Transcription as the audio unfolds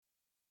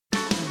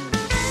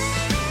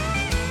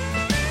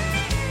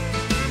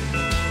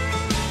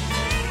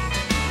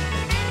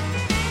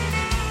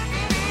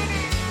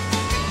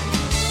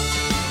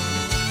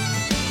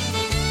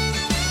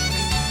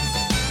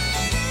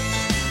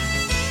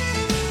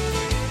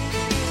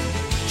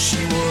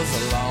She was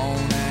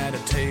alone at a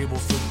table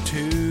for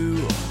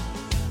two.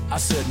 I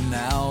said,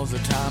 now's the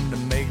time to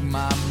make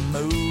my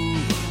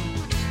move.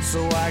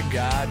 So I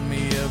got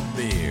me a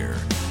beer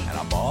and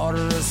I bought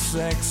her a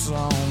sex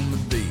on the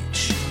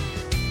beach.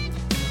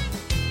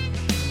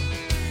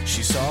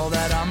 She saw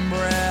that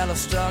umbrella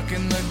stuck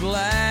in the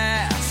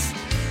glass.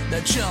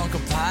 That chunk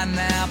of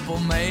pineapple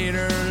made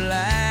her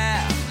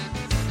laugh.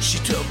 She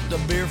took the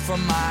beer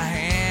from my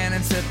hand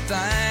and said,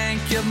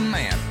 thank you,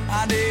 man.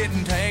 I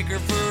didn't take her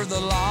for the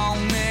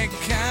long neck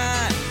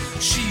kind.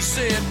 She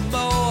said,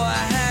 boy,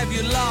 have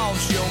you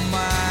lost your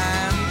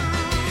mind?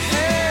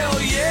 Hell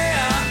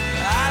yeah,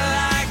 I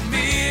like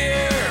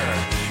beer.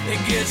 It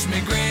gets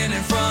me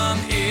grinning from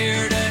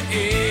ear to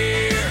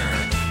ear.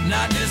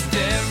 Not just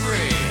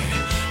every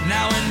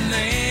now and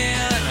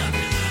then.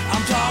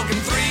 I'm talking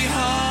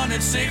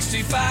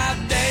 365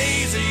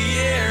 days a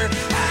year.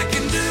 I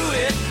can do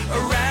it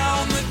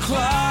around the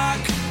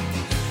clock.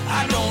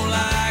 I don't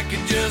like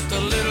it just a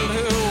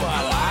little, I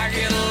like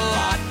it a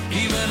lot,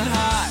 even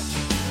hot.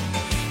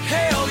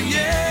 Hell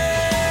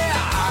yeah,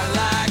 I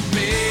like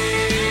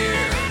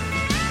beer.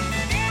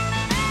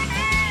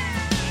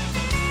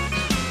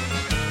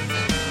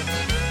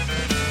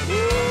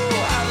 Ooh,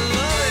 I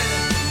love it.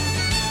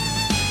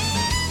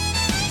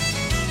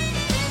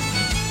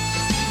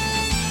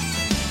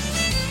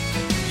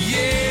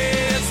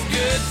 Yeah, it's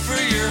good for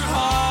your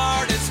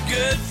heart, it's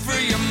good for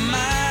your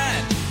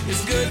mind,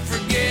 it's good for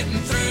getting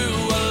through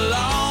a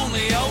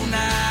lonely old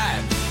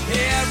night.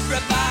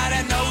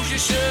 Everybody knows you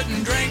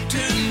shouldn't drink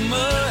too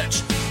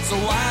much, so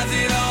why does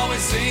it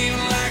always seem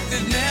like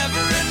there's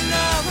never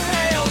enough?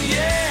 Hell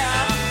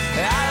yeah,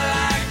 I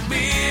like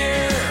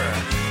beer.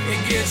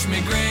 It gets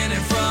me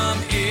grinning from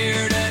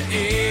ear to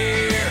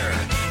ear.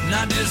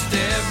 Not just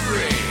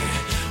every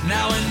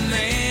now and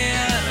then.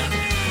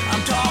 I'm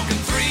talking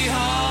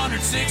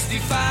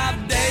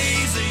 365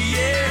 days a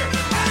year.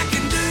 I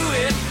can do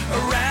it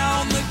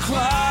around the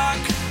clock.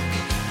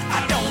 I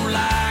don't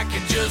like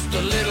it just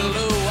a little,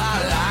 I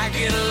like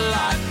it a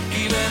lot,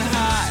 even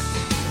hot.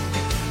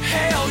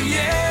 Hell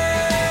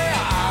yeah,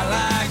 I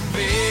like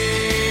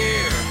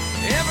beer.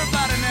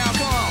 Everybody now,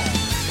 come on.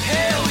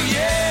 Hell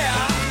yeah,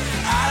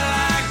 I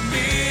like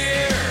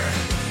beer.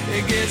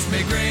 It gets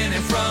me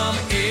grinning from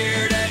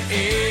ear to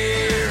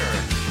ear.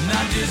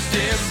 Not just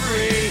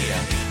every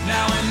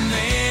now and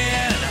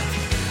then.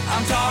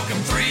 I'm talking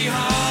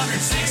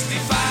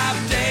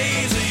 365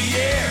 days a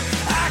year.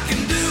 I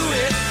can do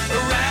it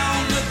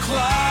around the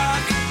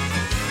clock.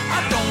 I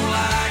don't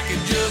like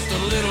it just a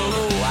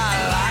little, I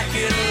like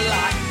it a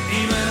lot,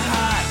 even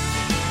hot.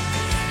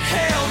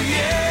 Hell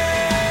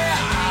yeah,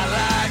 I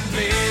like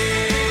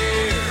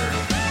beer.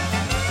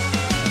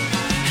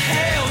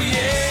 Hell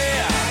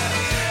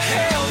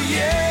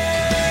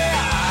yeah,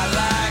 I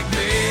like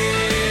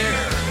beer.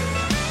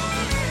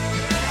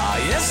 Oh,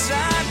 yes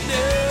I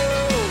do.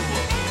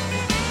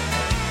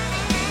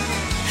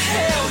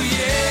 Hell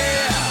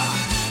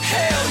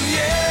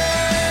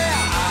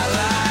yeah, I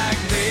like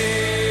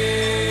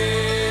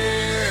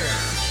beer.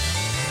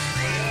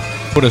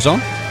 Put us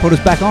on. Put us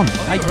back on.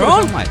 Hey, put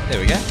us on, mate. There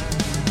we go.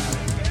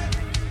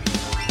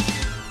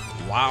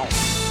 Wow.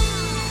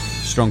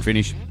 Strong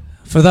finish.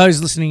 For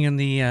those listening on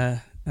the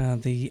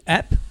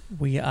app,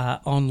 we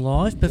are on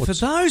live. But for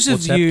those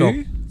of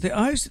you,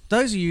 those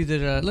of you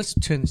that are, let's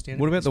turn this down.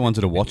 What about the ones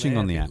that are watching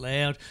on the app?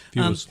 Loud.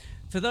 Viewers.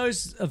 For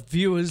those of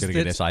viewers Gotta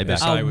get that SA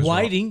back. are was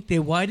waiting,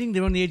 they're waiting.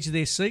 They're on the edge of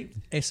their seat.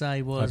 SA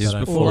was This is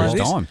don't before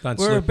his all time.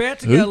 We're about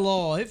to go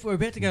live. We're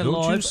about to go Don't you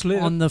live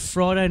slip. on the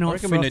Friday I Night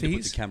reckon we need to put the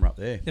Frothies. camera up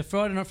there. The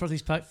Friday Night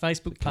Frothies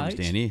Facebook Comes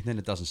page. down here, then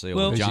it doesn't see all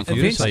Well, the junk on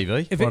eventually- the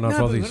TV. If Friday it, Night no,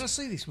 but we Frothies. want to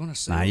see this. We want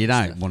to see. No, all you this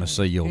don't stuff. want to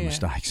see your Yeah.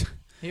 mistakes.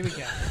 Here we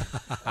go.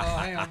 Oh,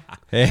 hang on.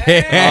 Hang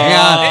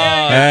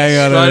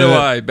on. Straight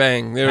away,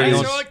 bang. There it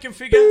That's is. right,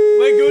 configure.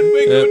 We're good,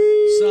 we're good.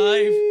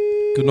 Save.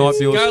 Good night,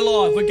 viewers. Go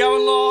live. We're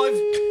going live.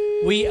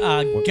 We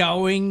are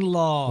going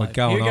live. We're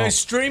going Here we go. off.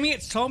 Streaming.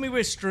 It's told me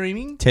we're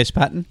streaming. Test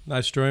pattern. No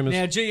streamers.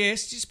 Now,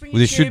 GS, just bring Well,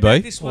 your there should chair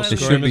back be. this way a There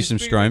little should bit. be some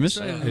Just bring streamers. a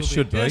little There bit.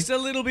 should be. Just a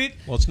little bit.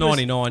 Well, it's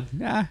 99.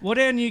 Nah. What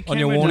our new On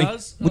your camera warning.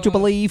 does. Would you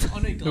believe? I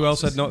need Who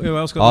else glasses. had? Who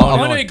else got? Oh,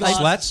 99? I need glasses.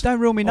 Slats. Don't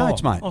rule me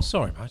notes, oh. mate. Oh,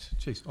 sorry, mate.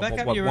 Jeez. Back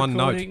up What, your one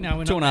note. recording. No,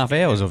 we're 2.5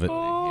 hours of it.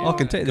 I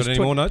can tell you. Got There's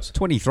any more notes?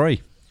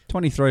 23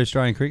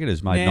 Australian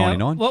cricketers made Now,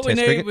 99. What Test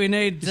cricket. we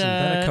need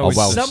that a Oh,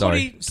 well,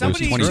 somebody, sorry. It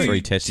was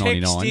 23 test text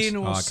 99s. in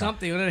or Oh, okay.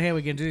 something. I don't know how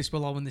we're going to do this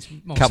while I'm in this.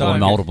 Couple of so-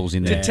 multiples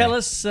in To there. tell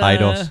us,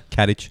 Ados,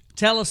 Kadich.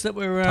 tell us that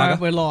we're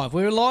Tugger? live.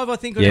 We're live, I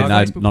think, on Yeah, our no,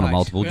 Facebook not a page.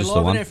 multiple, we're just live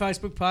the one. on our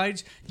Facebook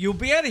page. You'll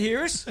be able to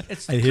hear us.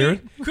 It's Are you hearing?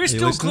 clear- Are you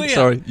crystal listening? clear.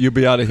 Sorry, you'll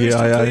be able to hear.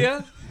 Crystal eh?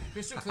 clear.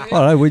 Crystal clear.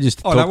 Oh, no, we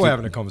just Oh, no, talked we're to-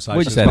 having a conversation.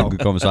 We just as had a well.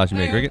 good conversation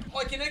about Hang cricket.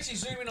 on, I can actually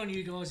zoom in on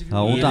you guys if you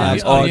Oh, want. well done.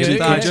 Yeah, Oh, yeah, just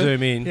yeah. Don't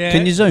zoom in. Yeah.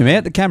 Can you zoom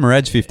out? The camera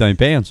adds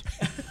 £15.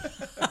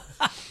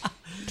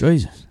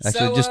 Jesus.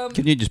 Actually, So,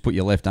 can you just put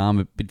your left arm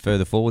a bit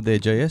further forward there,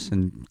 GS,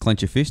 and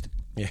clench your fist?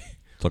 Yeah.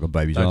 It's like a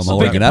baby's Don't arm. say-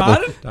 holding Beg an your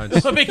apple. pardon?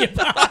 Don't, I beg your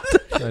pardon.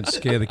 don't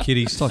scare the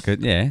kiddies. It's like a,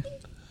 yeah.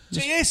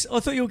 GS, I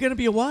thought you were going to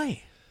be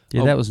away.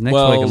 Yeah, that was next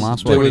well, week and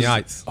last there week. was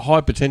 28th.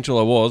 high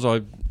potential.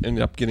 I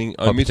ended up getting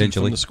omitted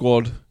potentially. from the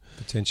squad.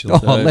 Potentially.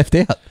 Oh, left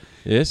out.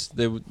 Yes,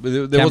 there was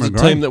a Cameron team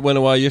Graham. that went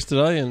away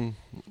yesterday, and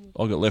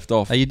I got left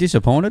off. Are you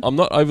disappointed? I'm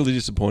not overly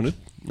disappointed.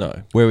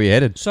 No, Where were you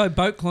headed? So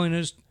boat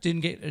cleaners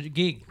didn't get a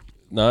gig.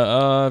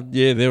 no.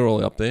 Yeah, they're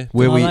all up there.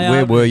 Where Oh, they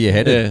where are. were you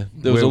headed? Yeah,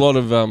 there was a lot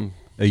of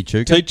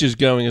Echuca? teachers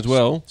going as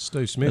well,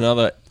 Steve Smith. and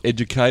other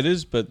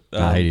educators. But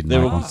No, he didn't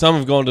there make were, one. some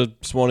have gone to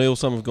Swan Hill,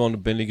 some have gone to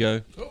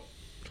Bendigo.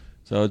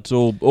 So it's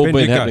all been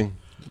Bendigo. happening.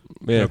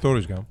 Yeah, Yeah, I thought he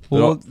was going.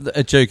 Well,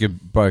 Echuca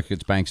broke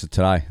its banks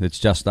today. It's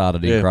just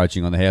started Yeah.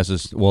 encroaching on the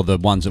houses. Well, the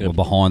ones that were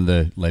behind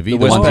the levee. the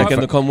The ones, Westpac in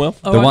and the Commonwealth.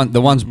 All the, right.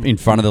 ones in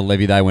front of the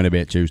levee, they went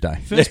about Tuesday.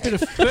 First bit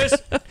of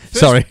first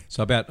Sorry.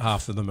 So about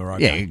half of them are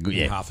okay. Yeah,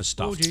 yeah. Half are Oh,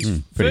 stuffed. geez.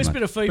 pretty First much.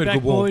 bit of Bit feedback,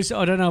 of warmth. boys.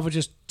 I don't know if I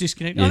just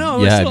disconnected. Yeah, Oh, no,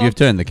 you we're have. still You've on.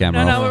 turned the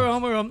camera No,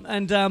 off. we're on.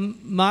 And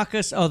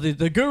Marcus,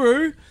 the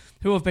guru,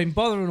 who I've been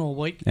bothering all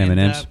week.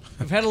 M&Ms. And,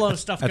 we've had a lot of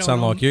stuff That's going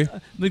unlike on.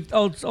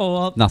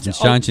 you. Nothing's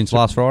changed since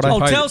last Friday. I'll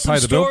Pay tell the- some pay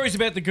the bill. stories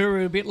about the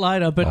guru a bit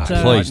later, but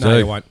Please No, do.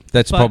 you won't.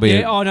 That's but, probably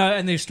yeah, I know,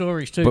 and their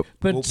stories too.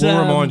 But- We'll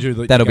remind you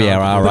that that'll you be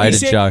can't our do that. R-rated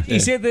he said, show. He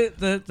said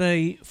that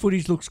the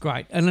footage looks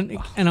great, and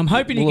I'm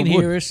hoping Well, you can it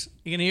would. hear us.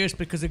 You can hear us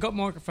because they've got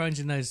microphones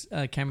in those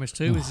cameras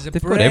too. This is a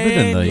they've got brand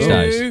everything these new,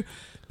 days.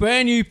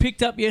 brand new.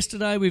 Picked up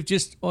yesterday.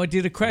 I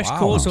did a crash Wow.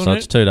 course so on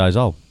it's it 2 days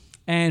old.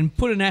 and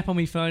put an app on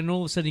my phone, and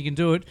all of a sudden you can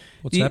do it.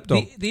 What's app,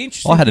 dog? The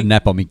interesting I had a thing,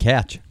 nap on my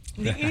couch.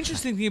 the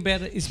interesting thing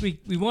about it is we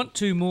want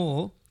two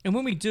more, and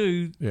when we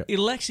do, Yeah.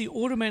 it'll actually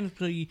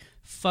automatically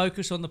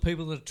focus on the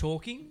people that are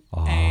talking.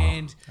 Oh.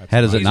 And How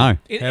does it know?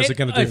 How's it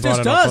gonna do It just Friday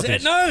Night does. Footies?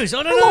 It knows.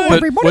 I don't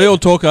know. But we all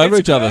talk over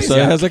each other, so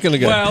crazy. how's that going to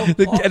go? Well,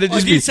 I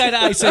did say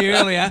to AC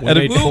earlier, We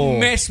need we'll four.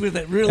 mess with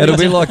it really. It'll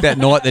be like that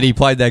night that he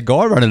played that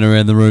guy running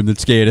around the room that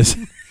scared us.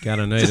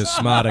 Gonna need a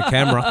smarter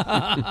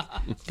camera.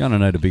 Gonna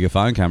need a bigger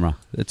phone camera.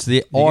 It's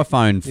the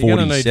iPhone You're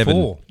gonna need 47.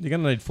 four. You're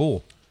gonna need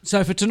four.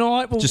 So for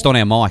tonight, we'll, Just on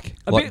our mic.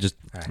 A Like bit- just,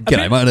 a g'day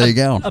bit- mate, how you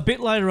going? a bit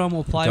later on,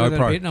 we'll play with it a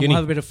GoPro, bit and Guinea. we'll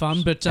have a bit of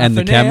fun. But And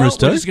for the cameras now,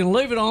 too? we're just going to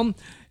leave it on.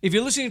 If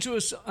you're listening to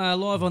us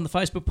live on the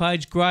Facebook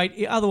page,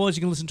 great. Otherwise,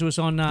 you can listen to us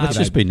on Let's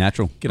just be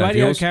natural. G'day,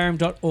 viewers.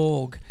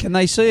 radiocaram.org. Can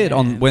they see it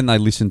on when they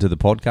listen to the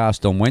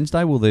podcast on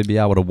Wednesday? Will they be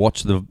able to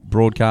watch the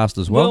broadcast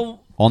as well,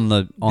 on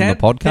the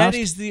podcast? That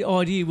is the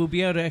idea. We'll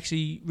be able to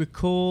actually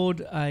record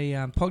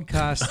a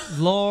podcast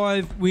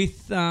live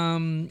with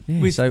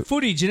so-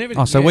 footage and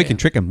everything. Oh, so we Yeah. can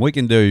trick them. We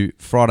can do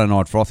Friday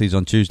night frothies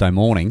on Tuesday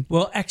morning.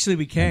 Well, actually,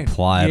 we can And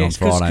play it on 'cause-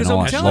 Friday 'cause I'm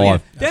night telling you,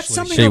 live. that's Ashley.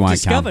 something She I've won't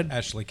discovered.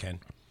 Ashley can.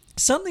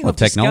 Something Well, I've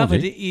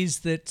discovered technology. is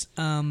that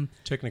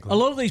Technically. a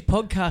lot of these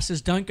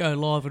podcasters don't go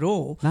live at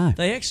all. No.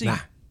 They actually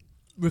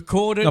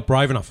record it, Not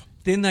brave enough.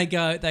 then they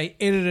edit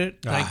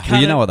it, they cut Well,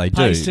 you it, know what they do?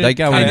 paste it, They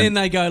go and in- then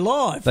they go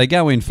live. They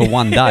go in for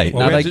one day.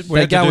 Well, no, we they, had to- we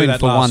had to go do in that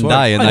for last one week.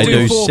 day and I they do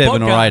do 4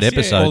 7 or 8 podcasts, yeah.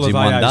 episodes All of in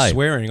one AA day.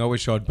 swearing. I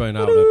wish I'd been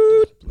able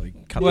to cut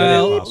that out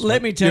Well, last let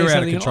week. me tell you You're out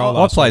of something. control I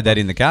I last played week. that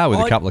in the car with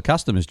a I- couple of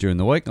customers during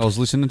the week. I was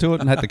listening to it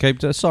and had to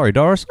keep. Sorry,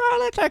 Doris.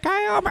 Oh, that's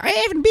okay. I'm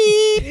having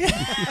beer.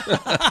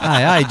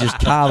 hey, just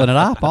carving it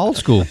up, old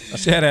school.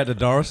 Shout out to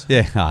Doris.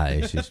 Yeah,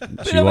 hey,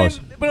 she was.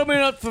 But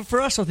I mean,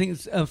 for us, I think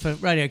for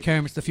Radio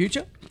Caram, it's the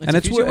future. And the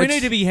it's- future. We it's-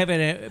 need to be having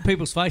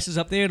people's faces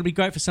up there. It'll be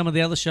great for some of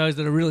the other shows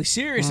that are really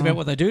serious about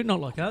what they do, not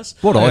like us.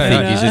 What I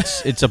Yeah. think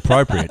is it's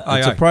appropriate. Aye,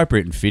 It's aye.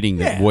 appropriate and fitting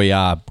that Yeah. we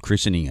are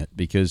christening it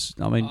because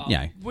I mean, you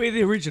know, We're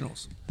the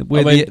originals.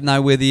 we're I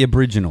mean- we're the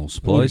Aboriginals,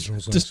 boys.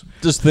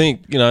 Just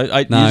think,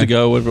 8 No. years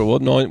ago, whatever it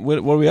was, 9, what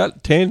are we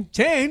at? 10?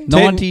 10?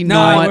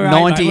 99, we're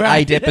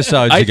 98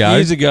 episodes 8 ago.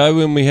 years ago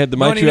when we had the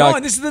 99.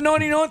 matriarch. This is the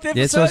 99th episode.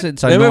 Yeah, so I said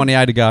so. Remember-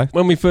 98 ago.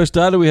 When we first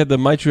started, we had the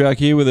matriarch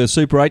here with a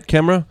Super 8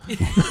 camera.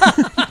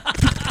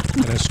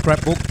 And a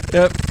scrapbook.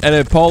 Yep, and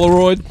a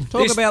Polaroid.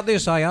 Talk This- about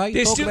this, AA.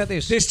 They're Talk still, about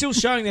this. they're still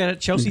showing that at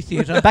Chelsea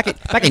Theatre. Back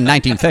in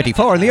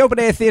 1934 in the open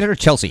air theatre at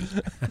Chelsea.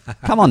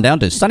 Come on down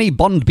to sunny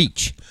Bond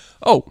Beach.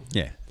 Oh,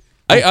 Yeah.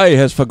 AA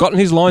has forgotten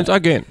his lines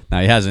again. No,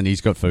 he hasn't.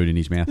 He's got food in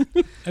his mouth.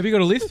 Have you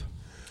got a lift?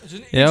 It's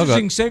an Yeah, I've got.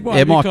 interesting segue.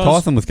 Yeah, Mike because,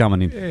 Python was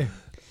coming in.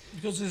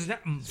 because there's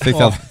that,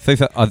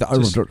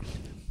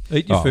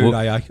 Eat your Oh, food, well,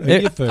 AA. Eat yeah,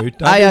 your food.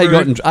 Don't AA be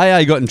got rude.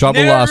 in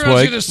trouble now last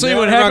everyone's week. going to see Now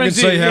what everyone happens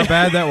can see here. how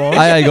bad that was.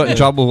 AA got in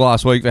trouble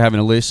last week for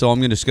having a list, so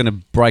I'm just going to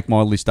break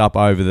my list up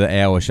over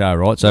the hour show,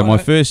 right? So my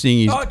Right. first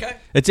thing is Oh, okay.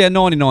 it's our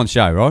 99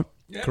 show, right?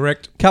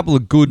 Correct. Couple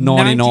of good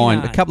 99,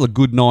 99. a couple of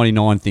good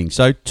 99 things.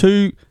 So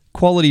two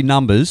quality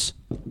numbers,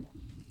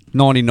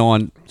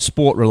 99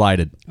 sport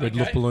related. Red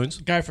look balloons.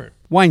 Go for it.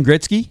 Wayne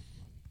Gretzky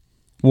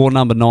wore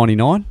number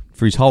 99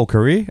 for his whole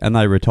career, and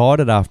they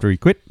retired it after he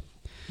quit.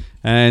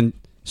 And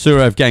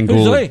Sourav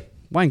Ganguly. Who's he?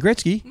 Wayne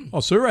Gretzky. Oh,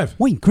 Surav.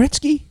 Wayne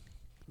Gretzky?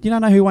 You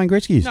don't know who Wayne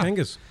Gretzky is?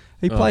 Angus.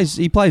 He plays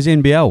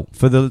NBL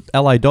for the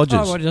LA Dodgers.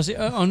 Oh, what does he?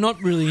 I'm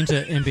not really into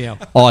NBL.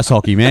 Ice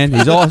hockey, man.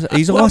 He's ice Well,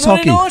 ice I'm not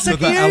hockey. in ice hockey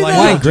the either.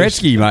 LA Wayne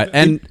Gretzky, mate.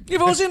 And If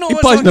I was in He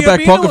ice plays in the hockey, I'd back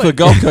be pocket into for the it.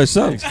 Gold Coast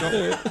Suns.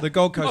 The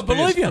Gold Coast I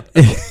believe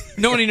Bears. you.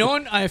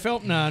 99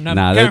 AFL? No. No,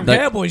 Canberra they-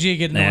 Cowboys, you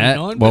get Nah,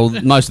 99. well,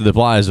 most of the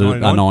players are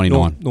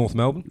 99. North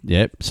Melbourne.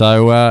 Yep.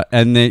 So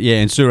and then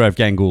and Sourav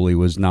Ganguly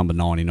was number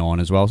 99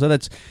 as well. So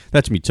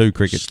that's me two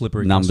cricket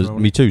Slippery numbers, customer.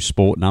 me two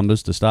sport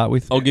numbers to start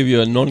with. I'll give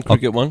you a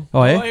non-cricket one.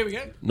 Oh Oh, yeah, here we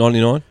go.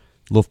 99.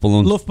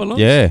 Luftballons. Luftballons?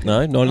 Yeah.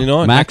 No,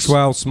 99.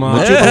 Maxwell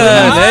Smart.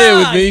 Yeah, there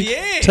with me.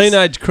 yes.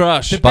 Teenage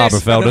crush.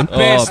 Barbara Feldon. The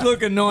best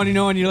looking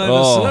 99 you'll ever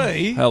Oh,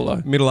 see.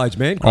 hello. Middle-aged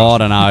man. Oh, I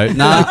don't know.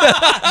 No,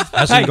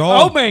 Hasn't Hey,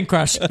 gone. old man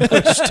crush.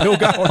 Still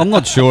going. I'm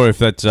not sure if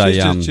that's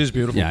a. She's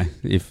beautiful. Yeah,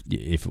 if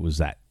it was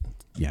that.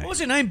 Yeah. What was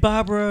her name?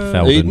 Barbara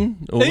Feldon. Eden?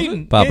 Or was it?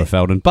 Eden. Barbara yeah.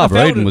 Feldon. Barbara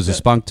Feldon. Eden was a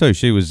spunk too.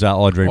 She was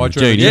I Dream I of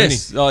Dream of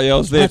Genius. Yes. Oh, yeah, I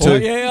was there Oh, too.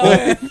 yeah, oh,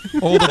 yeah.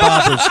 All the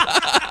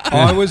Barbaras.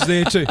 I was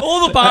there too.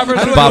 All the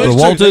Barbaras. were Barbara there.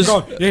 Walters.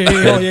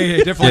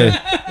 Yeah, definitely.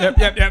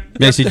 Yeah. Yep.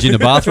 Message in the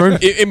bathroom.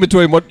 In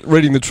between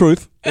reading the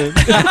truth.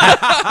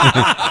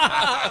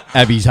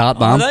 Abby's heart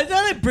Oh, mum.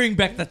 they bring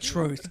back the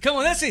truth. Come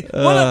on, that's it.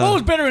 What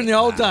was better in the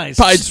old days?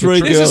 Page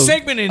 3 There's a girls.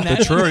 segment in that.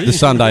 The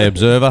Sunday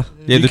Observer.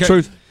 Yeah, You the can't-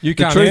 truth. you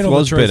the can't truth handle the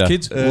was truth, better.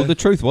 kids. Well, the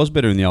truth was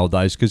better in the old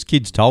days because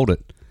kids told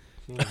it.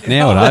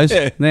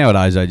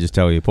 Nowadays they just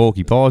tell you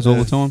porky pies all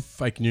the time.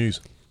 Fake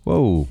news.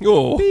 Whoa.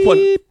 Oh, what?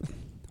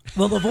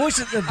 Well, the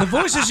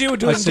voices you were I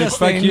doing said just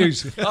fake then,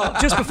 news.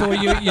 just before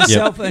you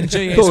yourself and GS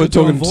I thought we were were doing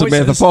talking to voices,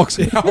 Samantha Fox.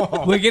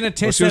 we're going to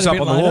test She was that a up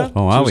bit on the later.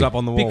 wall. Oh, She are was we? up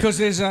on the wall. Because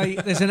there's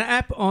an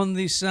app on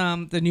this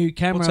the new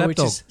camera What's that, which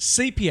dog? is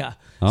Sepia.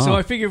 Oh. So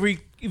I figure if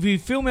we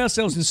film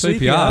ourselves in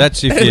Sepia, CPR.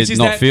 That's if which you're is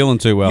not that feeling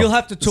too well. You'll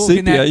have to talk in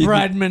Sepia, that you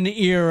can- Bradman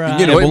era.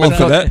 You know, well, look I've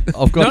for got, that.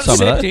 I've got Not some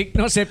septic,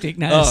 not septic.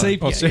 No, Oh,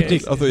 sepia.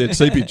 septic. I thought you had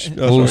seepage.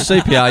 Oh, Well,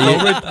 sorry. CPR,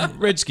 yeah.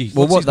 Redsky.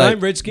 Well, What's what his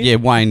name? Redsky? Yeah,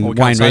 Wayne Oh, we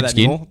can't Wayne say that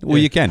Redskin. anymore. Well,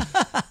 Yeah. you can.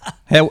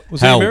 How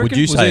Was he would American?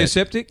 you Was say he a it?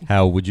 septic?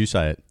 How would you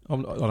say it? I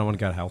don't want to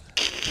go to hell.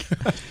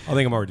 I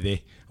think I'm already there.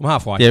 I'm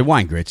halfway. Yeah,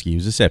 Wayne Gretzky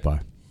was a seppo.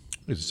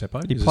 He's a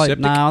seppo. He He's a played.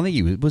 septic. No, I think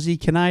he was he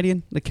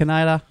Canadian? The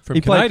Canada From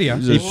he played-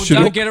 Canada? he Well, should-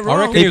 don't get it I wrong.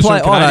 reckon He he was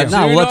played. from I don't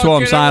Canadian. know. Do Well, that's not what I'm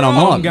get it saying. I'm wrong.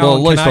 not. I'm Well, at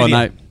going least I know.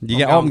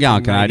 Canadian. I'm I'm going going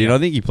Canadian. Canadian. I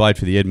think he played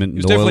for the He Edmonton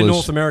was definitely Oilers.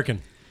 North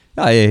American.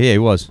 Oh yeah, he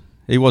was.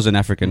 He was an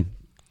African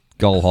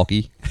goal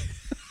hockey.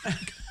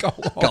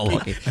 Goal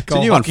hockey. It's a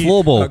new one.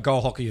 Floorball.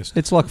 Goal hockeyist.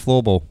 It's like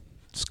floorball.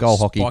 Skull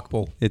hockey. Spike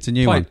ball. It's a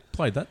new one.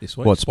 Played that this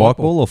week. What, spike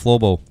ball or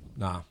floorball?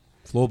 Nah.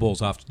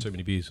 Floorballs after too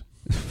many beers.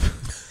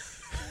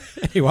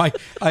 Anyway,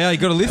 hey, you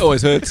got a lift?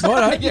 Always hurts. No,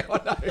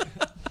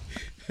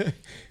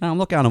 I'm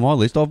not going on my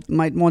list.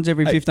 Mate, mine's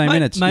every 15 mate,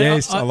 minutes. mate,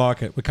 Yes, I- I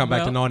like it. We come back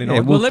to well, 99.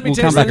 yeah, Well, let me we'll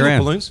tell come you back something. around.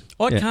 Balloons.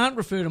 I Yeah. can't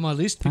refer to my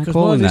list Don't because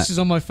call my him list that. is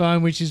on my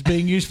phone, which is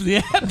being used for the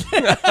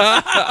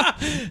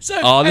app. So,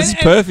 Oh, this is and-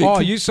 perfect. Oh,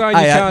 you saying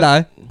you Hey, can't?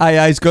 no.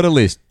 AA's got a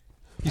list.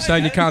 You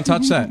saying you can't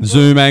touch that?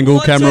 Zoom angle,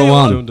 Well, I camera tell you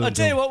one. what- I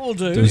tell you what we'll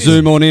do.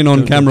 Zoom on in on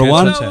Dun, camera dun,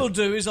 one. dun, What dun. we'll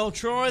do is I'll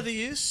try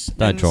this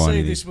Don't and try see if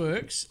anything. this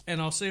works,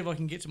 and I'll see if I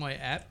can get to my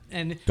app.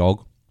 And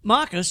Dog.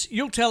 Marcus,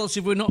 you'll tell us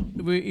if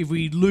if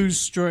we lose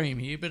stream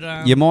here.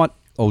 But You might.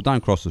 Oh,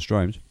 don't cross the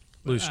streams.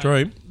 Lose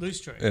stream. lose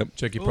stream. Yep.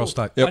 Check your Ooh,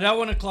 prostate. I don't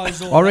want to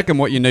close all. I reckon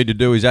what you need to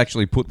do is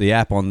actually put the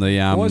app on the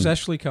Why is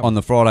Ashley coming? on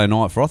the Friday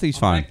night Frothy's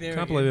phone.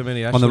 Can't believe how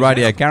many On the Ashleys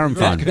Radio are. Karen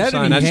phone. That'd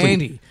Saying be Ashley-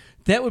 handy.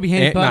 That would be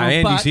handy. No, but-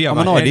 Andy's here. I'm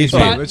mate. an idea Andy's for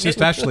here. you. It's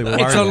just Ashley. We're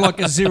It's worried on about.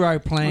 like a zero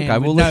plan. Okay,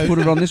 well with let's put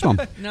it on this one.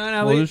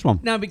 No, Or this one.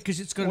 No, because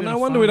it's got to Well, be no on a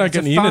wonder phone. we don't It's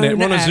get a the internet. phone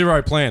We're on a app.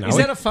 zero plan. Is are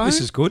we? that a phone?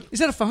 This is good. Is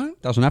that a phone?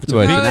 Doesn't have to It's a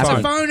be. big No, that's a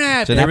phone. phone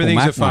app. It's an Everything's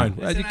Apple a phone.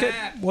 Mac, It's an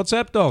app. What's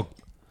up, dog?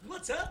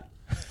 What's up?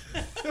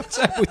 What's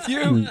up with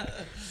you?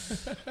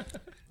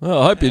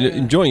 Well, I hope you're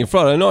enjoying your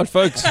Friday night,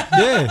 folks.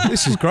 Yeah,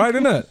 this is great,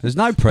 isn't it? There's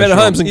no pressure. Better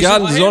Homes on- and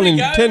Gardens is Here on we in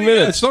go, 10 here we go.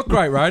 minutes. It's not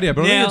great radio,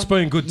 but I Now- think it's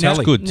been good now-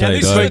 telly. good Now, TV.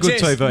 this is Very the good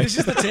test. TV. This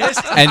is the test.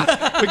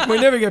 And We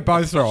never get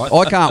both right.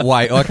 I can't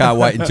wait. I can't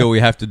wait until we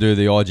have to do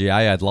the IGA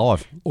ad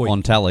live Oi.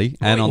 on tally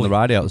and Oi. on the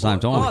radio at the same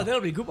Oh, time.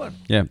 that'll be a good one.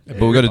 Yeah, but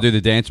we've got to do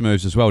the dance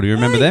moves as well. Do you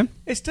remember them?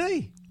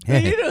 ST. Yeah.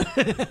 How you doing?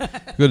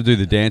 We've got to do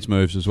the dance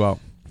moves as well.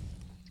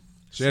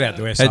 Shout out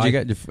to SA. How'd you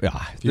get?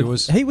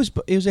 Viewers. He was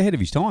ahead of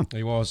his time.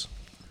 He was.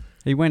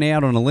 He went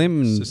out on a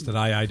limb It's and just that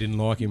AA didn't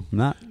like him.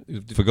 nah,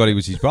 forgot he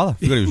was his brother.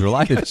 Forgot he was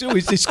related. Who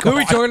is this Who are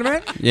we guy? talking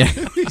about? Yeah,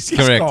 Who's this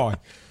correct. guy?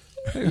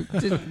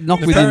 Not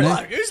within there.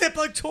 Bloke. Who's that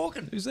bloke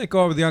talking? Who's that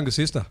guy with the younger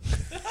sister?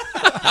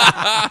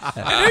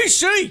 And who's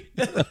she?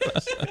 Yeah,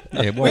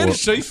 Where well, does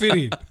she fit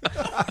in?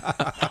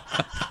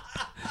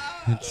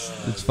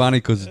 it's funny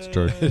because it's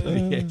true.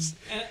 Yes.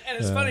 And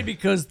it's funny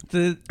because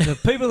the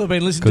people that have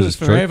been listening to 'Cause us it's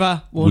true.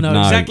 forever will Would know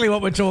know. exactly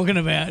what we're talking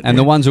about. And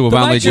the ones who have The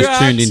only just matriarchs-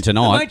 tuned in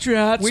tonight. The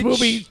matriarchs will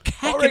be I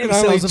hacking reckon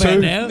only themselves about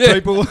two now.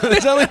 people.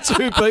 There's only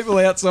two people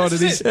outside of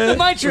this. The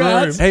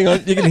matriarchs. Hang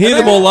on, you can hear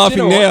them all laughing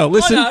You know now. what?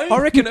 Listen. I know. I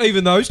reckon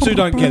even those two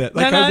don't get it.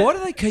 They No, go, no. why do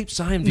they keep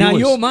saying No, viewers?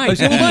 your mate.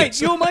 Those Your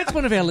idiots. mate. Your mate's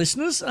one of our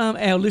listeners.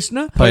 Our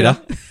listener. Peter.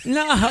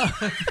 No.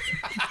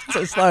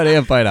 So slow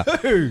down, Peter.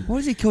 Who? Why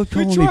does he keep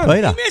calling Which me one?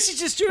 Peter? He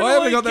messages during I the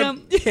haven't week.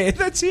 got that. Yeah,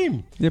 that's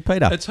him. Yeah,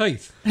 Peter. That's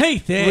Heath.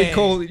 Heath,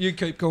 there. You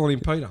keep calling him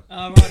Peter.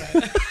 Oh,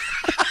 right.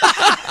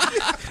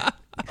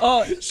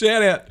 Oh,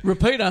 Shout out.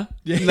 repeater.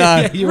 Yeah, No.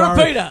 yeah, you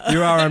Repeater.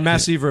 You are a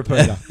massive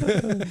repeater.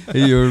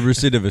 You're a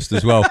recidivist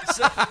as well.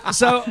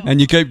 So, And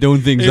you keep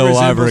doing things He all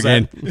over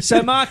resembles again.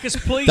 so Marcus,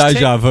 please,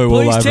 Deja vu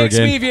all please over text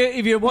me again.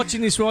 if you're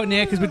watching this right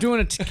now because we're doing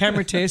a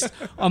camera test.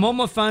 I'm on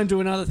my phone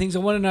doing other things. I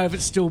want to know if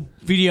it's still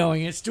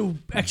videoing. It's still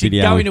actually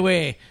Videoing. going to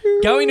air.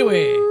 Going to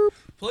air.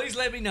 Please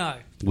let me know.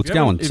 What's If you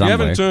haven't- going If you somewhere?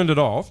 haven't turned it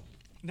off,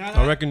 No,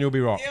 I reckon you'll be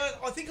right. Yeah,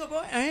 I think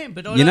I am,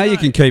 but I You don't know you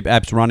can keep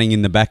apps running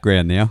in the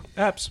background now.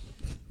 Apps.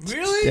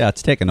 Really? Yeah,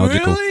 it's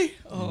technological. Really?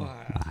 Oh,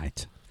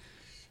 Mate.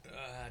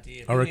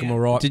 dear. I reckon we're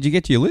right. Did you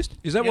get to your list?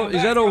 Is that Yeah, what?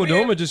 Is that all we're come here.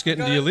 doing? We're just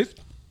getting to your list.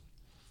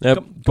 Now,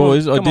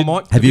 boys, I did.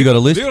 Have you got a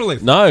list? Have you got a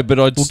list? No, but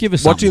I Well, give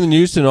us watching something. the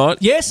news tonight.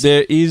 Yes.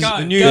 there is Go,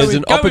 there's go,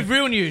 an go with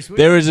real news.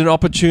 there is an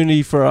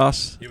opportunity for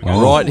us go.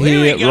 right Oh,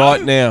 here here, we go.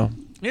 right now.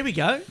 Here we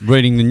go.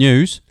 Reading the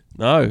news.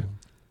 No,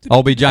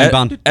 I'll be Jane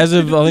Bunn. as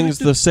of I think it's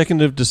the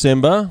 2nd of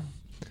December,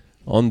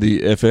 on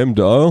the FM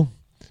dial,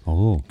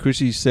 Oh,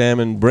 Chrissy, Sam,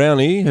 and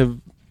Brownie have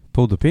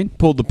pulled the pin.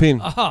 pulled the pin.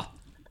 Aha.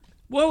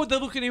 Why would they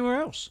look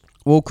anywhere else?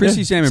 Well,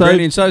 Chrissy, Yeah. Sam, and So-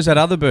 Brady, and so's that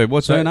other bird.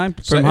 What's her name?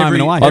 so From Home every-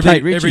 and Away. I think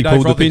Kate Ritchie everyday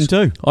pulled the pin frothies.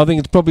 too. I think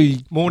it's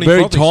probably Morning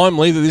very frothies.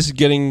 timely that this is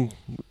getting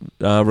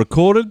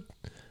recorded.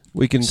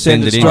 We can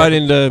Send send it it in. straight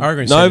into I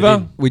reckon send it Nova.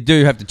 in. We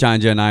do have to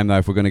change our name though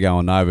if we're going to go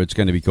on Nova. It's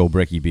going to be called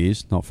Brecky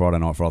Beers, not Friday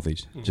Night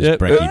Frothies. Just Yeah,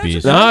 Brecky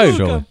Beers. No,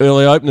 surely.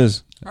 early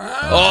openers.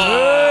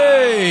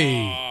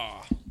 Hey.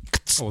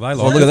 Oh, they Oh,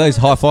 like look at these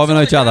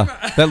high-fiving each other.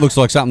 That looks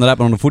like something that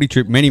happened on a footy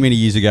trip many, many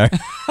years ago.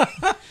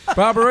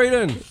 Barbara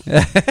Eden.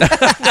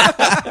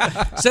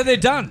 So they're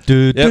done.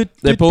 Yep,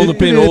 they pulled the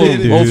pin.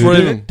 All three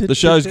of them. The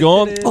show's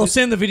gone. I'll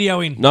send the video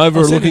in. Nova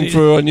I'll are send looking it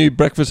for a new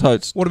breakfast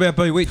host. What about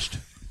Bewitched?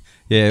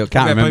 Yeah, I can't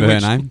About remember her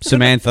Bewitched? name.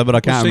 Samantha, but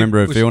I can't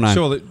remember her full name.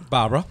 Sure that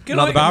Barbara. Can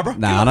Another I- Barbara?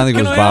 No, I don't think it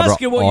Can was I Barbara.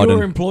 ask you what Iden.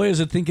 your employers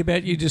would think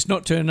about you just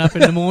not turning up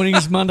in the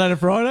mornings, Monday to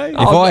Friday?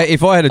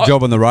 If I had a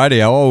job on the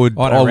radio, I would.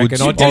 I don't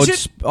reckon I'd- I'd Is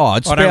it? I'd I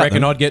spout don't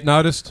reckon them. I'd get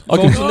noticed. I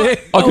could,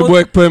 I could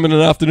work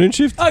permanent afternoon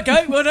shift.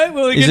 Okay, well, no,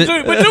 we're Is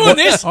doing it-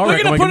 this. I We're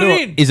reckon going we to put can it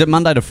do in. Is it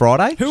Monday to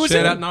Friday? Who was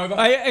Shout it? out Nova.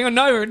 Hey, hang on,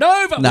 Nova.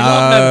 Nova. We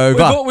Nova. love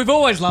Nova. We've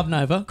always loved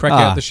Nova. Crack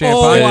Ah. out the champagne.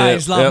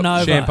 Always Yeah, loved yeah.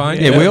 Nova.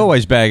 Champagne. Yeah, we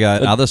always bag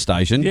another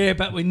station. Yeah,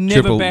 but we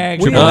never Triple-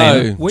 bagged. Triple No.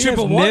 M. We have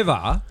Triple what?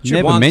 never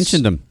Never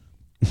mentioned them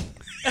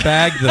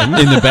bagged them.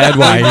 in the bad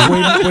way.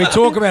 we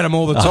talk about them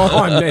all the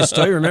time, ST,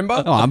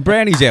 remember? Oh, and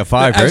Brownie's our As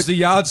favourite. the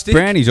yardstick.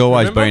 Brownie's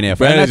always remember? been our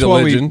favourite. Brownie's That's a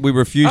why legend. we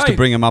refuse to Hey.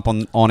 bring him up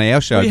on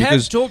our show We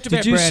because have talked about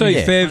Did you Brownie see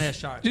on Fev? our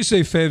show. Did you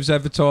see Fev's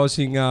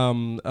advertising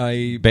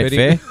a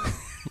Betfair.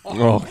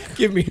 Oh,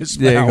 Give me a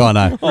smell. Yeah, I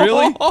know.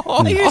 Really?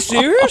 Are you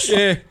serious?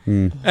 Yeah.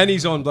 And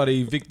he's on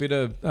bloody Vic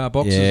Bitter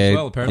boxes Yeah, as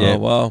well, apparently. yeah. oh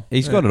wow.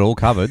 He's got it all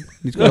covered.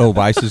 He's got all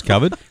bases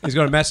covered. He's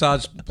got a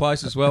massage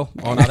place as well.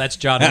 Oh, no, that's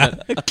Judd,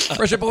 isn't it?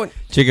 Pressure point.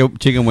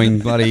 Chicken wing,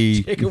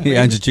 bloody. Chicken He wing.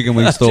 owns a chicken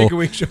wing store. Chicken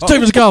wing shop.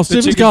 Steven Seagal,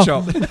 The Steven chicken Seagal.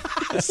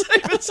 shop.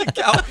 Steven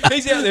Seagal.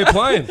 He's out there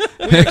playing.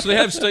 We actually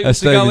have Steven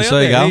Steven Seagal out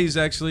there. Seagal. He's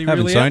actually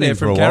Haven't really out seen there him for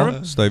from a while.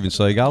 Karen. Steven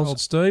Seagulls. Old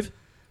Steve.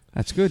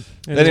 That's good.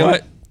 Anyway,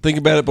 think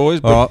about it, boys.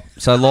 All right,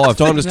 so live.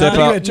 Time to step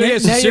No, up. you-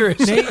 Yes, now serious.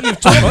 you've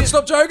told me,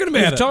 Stop joking about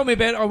you've it. told me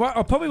about it.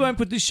 I probably won't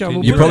put this show.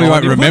 We'll You put probably it-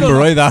 won't we'll put remember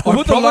the- either. we'll I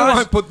put the probably last-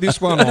 won't put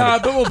this one on. No,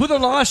 but we'll put the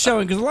last show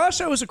in because the last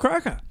show was a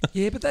cracker.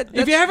 Yeah, but that.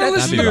 If you haven't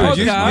that's listened to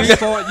good. the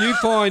podcast- you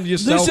find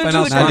yourself Listen and to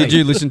us the- No, funny. did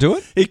you listen to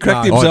it? He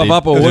cracked No, I himself did.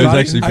 up It was already.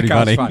 actually pretty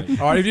Okay, it's funny.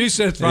 All right, if you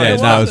said it's funny, Yeah,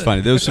 it's no, fine. it was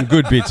funny. There was some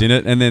good bits in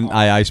it, and then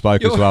AA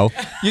spoke as well.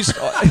 You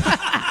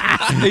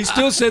he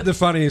still said the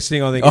funniest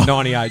thing I think in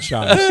 98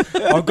 shows.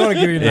 I've got to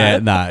give him Yeah,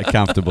 that. no,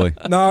 comfortably.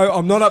 No,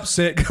 I'm not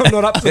upset. I'm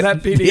not up to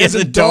that bit. He He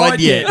hasn't hasn't died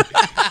died yet.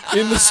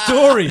 In the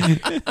story,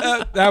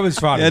 that was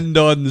funny. He hadn't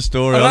died in the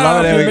story. I I don't love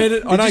know it if how you he, meant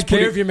it. I don't just put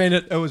care it- if you meant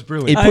it. It was he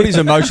brilliant. put his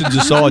emotions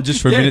aside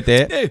just for a minute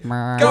there. Yeah.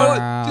 Go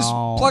on, just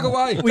plug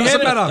away. We Doesn't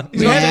had matter.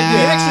 We actually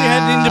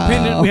had an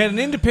independent. We had an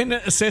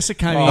independent assessor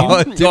come Oh,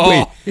 in did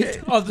we?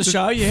 of the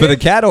show. Yeah. For the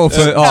cat or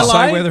for... LA, Oh,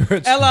 say whether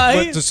it's-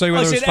 LA, to see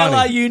whether I said, it's funny.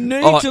 LA, you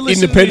need Oh, to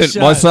listen independent, to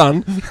my this show.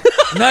 son.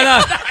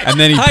 No. and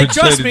then he Hey,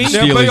 trust proceeded me. to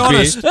Now, steal be his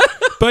honest. beer.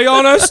 Be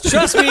honest.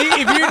 Trust me,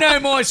 if you know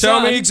my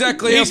son, me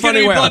exactly how he's going to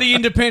funny be we are. bloody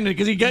independent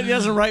because he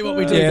doesn't rate what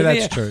we do. Yeah, But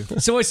that's true.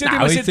 So I said to him,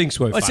 No, I he said, thinks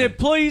we're I funny. said,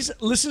 please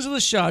listen to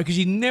the show because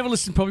you never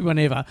listen probably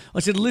whenever. I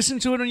said, listen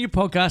to it on your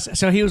podcast.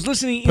 So he was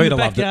listening in Peter the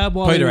loved it. backyard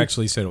while Peter he was,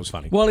 actually said it was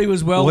funny. while he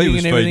was welding was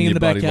and everything feeding in you the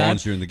bloody backyard.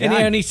 lines during the And,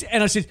 game.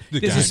 and I said,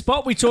 there's a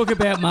spot we talk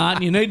about,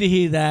 Martin. You need to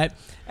hear that.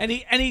 And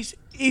he's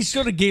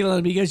sort of giggling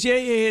at me. He goes, yeah.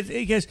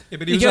 He goes, Yeah,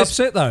 but he was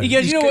upset, though. He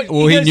goes, you know what?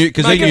 Well, he knew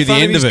because he Making knew the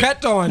fun end his of it.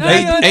 cat dying. No,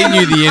 Dave. no, He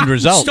knew the end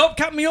result. Stop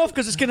cutting me off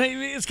because it's gonna I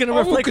will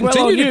reflect well on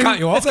continue you. to cut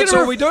you off. It's That's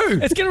gonna all we do.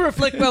 It's going to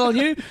reflect well on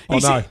you. I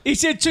know. He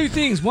said two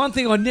things. One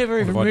thing I never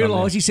even have I done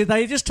realised. now? He said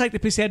they just take the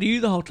piss out of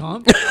you the whole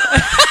time.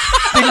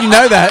 Didn't you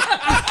know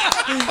that?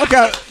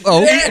 Okay.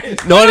 Well,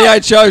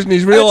 98 shows and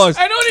he's realised.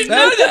 And I didn't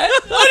know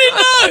that.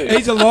 I didn't know.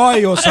 He's a liar,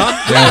 your son.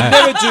 He would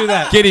never do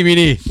that. get him in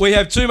here. We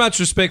have too much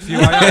respect for you,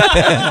 AR.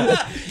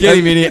 Get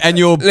him in here. And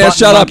your Now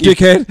shut up,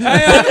 dickhead.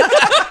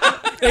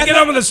 Get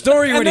on with the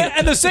story with it.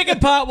 And the second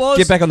part was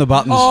Get back on the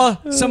buttons. Oh,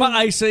 some of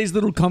AC's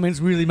little comments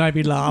really made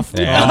me laugh.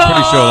 Yeah, I'm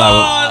pretty sure they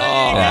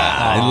were.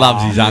 He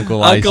loves his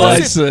Uncle AC. Uncle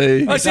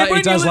AC. I said, He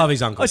 "When does you love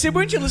his uncle." I said,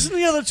 "When'd you listen to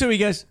the other two?" He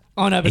goes,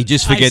 "Oh no, but He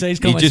just AC's he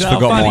comments just are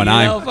forgot funny, my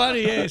they're name.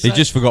 funny, yeah, He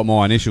just forgot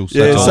my initials.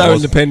 Yeah, That's all it so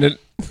was. independent.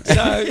 so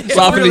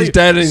Laughing at his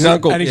dad and his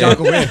uncle. And his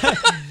uncle, yeah.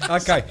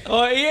 Okay.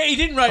 Oh, yeah, he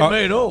didn't rate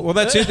me at all. Well,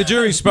 that's it. The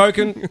jury's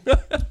spoken.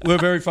 We're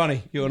very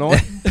funny, you and I.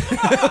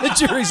 The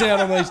jury's out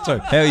on these two.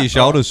 How are your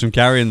shoulders from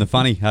carrying the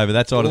funny over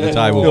that side of the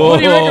table? Oh. What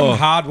do you reckon?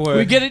 Hard work.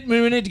 We get it.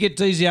 We need to get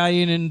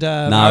DZA in and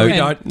No, we and-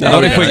 don't.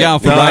 Not if we're going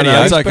for No, radio.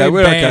 no, it's okay. Been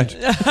We're banned.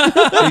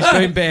 okay. He's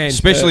been banned.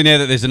 Especially now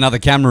that there's another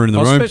camera in the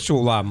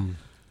room.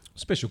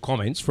 Special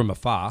comments from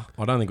afar.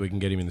 I don't think we can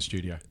get him in the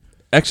studio.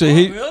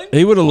 Actually, really?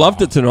 he would have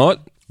loved it tonight.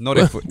 Not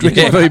if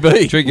Drinking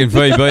VB. Drinking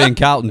VB and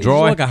Carlton He's Dry.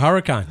 like a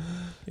hurricane.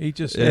 He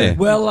just Yeah.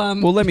 Well,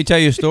 Well, let me tell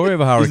you a story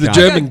of a He's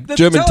hurricane. the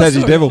German tell a Tassie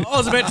story. devil. I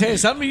was about to tell you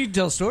something. You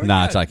tell a story.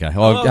 No, it's okay. I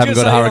was haven't got gonna a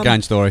say,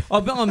 hurricane story.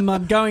 I'm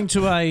going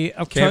to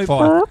a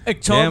Campfire.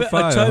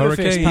 Oktoberfest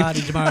hurricane.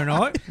 party tomorrow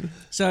night.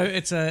 So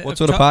it's a What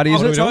sort of party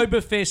is it?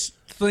 Oktoberfest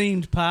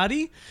themed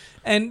party.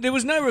 And there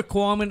was no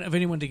requirement of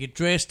anyone to get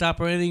dressed up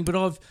or anything, but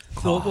I've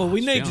thought, well,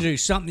 we need to do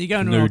something. You're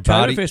going to an Nude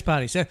party. Oktoberfest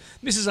party. So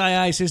Mrs.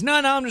 AA says, no,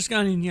 I'm just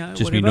going in,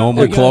 Just whatever. me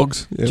normal We go.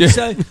 Clogs. Yeah. Just,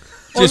 So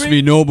just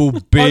me normal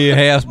beer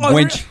house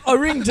wench. I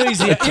ring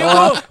DZ.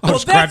 well, just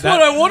that's grabbed what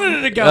that. I wanted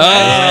it to go.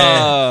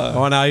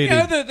 Ah. I know you You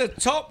know, did. the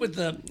top with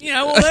the,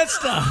 all that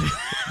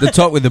stuff. The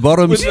top with the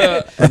bottoms.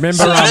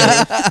 Remember,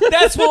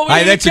 That's what we Hey,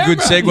 need that's a good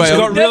camera. segue. he's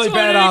got really That's what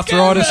bad we need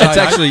arthritis. camera. It's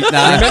actually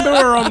no. Remember,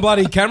 we're on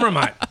bloody camera,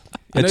 mate.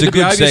 You It's need a to good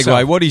behave segue.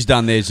 yourself. What he's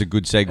done there is a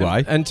good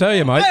segue. And tell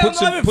you, mate, Hey, put I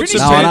some haven't put finished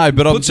some No, yet. I know,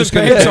 but I'm put just some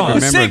going pants to on.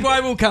 remember.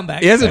 Segue will come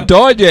back. He hasn't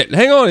died yet.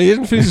 Hang on, he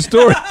hasn't finished the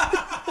story.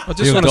 I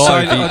just He'll want to die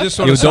say, if he- I just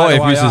want he'll to say,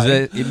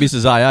 die to if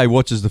Mrs. AA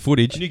watches the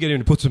footage. Can you get him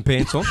to put some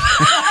pants on?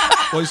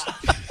 Please.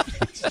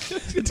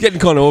 It's getting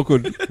kind of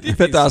awkward. You've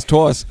had to ask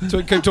twice.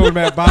 Keep talking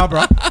about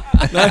Barbara.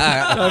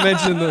 No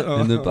mention the.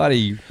 And the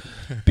bloody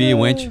beer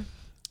wench.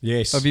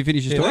 Yes. Have you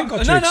finished your Yeah, story? that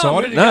got you I'm excited.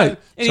 ready to No. go. So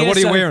Anyway, what are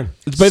you wearing?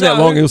 It's been that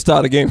So- long, he'll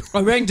start again.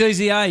 I rang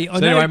DZA. I So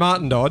know anyway,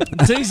 Martin died.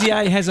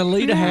 DZA has a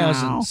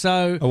Lederhausen.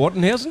 So A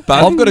Wattenhausen?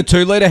 I've got a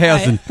 2-litre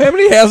Hausen. How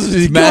many houses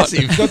has he got? Massive.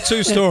 He's got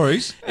two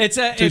stories. it's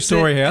a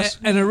Two-story it's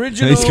house. an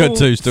original. He's got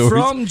two stories.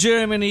 From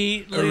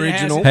Germany.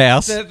 Original Lederhausen.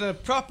 house. The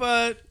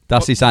proper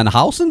Does he say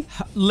Hausen?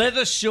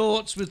 leather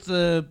shorts with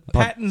the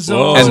patterns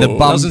Whoa. on. And the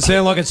bum. Doesn't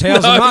sound like it's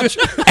housing much.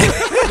 with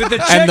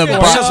the And the checkers.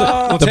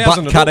 butt, What's the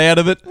housing butt cut out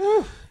of it.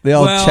 The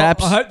old Well,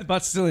 chaps. I hope the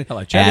butt's still in.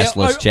 Hello, chaps.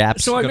 Assless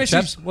chaps. So I Got messaged,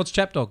 chaps? What's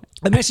chap dog?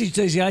 I messaged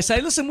DZA. I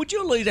say, listen, would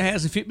your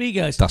Lederhausen fit me? He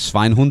goes, Das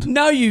Schweinhund.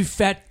 no, you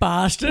fat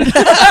bastard.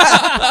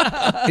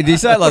 Did he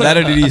say it like that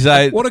or did he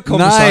say, What a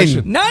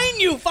conversation. Nein, Nine,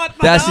 you fat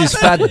das ist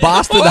bastard. fat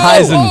bastard Whoa,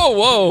 Heisen. whoa,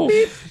 whoa.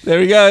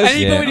 There he goes. And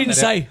he Yeah. probably didn't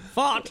say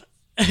fart.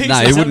 No, he said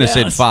wouldn't have something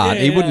said else. fart.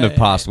 Yeah, He wouldn't yeah, have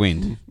passed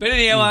wind. But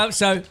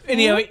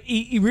anyhow,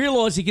 he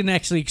realised he can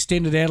actually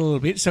extend it out a little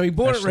bit, so he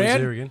brought Ashley's it there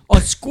round. again. I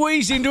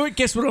squeezed into it.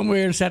 Guess what I'm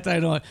wearing Saturday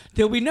night?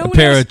 There'll be no A one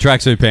pair else. of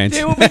tracksuit pants.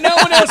 There will be no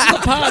one else at the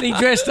party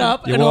dressed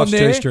up Your and I'm wife's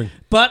there. G-string.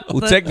 But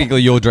Well,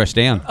 technically, you're dressed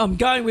down. I'm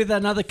going with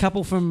another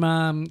couple from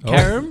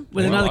Carrum.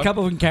 With another right.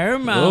 couple from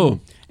Carrum. Oh,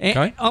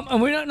 okay.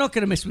 And we're not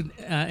going to mess with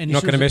initials.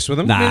 Not going to mess with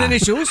them? Nah. With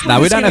initials. No,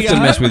 We're we just don't have gonna to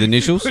go- mess with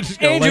initials. Just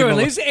gonna Andrew leave and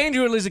them. Liz.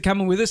 Andrew and Liz are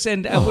coming with us,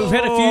 and we've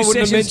had a Oh, few I wouldn't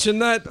have sessions.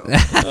 mentioned that.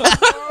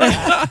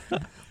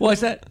 Why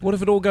is that? What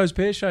if it all goes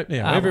pear-shaped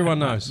now? Oh, Everyone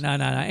right, knows. No.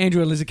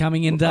 Andrew and Liz are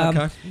coming, and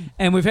Okay.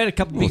 and we've had a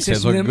couple of big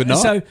sounds sessions like a with them. good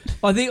So night.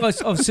 I think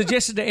I've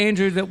suggested to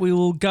Andrew that we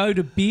will go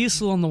to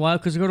Beersel on the way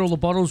because I've got all the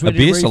bottles A ready.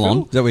 beer to salon?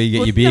 refill. Is that where you get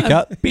Well, your beer no,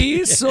 cut?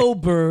 Beersel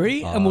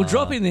Brewery, and we'll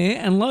drop in there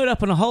and load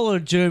up on a whole lot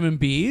of German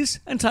beers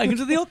and take them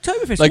to the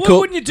Oktoberfest. They Why call,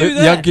 wouldn't you do the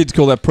that? young kids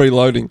call that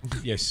preloading.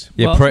 Yes.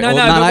 Yeah, Well, no,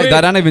 but they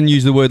we're- don't even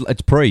use the word.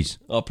 It's prees.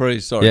 Oh, pre,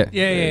 sorry. Yeah.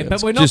 Yeah,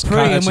 but we're not just pre,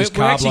 carb- and it's we're, just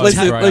we're carb actually loads.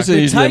 taking, At least they're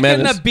we're using their taking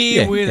the manners.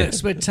 beer Yeah, with yeah.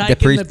 us. We're Yeah, taking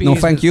prees. the beers. No,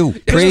 thank you.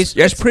 Prees.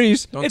 Yes,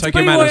 prees. Don't It's take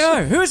your manners.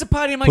 BYO. Who has a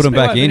party that makes Put 'em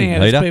back BYO? in,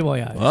 Anyhow, it's Peter.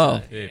 BYO.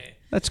 Wow.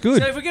 That's good.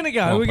 So if we're going to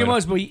go, Come on, we can Peter. might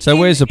as well. So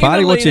where's the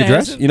party? What's the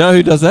address? You know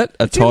who does that?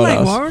 A It's in tight Lake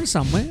ass. Warren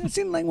somewhere. It's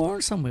in Lake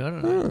Warren somewhere. I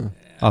don't know.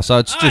 Oh, so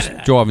it's just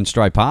driving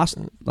straight past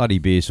bloody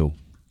Beersel.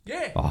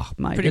 Yeah. Oh,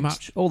 mate, Pretty it's-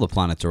 much. All the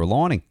planets are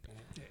aligning.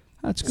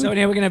 That's good. So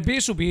now we're going to have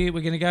Beersel beer.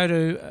 We're going to go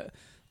to,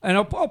 and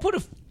I'll put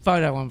a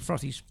photo on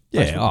Frothy's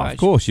yeah, Facebook oh, page. of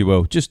course you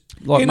will. Just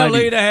like In a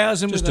maybe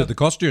Lederhausen Just with do the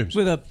costumes.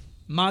 with a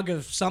mug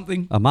of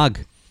something. a mug,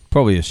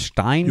 probably a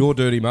Stein. Your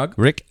dirty mug.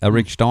 Rick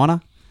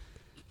Steiner.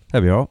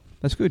 That'd be all right.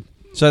 That's good.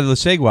 So the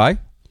segue.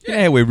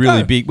 Yeah, we're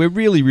really big. We're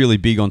really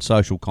big on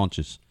social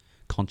conscience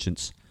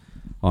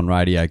on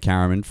Radio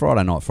Caraman.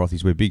 Friday Night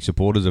Frothies. We're big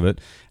supporters of it.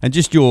 And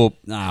just your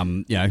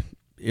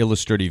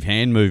illustrative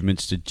hand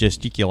movements to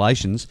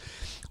gesticulations.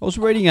 I was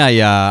reading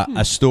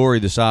a story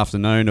this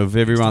afternoon of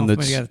everyone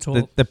It's time for me that's to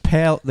go to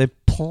the they're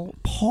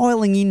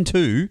piling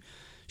into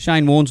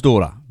Shane Warne's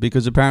daughter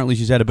because apparently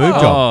she's had a boob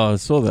job. Oh, I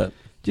saw that.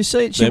 Did you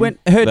see it? She Them, went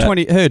her that.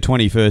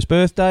 21st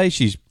birthday.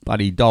 She's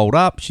bloody dolled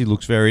up. She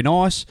looks very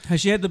nice. Has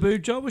she had the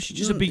boob job, or is she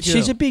just a big girl?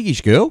 She's a biggish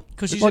girl.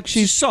 Because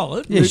she's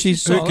solid. Yeah,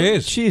 she's Who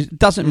cares? She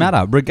doesn't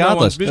matter, regardless.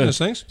 No one's business,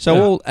 thanks. So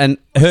Yeah. all and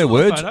her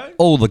words, photo.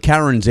 all the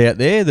Karens out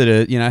there that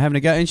are having a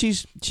go, and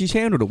she's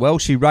handled it well.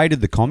 She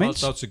rated the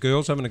comments. So it's the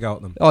girls having a go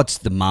at them. Oh, it's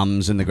the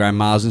mums and the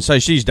grandmas, and so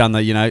she's done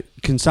the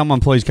can someone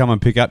please come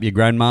and pick up your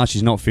grandma?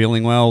 She's not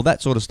feeling well,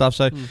 that sort of stuff.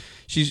 So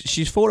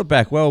she's fought it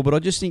back well. But I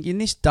just think in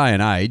this day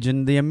and age,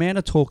 and the amount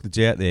of talk that's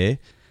out there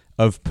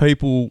of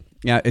people,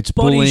 it's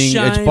Body bullying,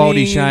 it's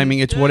body shaming, shaming,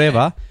 it's yeah.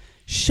 whatever.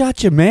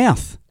 Shut your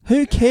mouth.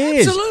 Who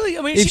cares? Absolutely.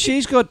 I mean, if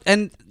she's got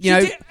and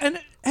and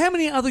how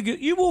many other girls?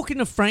 You walk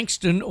into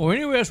Frankston or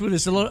anywhere else where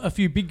there's a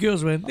few big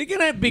girls around, they're going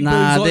to have big boobs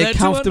like they're that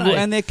comfortable, too, aren't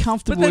they? and they're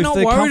comfortable. But they're if not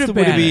they're worried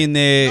comfortable to about be it. in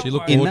there. She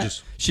looked in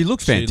gorgeous. She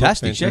looked She looked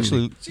fantastic. She fantastic.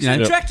 actually, She's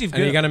an attractive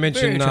girl. And you're going to Very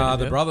mention attractive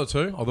the girl. brother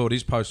too? I thought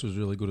his post was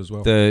really good as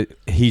well.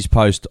 his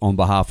post on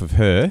behalf of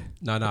her.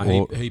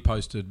 No, Or- he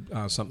posted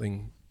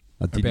something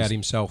I didn't about s-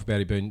 himself, about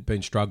he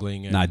been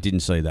struggling. And No,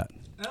 didn't see that.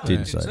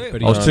 Didn't see see it. it.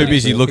 But I was he's- too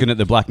busy Yeah. looking at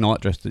the Black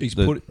Knight dress.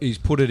 he's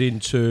put it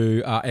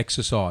into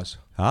exercise.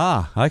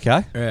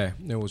 Okay. Yeah,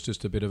 it was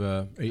just a bit of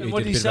a he And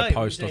what did did a he bit of say? a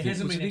post. I There think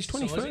hasn't was it been his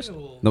exercising 21st.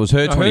 or- That was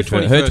her No, her 21st.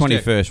 21st, Her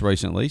 21st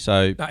recently.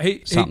 So No,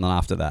 he- something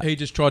after that. He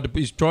just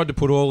he's tried to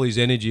put all his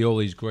energy, all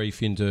his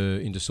grief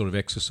into sort of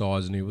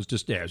exercise, and it was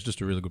just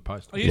a really good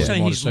post. Are you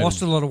saying Might he's have lost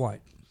seen a lot of weight?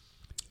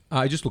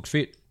 him. He just looked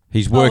fit.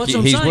 He's Oh, that's working. what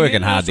I'm He's saying,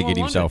 working yeah, hard that's to what get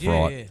I himself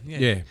wondered. right.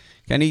 Yeah.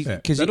 Can he? Yeah.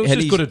 Because But it was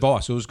just good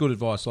advice. It was good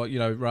advice, like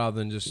rather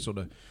than just sort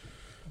of.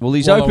 well,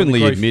 he's Wallow in the openly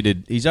grief.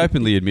 admitted. He's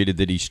openly admitted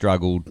that he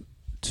struggled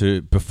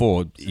to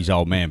before his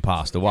old man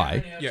passed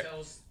away. Yeah.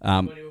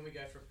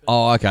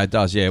 Oh, okay, it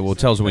does. Yeah, well, it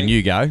tells when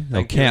you go. They'll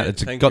Thank you, count. Andy.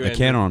 It's Thank got you, the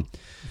counter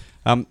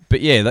on.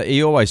 But yeah,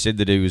 he always said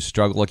that he was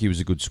struggling. Like he was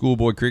a good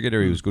schoolboy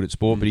cricketer. He was good at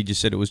sport, but he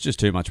just said it was just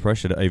too much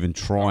pressure to even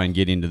try and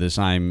get into the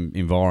same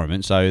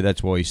environment. So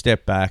that's why he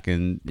stepped back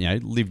and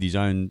lived his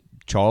own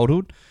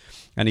childhood.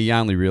 And he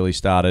only really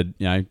started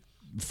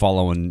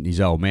following his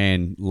old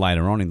man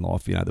later on in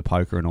life. The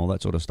poker and all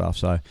that sort of stuff.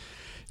 So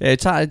yeah,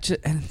 it's hard.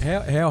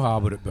 How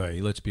hard would it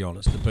be? Let's be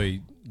honest. To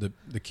be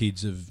the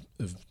kids of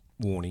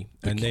Warney,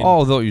 and then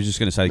Oh, I thought you were just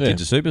going to say Yeah.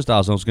 kids are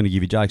superstars. I was going to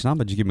give you Jake's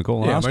number. Did you give him a call?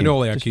 And yeah, I ask mean him?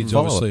 all our Just kids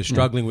follow obviously it. are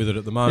struggling with it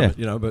at the moment.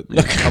 Yeah. But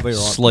they'll be right.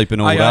 Sleeping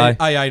all AA,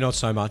 day. AA not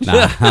so much.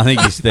 Nah, I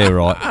think they're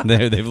right.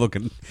 They're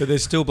looking. But they're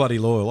still bloody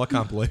loyal. I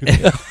can't believe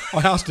it. I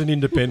asked an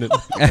independent.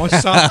 My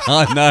son.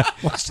 I know.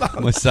 My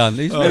son. My son.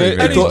 He's Oh, very, and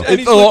very he's- good. and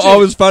he's I legit.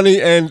 was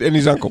funny and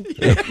his uncle.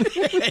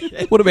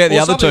 What about the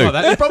Or other something two? like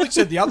that. He probably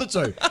said the other two.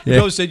 He Yeah.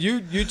 probably said you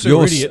two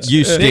You're are s- idiots.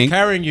 you They're stink.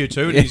 carrying you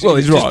two. And Yeah, well,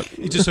 he's just- right.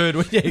 He just heard.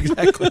 Yeah,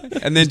 exactly.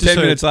 And then He's 10 just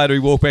minutes heard, later, he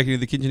walked back into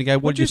the kitchen and go,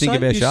 "What did you think say?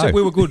 of our You show?" said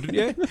we were good.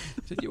 Yeah. He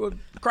said you were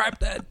crap,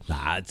 Dad.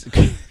 Nah, it's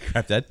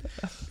crap, Dad.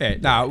 Yeah.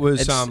 No, it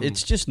was.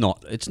 It's just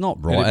not. It's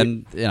not right. Yeah,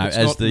 And it's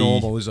as not the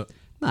normal, is it?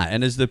 No,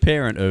 and as the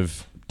parent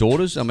of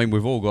daughters, I mean,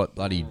 we've all got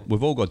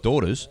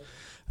daughters,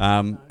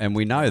 and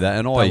we know that.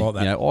 And I, like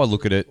that. I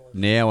look at it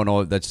now,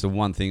 and that's the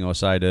one thing I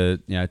say to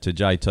to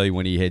JT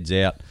when he heads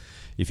out.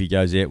 If he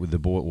goes out with the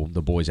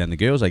boys and the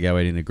girls, they go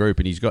out in a group,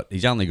 and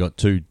he's only got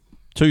two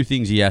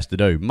things he has to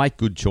do: make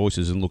good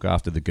choices and look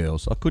after the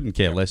girls. I couldn't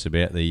care less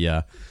about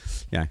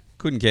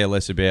couldn't care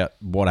less about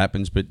what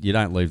happens, but you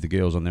don't leave the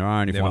girls on their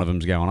own. If Never. one of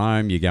them's going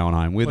home, you're going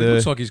home with Well, it her.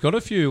 looks like he's got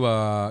a few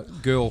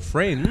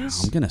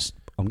girlfriends.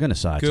 I'm gonna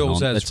say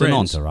Girls as it's an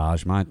friends.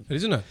 entourage, mate.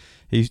 Isn't it?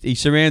 He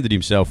surrounded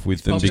himself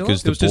with them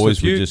because the There was boys just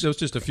a few, were just. There was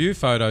just a few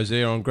photos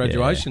there on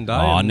graduation day. Oh,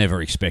 I and-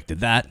 never expected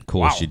that. Of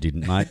course you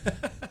didn't, mate.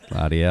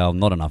 Bloody hell,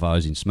 not enough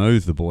O's in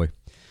smooth, the boy.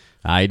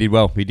 He did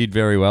well. He did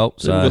very well.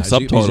 So good He's a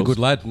subtitles. good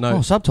lad. No.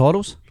 oh,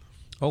 subtitles.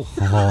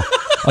 Oh.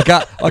 I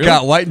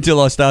can't wait until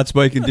I start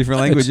speaking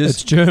different languages.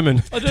 It's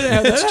German. I don't know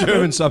how It's that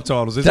German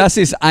subtitles, isn't Das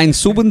ist ein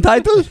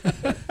Subtitle.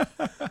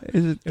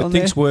 Is it it? on It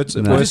thinks there? words,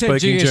 No. I words just had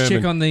speaking GS check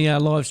German. on the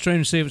live stream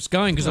to see if it's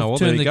going because Oh, I've well,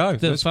 there turned you go.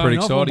 the That's phone pretty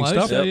off exciting almost.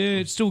 stuff. So, yeah,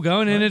 it's still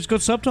going and it's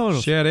got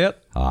subtitles. Shout out.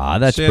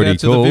 That's Shout pretty out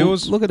to the cool.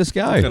 viewers. Look at us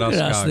go. Look at Look at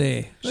us us go.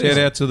 there. Shout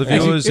out to the Actually,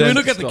 viewers. if we and-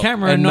 look at the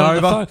camera and and not at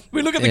the Nova. phone.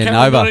 We look at the Yeah,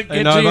 camera and Nova. not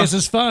And at Nova.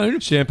 GS's phone.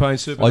 Champagne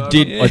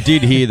Supernova. I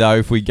did hear though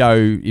if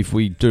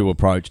we do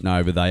approach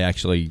Nova, they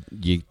actually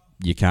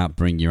you can't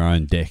bring your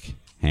own deck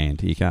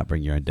hand. You can't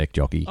bring your own deck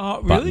jockey.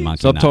 Oh, button really?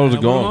 monkey, Subtitles no.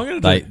 are gone. What am I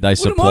gonna They do? they What am I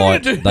supply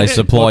gonna do? they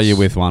supply you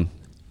with one.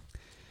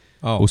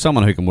 Oh, Well,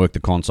 someone who can work the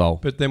console.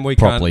 but then we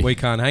properly.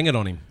 can't hang it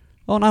on him.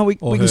 Oh no, we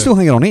Or can her. still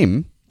hang it on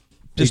him.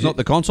 Just Did not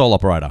the console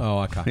operator.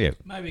 Oh, okay. Yeah.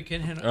 Maybe it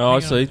can handle. Oh, I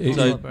see.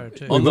 So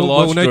on the we'll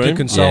live need to stream,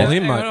 console Yeah.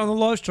 him, mate. on the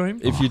live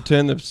stream. if you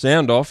turn the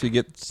sound off, you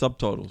get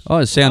subtitles. Oh,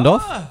 is sound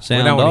off? We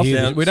Sound don't off. want to hear.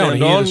 Sound- We don't want to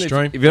sound hear on. the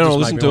stream. If you don't Just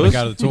listen make to me us.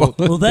 wanna go to the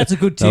toilet. Well, that's a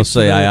good tip. They'll for see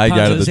the AA go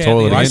to punters the out toilet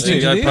there. again. Listening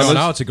to Yeah, this. punters. Oh,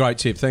 no, it's a great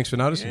tip. Thanks for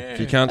noticing. If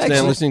you can't stand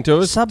Excellent. listening to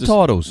us,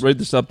 Subtitles. just read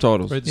the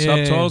subtitles. Read the Yeah.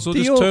 subtitles or Do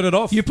just your- turn it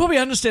off. You probably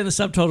understand the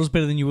subtitles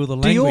better than you will the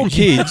Do your language.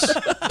 kids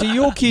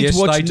Yes,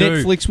 watch they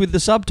do. Netflix with the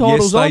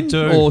subtitles Yes, they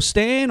on? do. Or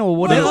Stan or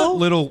whatever?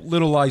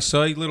 Little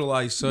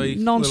AC,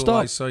 Non-stop.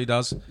 Little AC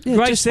does. Yeah,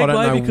 Great just- I don't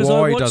segue know because why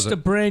I he does watched it. a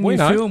brand We new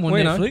know, film on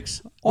we know.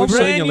 Netflix. I've a seen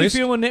brand your new list.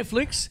 film on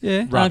Netflix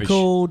Yeah. Rubbish.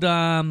 called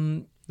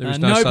There is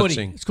no such Nobody.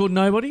 thing. It's called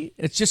Nobody.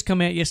 It's just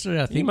come out yesterday, I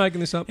Are you think. making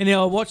this up? And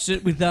now I watched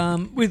it with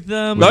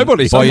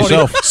Nobody. By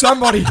yourself.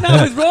 Somebody.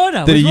 No, with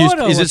Ryder. Did he With use-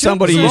 Ryder I is it watched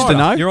somebody you used to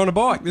know? You're on a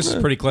bike. This is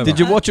pretty clever. Did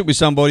you watch it with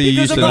somebody you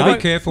Because used to I'm know? not-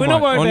 Be careful, We're mate.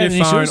 not worried On about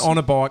your phone, initials. on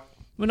a bike.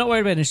 We're not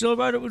worried about it.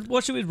 So I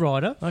watched it with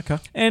Ryder. Okay.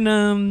 And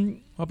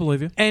I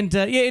believe you.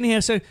 anyhow,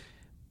 so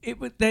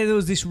there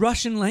was this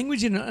Russian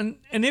language in it,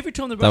 and every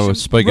time the They were Russian,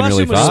 speaking Russian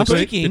really was fast.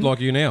 speaking, Bit like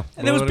you now.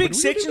 and there was big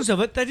sections of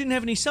it. They didn't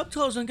have any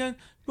subtitles. I'm going,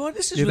 right,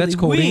 this is Yeah, really that's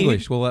called weird.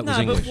 English. Well, that was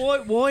no, English.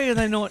 but why are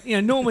they not?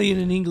 Normally in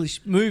an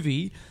English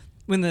movie,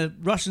 when the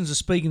Russians are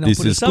speaking, they'll This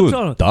put a is good.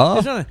 subtitle. Duh.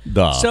 There's nothing.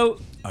 Duh.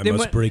 So then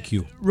break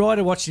you.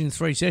 Ryder watched it in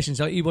 3 sessions.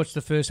 So he watched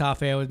the first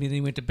half hour with me, then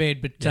he went to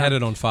bed. But You had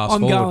it on fast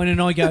I'm forward. going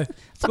and I go,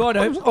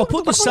 Ryder, I'll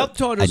put the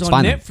subtitles It's on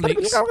fun.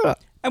 Netflix.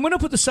 And when I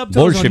put the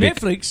subtitles on Bolshevik.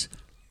 Netflix,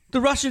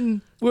 the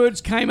Russian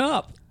words came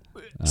up.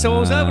 So I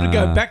was able to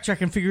go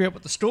backtrack and figure out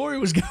what the story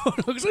was going on.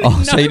 'Cause I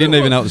Oh, so you didn't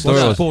even know what the story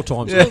Well, was. 4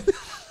 times.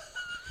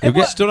 You'll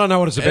get- Still don't know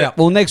what it's about.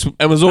 well, next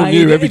It was all Hey,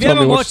 new if every you time they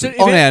haven't watched watched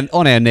it. it-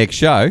 on our next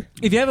show,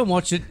 If you haven't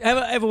watched it,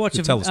 ever watch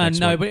it? tell us next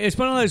no, week. but it's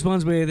one of those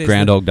ones where there's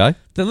Groundhog Day.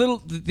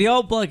 the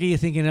old bloke. You're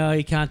thinking, oh,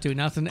 he can't do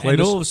nothing, and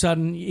Cletus. all of a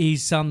sudden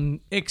he's some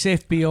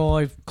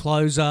ex-FBI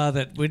closer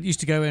that used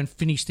to go around and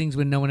finish things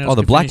when no one else. Oh,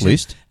 the could finish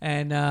Blacklist.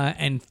 it,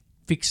 and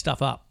fix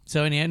stuff up.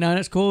 So anyhow, no,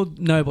 it's called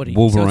Nobody.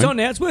 Wolverine. So it's on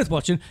now. It's worth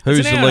watching. Who's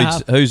it's an the hour and a lead?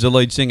 half. Who's the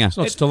lead singer? It's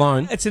not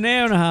Stallone. It's an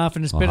hour and a half,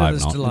 and it's I better hope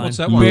than not. Stallone. What's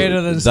that one?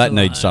 Better than That Stallone.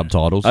 needs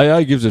subtitles.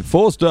 AA gives it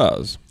 4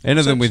 stars.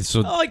 Anything with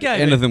sub- I gave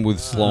it- anything with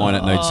Sly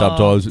it needs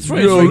subtitles. 3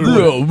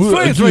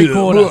 and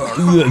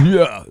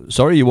 3/4.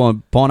 Sorry, you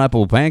want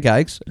pineapple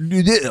pancakes?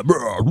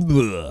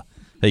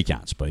 He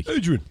can't speak.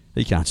 Adrian.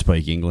 He can't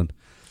speak England.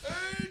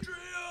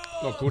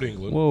 Not good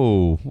England.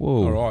 Whoa,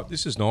 whoa. All right,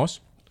 this is nice.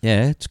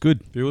 Yeah, it's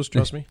good. Viewers,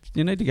 trust me.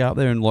 You need to go up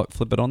there and like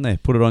flip it on there.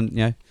 Put it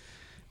on,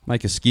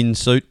 make a skin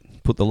suit.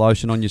 Put the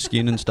lotion on your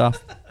skin and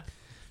stuff.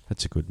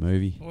 That's a good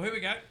movie. Well, here we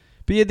go.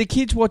 But yeah, the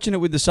kids watching it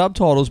with the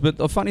subtitles. But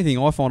the funny thing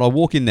I find, I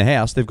walk in the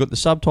house, they've got the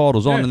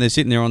subtitles on, Yeah. and they're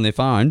sitting there on their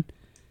phone.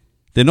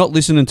 They're not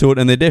listening to it,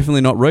 and they're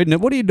definitely not reading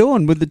it. What are you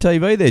doing with the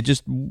TV there?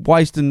 Just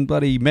wasting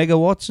bloody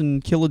megawatts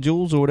and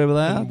kilojoules or whatever they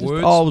are? And Just,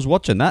 words. I was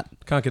watching that.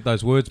 Can't get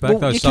those words back. Well,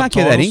 those you can't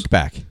subtitles. get that ink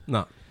back.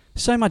 No.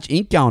 So much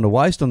ink going to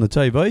waste on the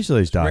TVs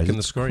these days. wrecking the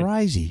It's screen.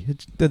 crazy.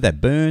 Did that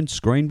burn,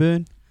 screen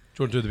burn?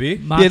 Do you want to do the beer?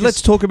 Marcus, Yeah,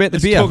 let's talk about the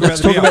let's beer. talk about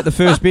Let's the talk beer. about the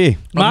first beer.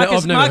 Marcus,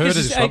 I've never Marcus heard of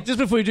is- this hey, one. just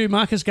before we do,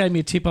 Marcus gave me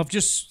a tip. I've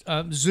just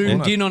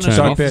zoomed Yeah. in on Turn us.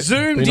 it a off. bit.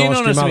 Zoomed Be in nice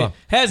on to us. your a bit. mother.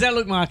 How's that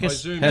look,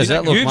 Marcus? How's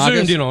that look, You've Marcus?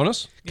 zoomed in on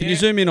us. Can you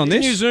zoom in on Can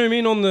this? you zoom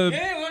in on the...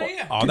 Yeah, well,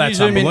 yeah. Oh, Can that's you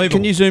zoom in? unbelievable.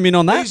 Can you zoom in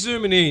on that? He's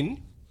zooming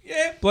in.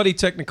 Yeah. Bloody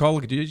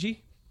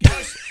technology.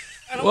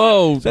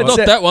 Whoa, That's not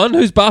it. that one.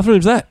 Whose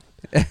bathroom's that?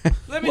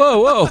 Let me,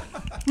 Whoa.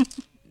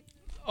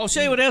 I'll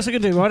show you what else I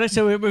can do, right?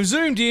 So we've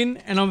zoomed in,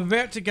 and I'm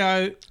about to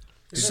go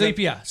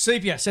sepia. So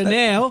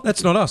now,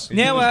 That's not us.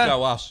 now,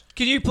 us.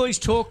 can you please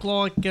talk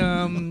like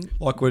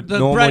Like we're the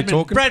normally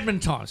talking.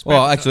 Bradman times?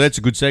 Well, Bradman actually, that's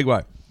a good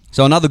segue.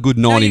 So another good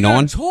times. Now you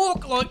 99. gotta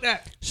talk like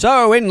that.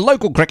 So in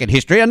local cricket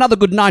history, another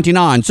good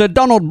 99. Sir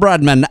Donald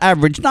Bradman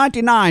averaged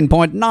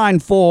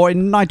 99.94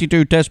 in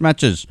 92 Test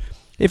matches.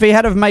 If he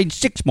had have made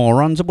 6 more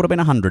runs, it would have been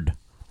 100.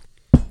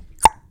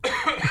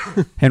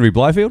 Henry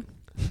Blyfield.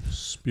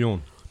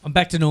 Spion. I'm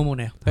back to normal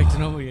now. Back to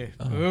normal, yeah.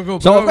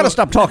 So I've got to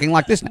stop talking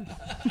like this now.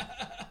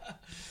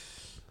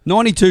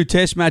 92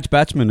 Test match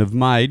batsmen have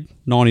made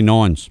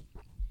 99s.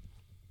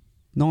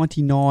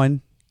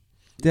 99.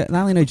 They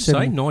only need Say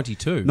 7.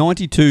 92.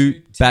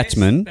 92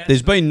 batsmen. batsmen.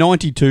 There's been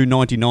 92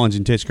 99s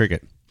in Test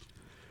cricket.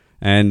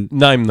 And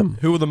Name them.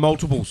 Who are the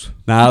multiples?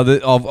 no,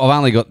 I've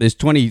only got there's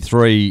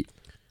 23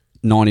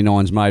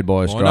 99s made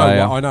by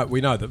Australia. I know.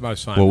 We know that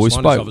most famous Well, we one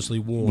spoke is obviously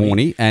Warney.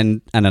 Warney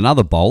and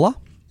another bowler,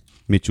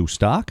 Mitchell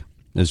Stark,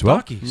 as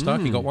well.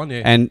 Starkey got one,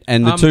 yeah.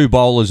 And the 2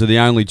 bowlers are the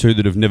only 2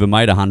 that have never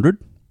made 100.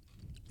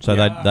 So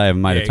they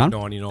haven't made a ton.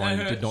 99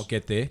 did not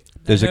get there.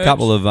 There's a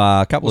couple of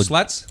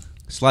Slats,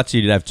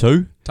 Slatsy did have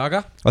 2.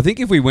 Tugger. I think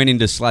if we went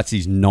into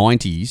Slatsy's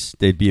 90s,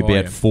 there'd be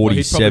about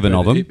 47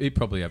 of them. He'd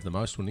probably have the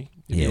most, wouldn't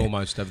he? He'd Yeah.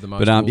 almost have the most.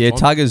 But of all yeah,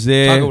 time. Tugger's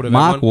there. Tugger would have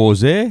Mark had one.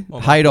 War's there. Oh,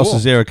 Mark Haydos Waugh.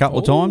 is there a couple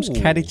of times. Oh.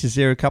 Kadich is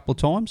there a couple of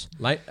times.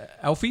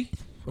 Alfie.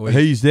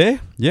 He's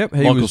there. Yep, he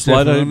Michael was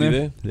Slater definitely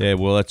would be there. Yeah,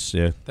 well, that's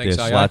Thanks,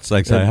 yeah, AA. Slats.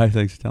 Thanks, AA.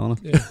 Thanks for telling us.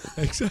 Yeah,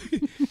 thanks.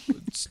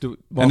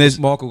 there's-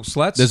 Michael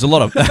Slats. There's a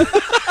lot of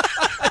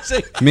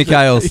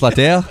Mikhail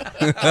Slater.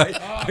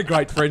 a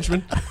great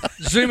Frenchman.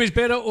 Zoom is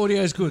better,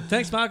 audio is good.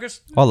 Thanks,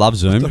 Marcus. I love I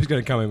Zoom. thought he was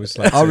going to come in with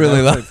Slats. I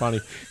really That's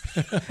love- so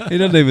funny. He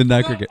doesn't even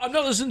know cricket. I'm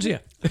not listening to you.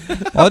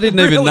 I didn't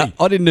even Really? know.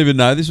 I didn't even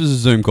know this was a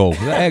Zoom call.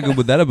 How good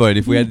would that have been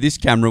if we had this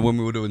camera when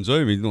we were doing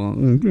Zoom? He's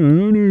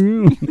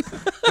like,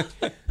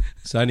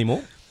 So any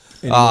more?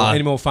 Ah.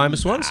 Any more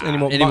famous ones? Any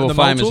more any more the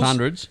famous multiples?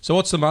 hundreds? So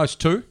what's the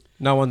most? 2?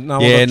 No one. No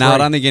Yeah, one. no, I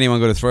don't think anyone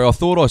got a 3. I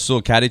thought I saw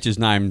Kadich's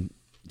name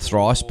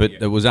thrice, but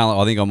it was only,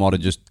 I think I might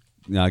have just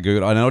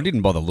Googled. I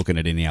didn't bother looking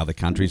at any other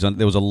countries.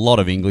 There was a lot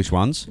of English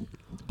ones.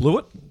 Blew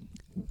it.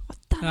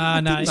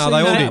 No, they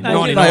all did. They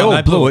 99, all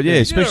they blew blew it, yeah, He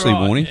did especially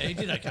all right. Warney. Yeah, he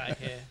did okay,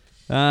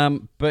 yeah.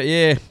 But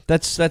yeah,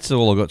 that's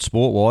all I got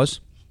sport wise.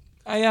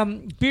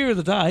 Beer of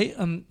the day.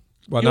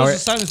 Well, yours no, the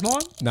same as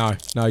mine?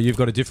 No, you've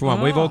got a different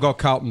one. We've all got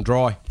Carlton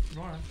Dry.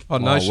 Oh,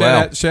 no, Oh,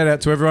 shout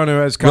out to everyone who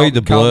has Read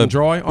the Carlton blurb.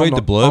 Dry. Read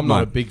the blurb, I'm not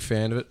mate. a big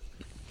fan of it.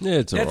 Yeah,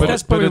 it's all That's, right.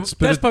 that's, But probably, it's-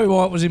 that's probably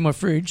why it was in my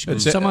fridge.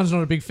 It's- Someone's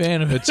not a big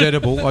fan of it. It's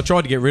edible. I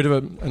tried to get rid of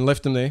it and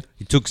left them there.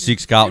 He took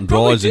 6 Carlton You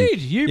probably Dries. And, did.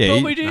 You yeah,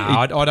 probably he, did. No,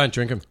 I don't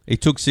drink them. He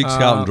took 6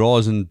 Carlton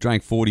Dries and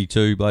drank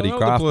 42 bloody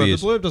craft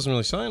beers. The blurb doesn't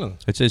really say anything.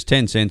 It says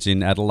 10 cents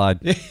in Adelaide.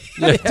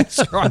 Yeah, that's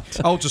right.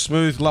 Ultra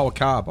smooth, lower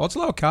carb. Oh, it's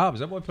lower carb. Is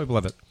that why people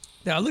have it?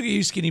 Now, look at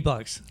you skinny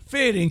blokes.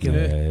 Fair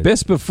dinkum.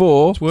 Best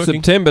before working.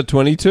 September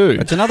 22.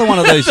 It's another one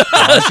of these.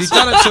 Has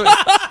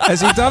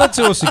he done it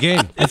to us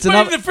again? It's Been in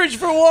another. the fridge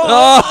for a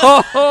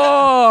while.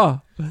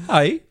 Oh,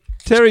 Hey,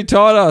 Terry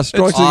Tider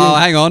strikes Oh,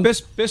 again. hang on.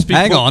 best before,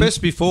 Hang on.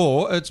 Best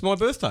before. It's my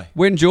birthday.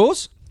 When's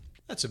yours?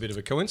 That's a bit of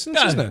a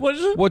coincidence, No, isn't it? what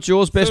is it? What's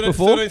yours best 13th,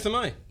 before? 13th of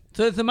May.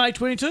 3rd of May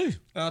 22.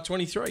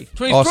 23.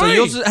 23. Oh, so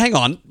yours is, hang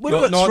on. We've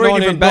got No, 3 19,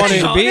 different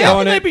batches 19, of beer. How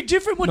can 19, they be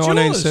different? What's yours?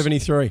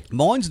 1973.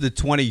 Mine's the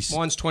 20.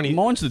 Mine's 20.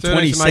 Mine's the 13th of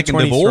May, 22nd of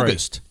 23.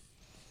 August.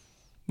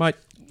 Mate,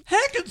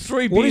 How can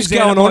 3 what beers is out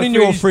going of on my in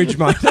your fridge,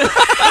 mate?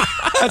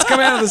 That's come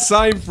out of the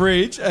same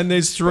fridge, and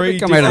there's 3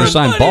 Come out of the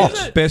same What box.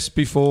 is it? best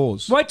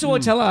befores. Wait till I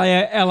tell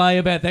LA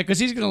about that because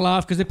he's going to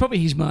laugh because they're probably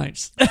his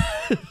mates.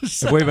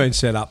 Have we been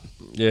set up?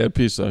 Yeah, it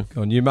appears so.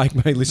 Go on, you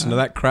make me listen to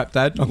that crap,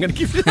 Dad. I'm going to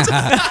give you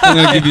I'm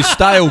going to give you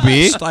stale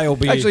beer. stale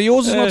beer. Actually,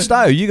 yours is not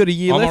stale. You got a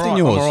year I'm left all right, in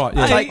yours. I'm all right.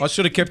 Yeah, Hey. I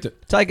should have kept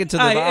it. Take it to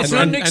the Hey, bar. it's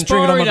not an and drink it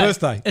on expiry my date.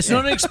 birthday. It's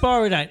not an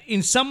expiry date.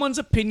 In someone's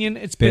opinion,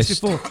 it's best,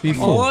 Best before.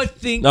 before. I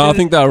think. No, I that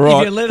think they're if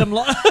right. you let them,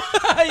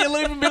 you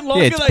leave them a bit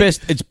longer. Yeah, it's they-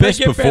 best. It's they best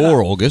get before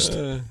better. August.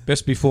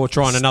 Best before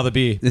trying another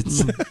beer.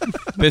 It's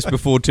best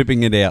before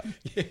tipping it out.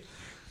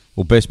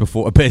 Or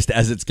best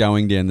as it's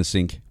going down the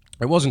sink.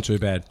 It wasn't too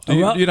bad. All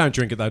right. You don't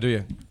drink it though, do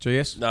you?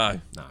 GS? No,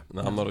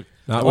 I'm not a.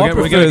 No, I we're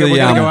prefer going to the,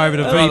 go over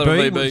to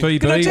another VB,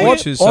 Can I tell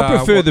which you- is I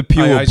prefer what the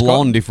pure AA's got.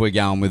 blonde if we're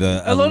going with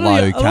a A lot of low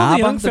the- a lot of the carb.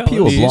 young The fellas-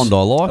 pure It is. blonde I A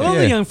like. lot of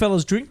the Yeah. young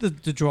fellas drink the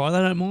dry. They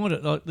don't mind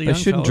it. Like the They young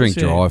shouldn't fellas, drink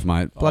yeah. drive,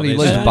 mate. Bloody there's-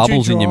 leaves They don't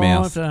bubbles drink in your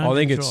drive, mouth. they don't I think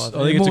drink it's drive. I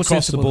They're think it's more across the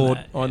sensible than board.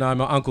 that. I know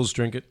my uncles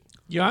drink it.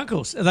 Your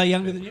uncles, are they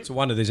younger than you? It's a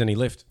wonder there's any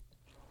left.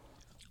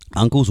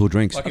 Uncles or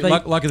drinks? Lucky, they-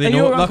 lucky are they're,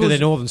 your lucky they're uncles-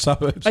 northern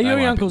suburbs. Are your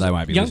won't be- uncles? they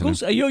won't be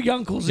Youngles? listening. Are your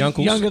uncles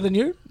Youngles? younger than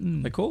you?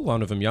 They call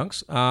one of them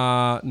Younks.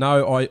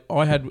 No,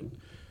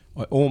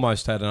 I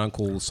almost had an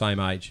uncle the same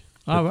age.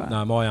 Oh, But right.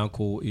 No, my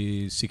uncle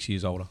is 6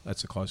 years older.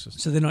 That's the closest.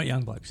 So they're not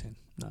young blokes then.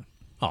 No.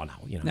 Oh no,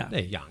 No.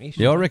 they're youngish.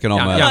 Yeah, I reckon I'm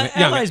Young- a-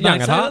 young- LA's young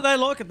mates, at heart. they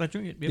like it. They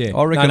drink it. Yep. Yeah.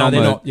 I reckon No, I'm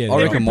they're a- not. Yeah, I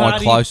they're reckon not. my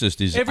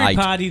closest is Every 8.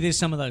 party, there's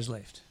some of those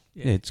left.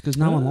 Yeah, it's because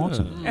no one likes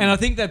them. And I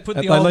think they put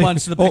the They old leave-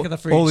 ones to the back of the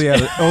fridge. All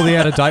the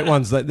out of date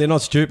ones. They're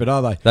not stupid,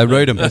 are they? They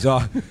read them. There's,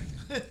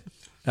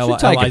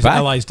 take it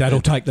back. LA's dad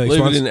will take these Leave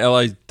ones. it in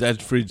LA's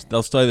dad's fridge.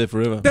 They'll stay there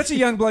forever. That's a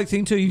young bloke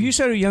thing too. If you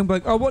say to a young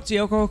bloke, "Oh, what's the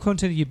alcohol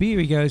content of your beer?"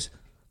 He goes,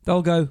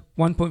 "They'll go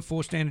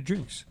 1.4 standard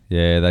drinks."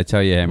 Yeah, they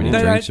tell you how many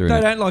They drinks don't. are They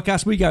in it. don't like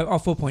us. We go, "Oh,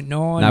 4.9."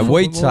 No,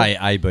 we'd 4.4. say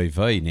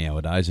ABV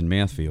nowadays in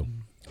mouthfeel.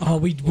 "Oh,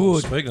 we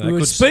would." Speaking of We that, would.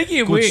 good- Speaking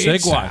of good which,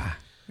 segue.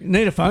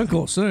 need a phone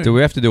call soon. Do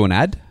we have to do an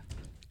ad?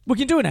 We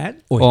can do an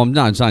ad. Oh,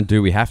 no, I'm saying,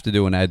 do we have to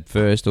do an ad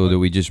first, or do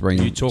we just ring?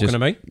 Are you talking just- to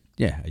me?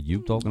 Yeah, are you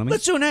talking to me?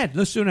 Let's do an ad.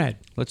 Let's do an ad.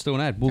 Let's do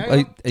an ad. Well, Hang are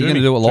you on. going to me.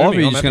 do it Do live, or me. are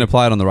you I'm just going to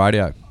play it on the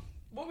radio?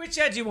 Which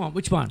ad do you want?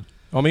 Which one?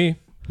 I'm here.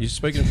 You're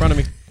speaking in front of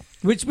me.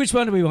 Which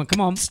one do we want?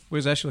 Come on,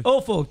 Where's Ashley?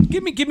 all four.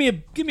 Give me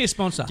a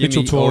sponsor. Give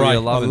Mitchell me all Torre. your I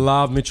loving.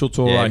 love Mitchell Yeah,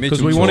 Torre because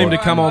Mitchell we want him to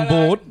Torre. come on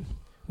board.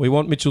 We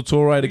want Mitchell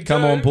Torre to We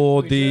come do, on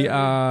board we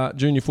the do.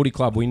 junior footy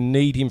club. We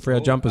need him for our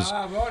jumpers.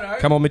 Righto.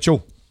 Come on,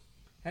 Mitchell.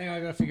 Hang on, I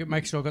got to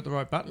make sure I got the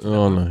right button.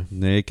 Oh no.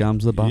 There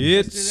comes the bum.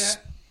 It's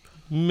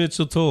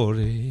Mitchell Torre.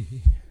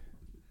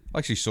 I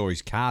actually saw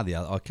his car the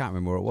other. I can't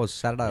remember where it was.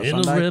 Saturday or In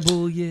a Sunday.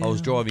 rebel, yeah. I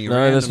was driving around.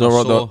 No, that's and I not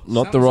right. saw,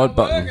 Not the right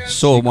button.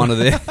 saw one of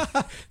their.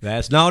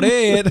 That's not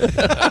it.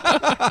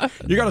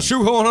 You got a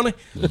shoehorn, honey?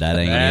 That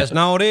ain't That's it.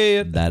 not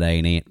it. That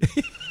ain't it.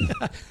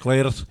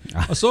 Cletus.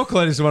 I saw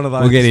Cletus one of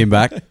those. We'll get him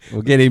back.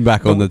 We'll get him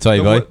back on the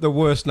TV. The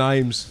worst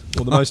names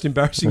or the most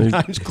embarrassing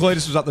names.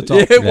 Cletus was at the top.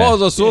 Yeah, it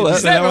was. I saw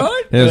Is that. that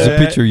right? There's a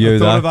picture of you I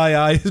thought of though,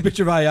 AA. There's a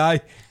picture of AA.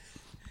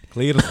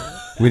 Cletus.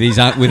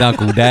 with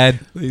Uncle Dad.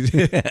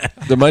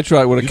 The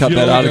matriarch would have cut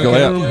that article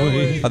out.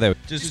 Oh, there.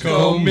 Just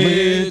go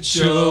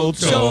Mitchell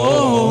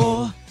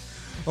Tor.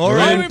 Or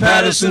in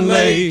Patterson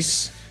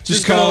Lakes.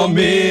 Just call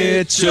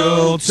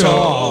Mitchell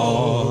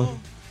Tor.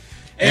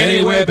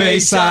 Anywhere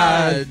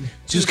Bayside.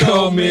 Just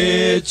call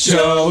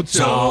Mitchell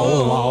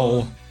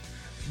Tor.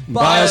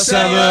 Buy a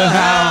summer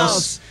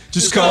house.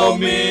 Just call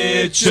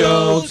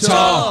Mitchell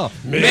Tor.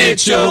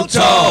 Mitchell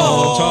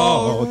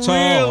Tor.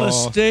 Real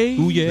estate.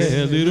 Ooh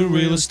yeah, little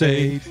real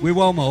estate. We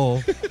want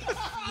more. We've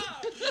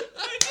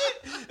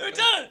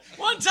done it.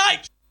 One take.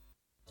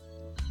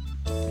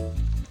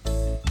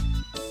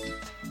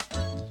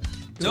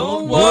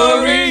 Don't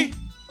worry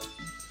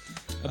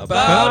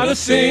about a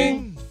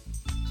thing,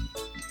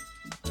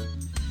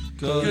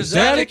 'cause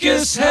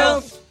Atticus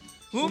Health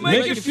We'll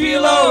make you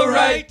feel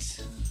alright.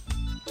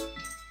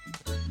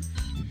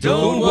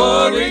 Don't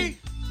worry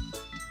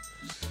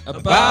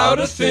about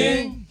a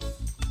thing,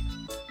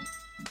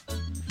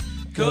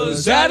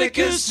 'Cause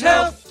Atticus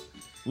Health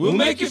will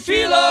make you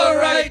feel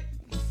alright.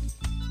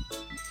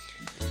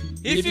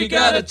 If you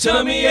got a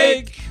tummy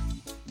ache,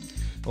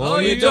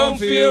 or you don't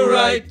feel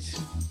right,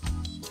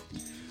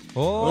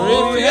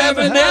 or if you have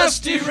a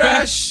nasty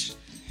rash,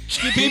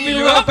 keeping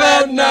you up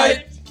at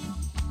night,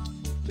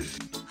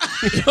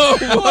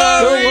 don't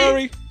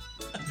worry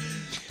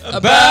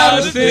about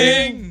a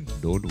thing.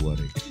 Don't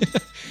worry.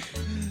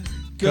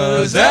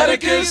 'Cause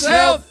Atticus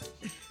Health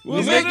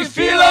will make you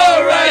feel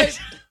alright.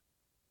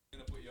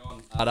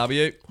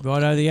 RW.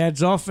 Righto, the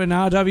ad's off and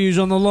RW's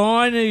on the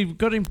line. You've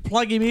got him,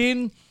 plug him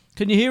in.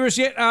 Can you hear us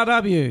yet,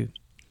 RW?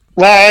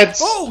 Lads,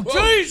 Oh,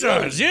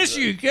 Jesus! Yes,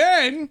 you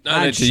can.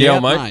 No need to shout,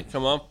 yell, mate. mate.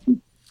 Come on.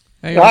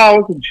 Hang on.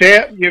 we can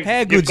shout. You've How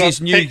you've good's got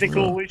this new-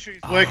 technical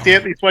issues worked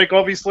out this week,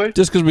 obviously.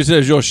 Just because we said it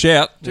was your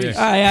shout.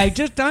 Hey,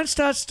 just don't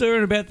start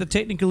stirring about the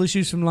technical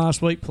issues from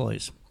last week,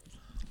 please.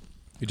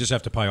 You just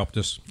have to pay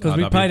Optus. Because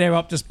we paid our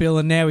Optus bill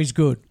and now he's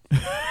good.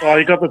 Oh,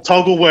 you got the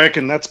toggle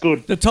working. That's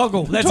good. The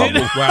toggle, that's it.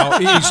 Well,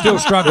 he's still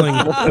struggling,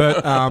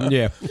 but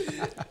yeah.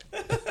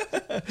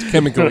 It's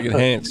chemically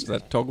enhanced,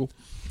 that toggle.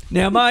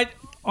 Now, mate,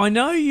 I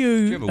know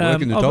you. ever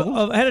work in the toggle?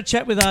 I've had a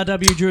chat with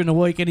RW during the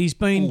week, and he's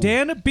been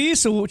down at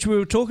Beersall, which we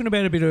were talking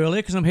about a bit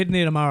earlier, because I'm heading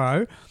there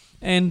tomorrow.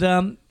 And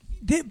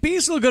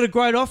Beersall got a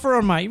great offer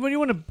on, mate. What do you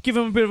want to give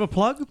him a bit of a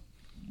plug?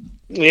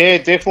 Yeah,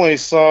 definitely.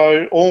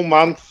 So all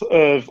month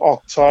of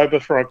October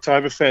for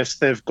Oktoberfest,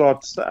 they've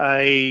got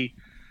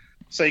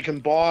so you can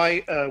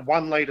buy a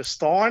 1 litre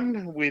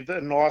Stein with a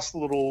nice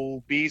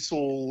little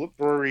Beersall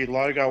Brewery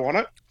logo on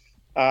it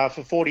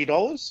for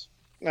 $40.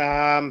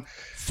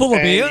 Full of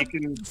and beer. you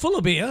can- Full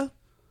of beer.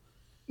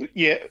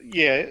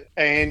 Yeah,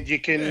 and you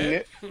can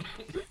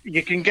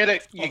get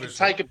it. You can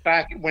take it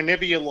back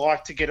whenever you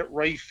like to get it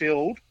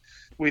refilled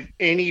with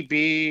any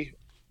beer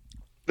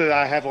that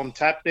they have on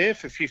tap there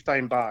for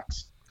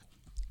 $15.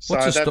 So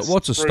What's a that's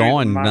what's a through the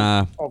Stein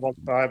month of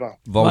October?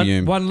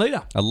 volume? 1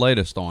 litre. A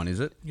litre Stein, is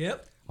it?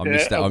 Yep. I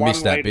missed that. a I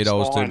missed that 1 bit. I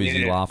was too Stein, busy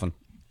yeah. laughing.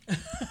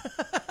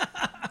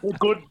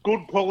 Good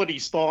quality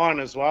Stein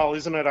as well,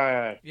 isn't it?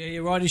 Yeah,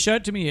 you're right. He showed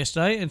it to me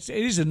yesterday. And it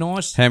is a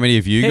nice. How many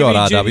have you heavy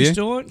got, duty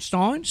RW?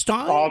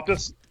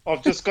 Stein.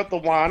 I've just got the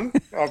one.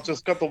 I've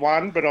just got the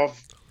one, but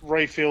I've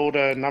refilled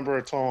a number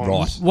of times.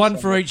 Right. One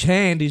for each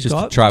hand he's Just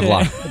got. a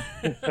traveller.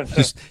 Yeah.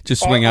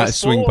 just swing I out,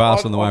 swing saw-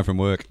 past on the I- way from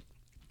work.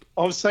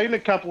 I've seen a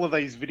couple of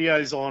these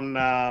videos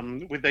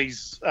on with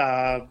these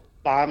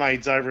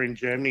barmaids over in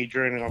Germany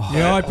during October.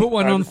 Yeah, I put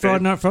one on Oktoberfest.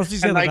 Friday Night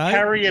Frosties the And other they day.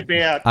 carry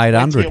about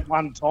 800. 20 at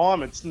one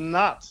time. It's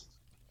nuts.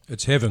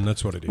 It's heaven,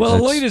 that's what it is. Well, a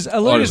That's- litre's a I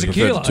litre's just a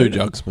prefer kilo. the 2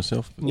 jugs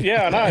myself.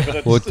 Yeah, I know, but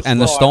it's Well, just and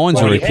the like, Steins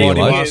are a bloody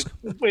kilo. hell,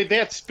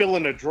 without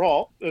spilling a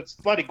drop, it's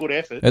bloody good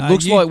effort. It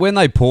looks you- like when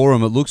they pour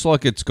them, it looks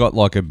like it's got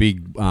like a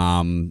big,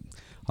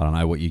 I don't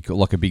know what you call,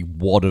 like a big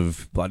wad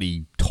of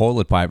bloody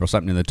toilet paper or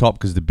something in the top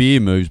because the beer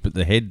moves, but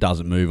the head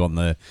doesn't move on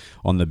the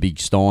big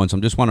Stein. So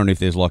I'm just wondering if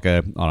there's like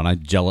a, I don't know,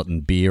 gelatin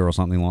beer or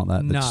something like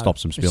that that No,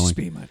 stops them it's spilling. just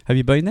beer, mate. Have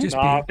you been there? Just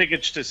No, I think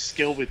it's just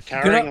skill with Good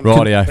carrying up. them.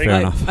 Rightio, fair Hey,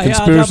 enough. Hey,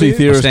 Conspiracy RW,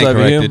 theorist Stand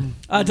over here. corrected.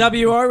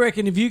 RW, I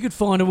reckon if you could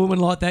find a woman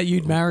like that,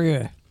 you'd marry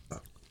her.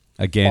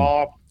 Again,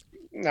 Oh,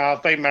 no,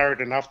 I've been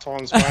married enough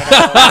times, mate.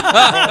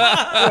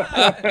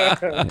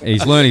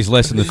 he's learned his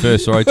lesson the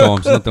first 3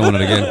 times, not doing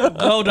it again.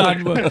 Well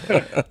done. Well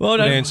done.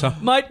 Good answer.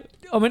 Mate,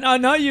 I mean, I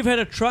know you've had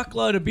a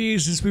truckload of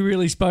beers since we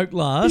really spoke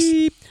last,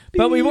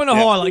 but we want to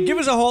highlight. Give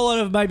us a highlight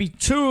of maybe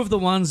 2 of the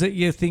ones that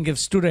you think have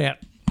stood out.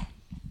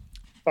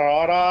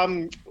 All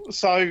right.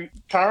 So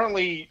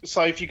currently,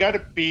 if you go to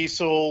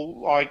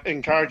Beersall, I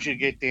encourage you to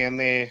get down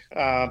there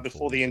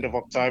before the end of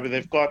October.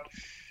 They've got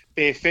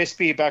their Fest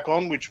beer back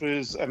on, which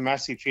was a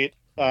massive hit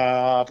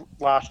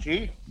last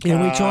year.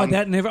 Yeah, we tried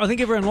that, and I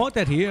think everyone liked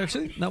that here,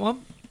 actually, that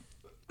one.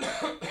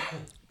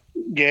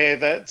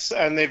 Yeah,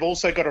 and they've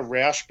also got a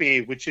Rausch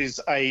beer, which is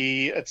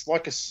it's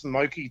like a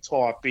smoky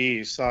type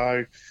beer.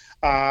 So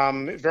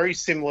very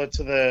similar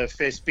to the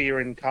Fest beer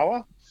in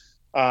colour.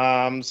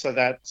 So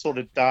that sort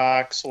of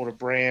dark, sort of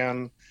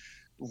brown,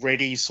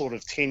 reddy sort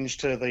of tinge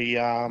to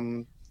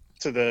the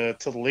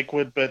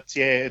liquid. But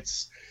yeah,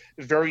 it's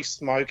very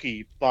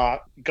smoky,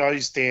 but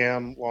goes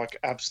down like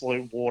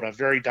absolute water.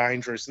 Very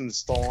dangerous in the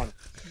Stein.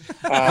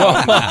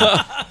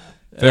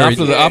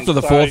 After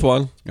the 4th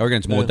one. I reckon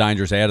it's more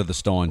dangerous out of the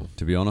Stein,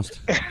 to be honest.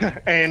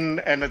 and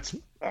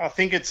I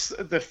think it's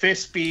the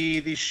Fest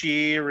beer this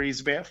year is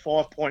about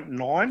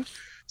 5.9.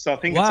 So I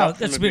think it's Wow, up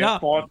from that's a bit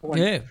about up. 5.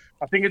 Yeah.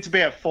 I think it's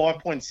about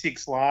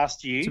 5.6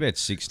 last year. It's about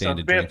 6 So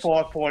standard it's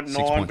about drinks.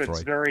 5.9, but it's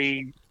 6.3.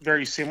 very,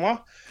 very similar.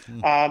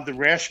 The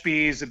Rausch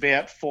beer is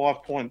about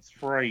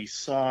 5.3.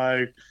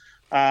 So,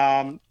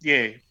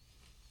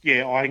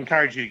 yeah, I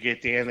encourage you to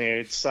get down there.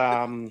 It's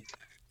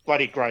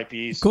bloody great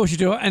beers. Of course you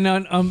do. And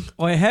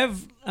I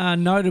have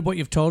noted what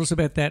you've told us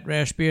about that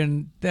Rausch beer,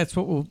 and that's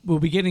what we'll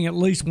be getting at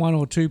least 1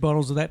 or 2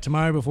 bottles of that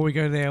tomorrow before we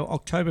go to our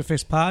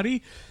Oktoberfest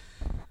party.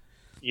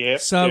 Yeah.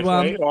 So,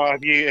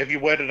 definitely. Have you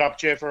worded up,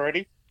 Jeff,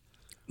 already?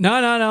 No.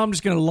 I'm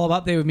just going to lob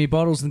up there with me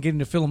bottles and get him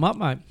to fill them up,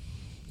 mate.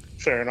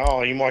 fair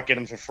enough. You might get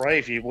him for free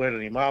if you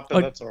wetted him up,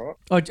 but that's all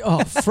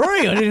right.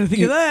 Free! I didn't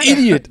think of that.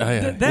 Idiot.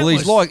 That Well,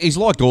 he's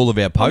like all of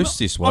our posts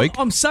this week.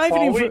 I'm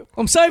saving him.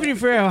 I'm saving him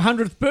for our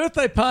 100th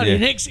birthday party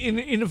Yeah.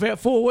 in about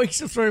 4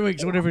 weeks or 3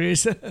 weeks, whatever it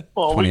is.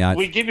 Well, 28th.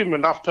 we give him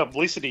enough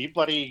publicity,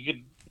 bloody, you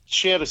could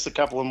shout us a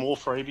couple of more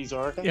freebies,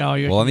 I reckon. Yeah,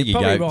 Well, I think he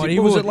probably gave- right. He He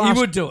was would. it last- He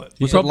would do it.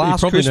 Was it last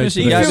probably Christmas needs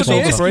he to gave do us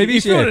all the something. He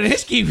freebies? filled Yeah. an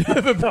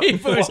esky for me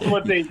first.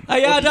 What the-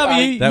 Hey,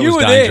 RW, That you was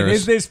were there.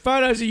 dangerous. There's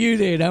photos of you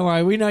there. Don't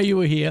worry, we know you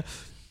were here.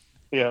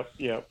 Yeah.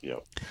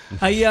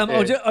 Hey,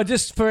 I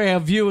just for our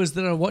viewers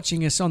that are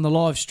watching us on the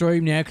live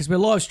stream now, because we're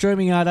live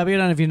streaming RW. I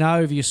don't know if you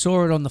know, if you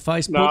saw it on the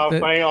Facebook. No,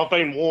 that- I've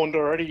been warned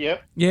already,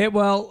 yep. yeah,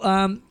 well,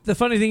 the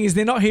funny thing is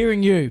they're not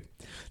hearing you.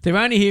 They're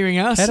only hearing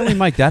us. How do we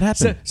make that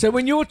happen? So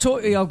when you're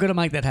talking, I've got to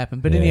make that happen.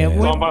 But anyhow, I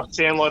when, must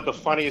sound like the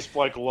funniest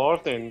bloke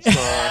alive then. So.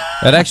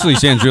 That actually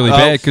sounds really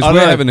bad because I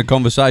we're know. having a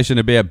conversation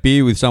about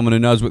beer with someone who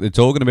knows what they're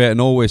talking about, and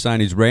all we're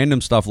saying is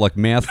random stuff like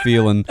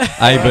mouthfeel and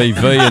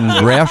ABV and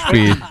Roush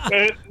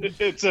beer.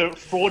 It's a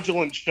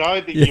fraudulent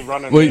show that you're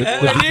running. We- here.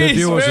 It the is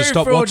viewers will very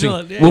stop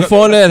fraudulent, watching. yeah. We'll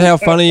find out how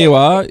funny you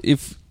are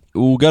if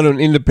we'll go to an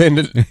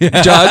independent judge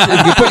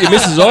and you can put your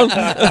missus on.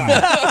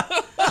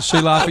 Does she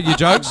laugh at your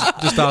jokes?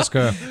 Just ask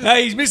her.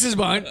 Hey, his missus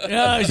won't.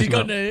 Oh, she's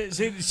got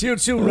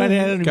she'll run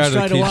out of him Go to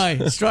the straight kids.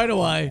 away. Straight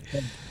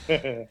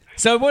away.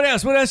 So what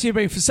else? What else have you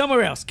been for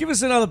somewhere else? Give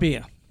us another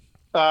beer.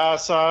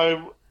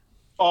 So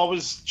I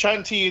was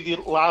chatting to you the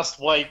last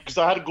week because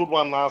I had a good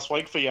one last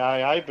week for your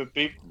AA, but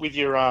with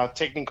your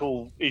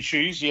technical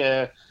issues,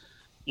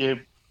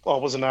 I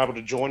wasn't able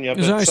to join you.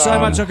 There's but, only so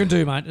much I can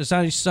do, mate. There's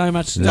only so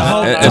much. And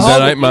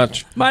that ain't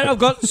much. Mate, I've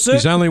got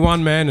He's only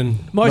one man, and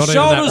my not even that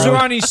shoulders road.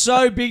 are only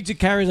so big to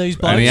carry these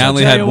blokes. And he I'll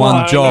only tell had you one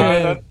what. job.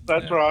 Yeah.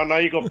 That's right. I know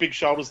you got big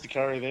shoulders to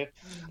carry there.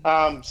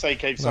 So you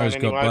keep saying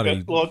he's got anyway.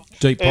 bloody But look,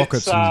 deep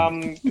pockets it's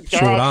and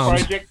short Garage arms.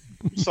 Project.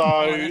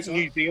 So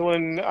New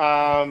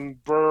Zealand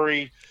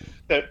brewery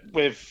that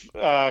we've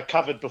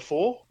covered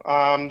before.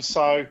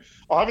 So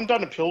I haven't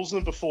done a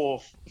Pilsner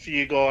before for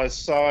you guys.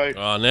 So Oh,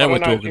 now I we're don't know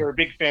if talking. you're a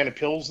big fan of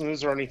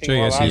Pilsners or anything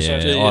GS like is.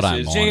 that. Yeah, I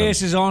don't mind them.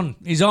 GS is on.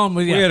 He's on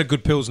with you. We had a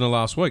good Pilsner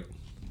last week.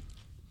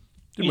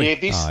 Didn't we?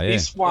 Yeah,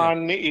 this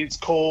one is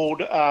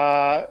called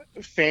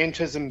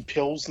Phantasm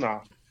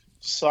Pilsner.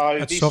 So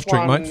That's this soft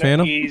drink, one mate.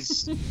 Phantom.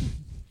 is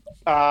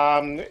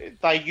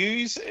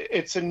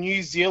it's a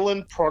New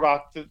Zealand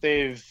product that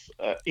they've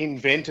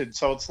invented.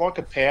 So it's like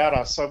a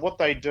powder. So what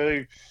they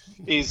do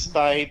is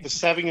the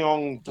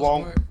Sauvignon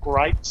Blanc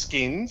grape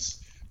skins,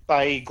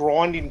 they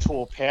grind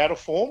into a powder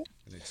form.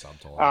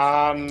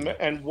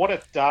 And what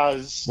it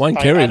does, Wayne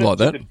they Carey add it like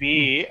to that. the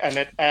beer, and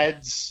they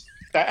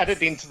add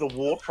it into the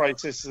wort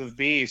process of the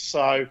beer,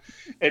 so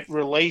it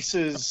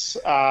releases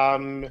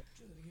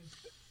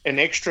an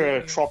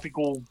extra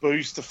tropical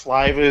boost of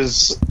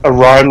flavours,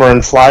 aroma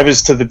and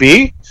flavours to the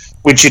beer,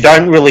 which you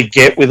don't really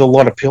get with a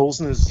lot of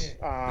pilsners.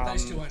 They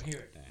still won't hear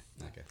it.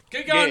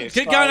 Keep going. Yeah,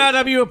 Keep so- going,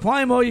 RW. We're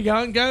playing while you're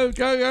going. Go.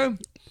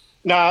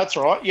 No, that's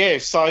right. Yeah,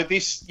 so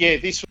this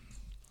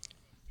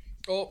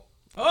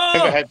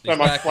never had so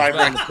much flavour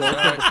in the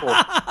pilsner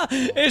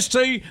before.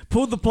 ST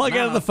pulled the plug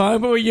out of the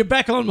phone, but you're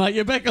back on, mate.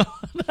 You're back on.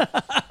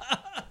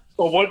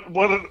 Well,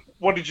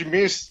 what did you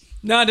miss?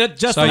 No,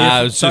 just So,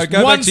 No, it's so just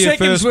go 1 back to your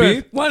second's first worth.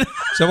 beer. One.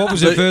 So what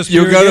was your first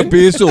You're beer going to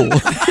again? Beersall. Do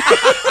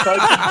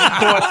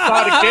I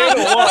start again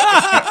or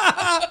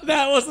what?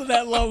 That wasn't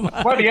that long, mate.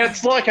 Bloody hell,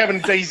 it's like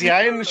having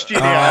DZA in the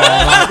studio.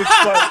 Oh,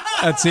 It's like-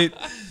 That's it.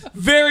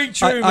 Very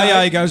true,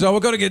 AA mate. goes,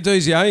 we've got to get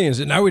DZA in. I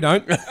said, no, we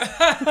don't. no,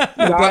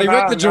 bloody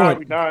wrecked the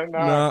joint.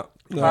 No.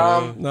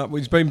 No,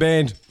 he's been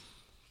banned.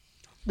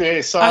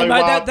 Yeah, so Hey,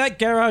 mate, that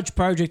garage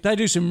project, they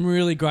do some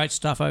really great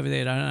stuff over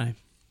there, don't they?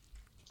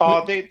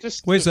 they're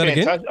just Where's that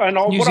again? fantastic. And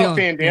New what Zealand,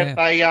 I found out,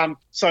 they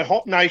so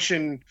Hop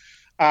Nation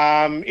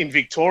in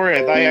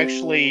Victoria, they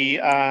actually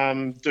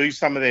do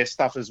some of their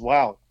stuff as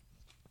well.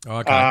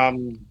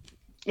 Okay.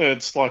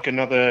 It's like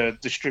another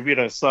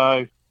distributor.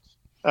 So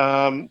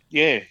if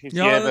you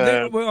Yeah,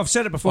 ever, well, I've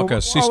said it before. Like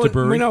a sister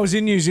brewery. When I was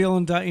in New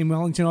Zealand in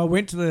Wellington, I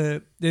went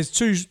to there's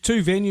two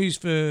venues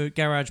for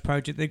Garage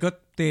Project. They've got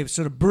their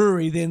sort of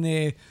brewery, then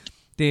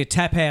their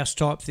tap house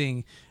type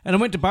thing. And I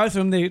went to both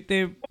of them.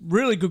 They're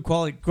really good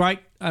quality, great,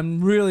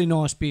 and really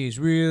nice beers.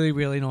 Really,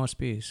 really nice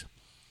beers.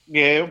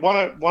 yeah, one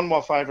of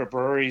my favourite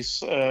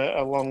breweries,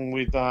 along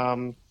with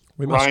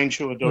We must- Range,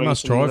 who are doing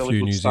must some try a really few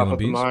good New stuff Zealand at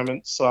the beers.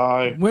 moment.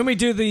 So When we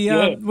do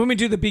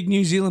the big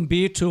New Zealand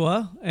beer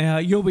tour,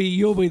 you'll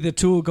be the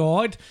tour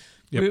guide.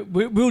 Yep.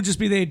 We'll just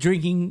be there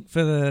drinking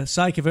for the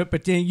sake of it,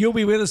 but you'll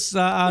be with us,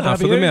 RW.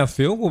 For the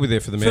mouthfeel. We'll be there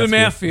for the For the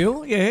mouthfeel.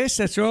 mouthfeel, yes,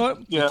 that's right.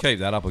 yeah, Keep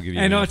that up, I'll give you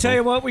And a I tell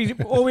you mouthful.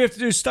 what, all we have to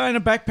do is stay in the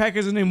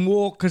backpackers and then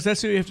walk, because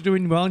that's what you have to do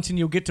in Wellington.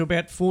 You'll get to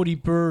about 40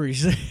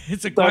 breweries.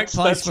 It's a great that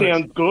place for it.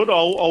 sounds good.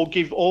 I'll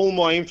give all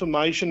my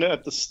information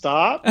at the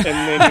start, and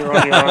then you're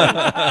on your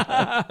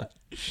own.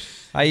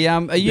 Hey,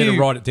 are better you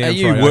write it down, Are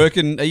you Fredo.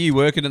 working? Are you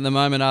working at the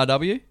moment,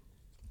 RW?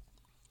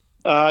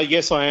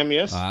 Yes, I am.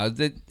 Yes.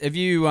 Have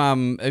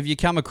you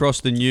come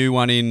across the new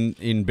one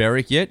in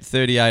Berwick yet?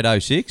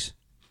 3806.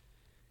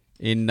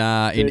 in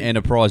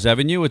Enterprise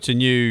Avenue. It's a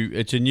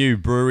new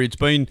brewery. It's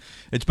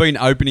been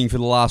opening for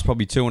the last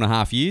probably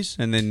 2.5 years,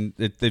 and then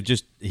they've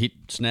just hit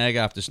snag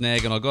after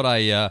snag. And I got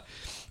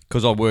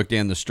because I work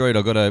down the street,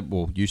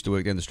 used to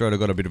work down the street, I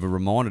got a bit of a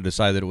reminder to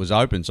say that it was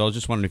open. So I was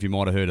just wondering if you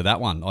might have heard of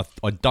that one.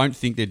 I don't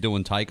think they're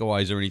doing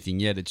takeaways or anything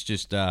yet. It's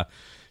just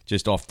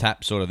off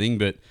tap sort of thing.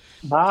 But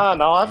No,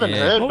 I haven't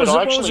heard, but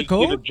I actually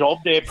called? did a job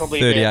there probably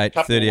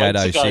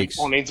 3806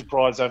 on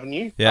Enterprise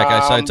Avenue. Yeah,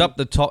 okay, so it's up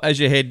the top as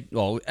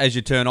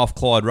you turn off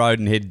Clyde Road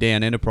and head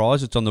down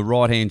Enterprise. It's on the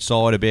right-hand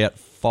side about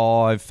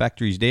 5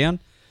 factories down.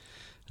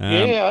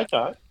 Yeah,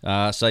 okay.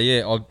 So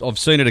yeah, I've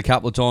seen it a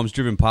couple of times,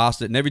 driven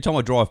past it, and every time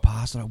I drive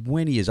past it,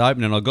 when he is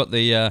open, and I got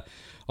the, I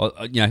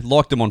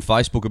liked them on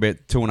Facebook about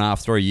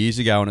 2.5-3 years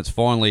ago, and it's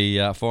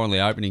finally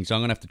opening. So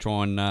I'm gonna have to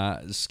try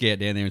and scout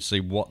down there and see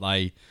what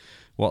they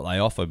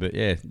offer. But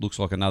yeah, looks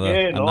like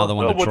another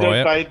one to try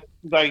out.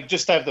 They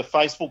just have the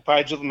Facebook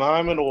page at the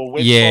moment or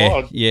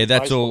website. Yeah,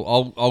 that's Facebook.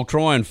 all. I'll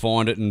try and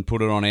find it and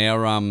put it on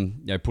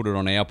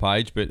our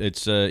page. But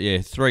it's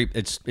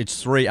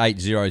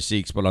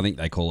 3806, but I think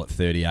they call it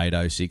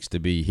 3806 to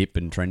be hip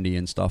and trendy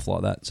and stuff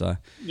like that. So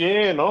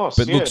yeah, nice.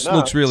 but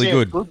looks really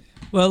good.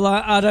 Well,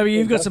 RW,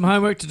 you've got some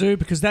homework to do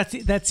because that's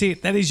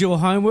it. That is your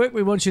homework.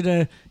 We want you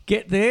to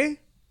get there,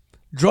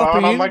 drop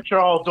in. I'll make sure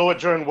I'll do it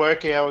during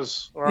work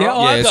hours. All right?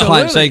 Yeah,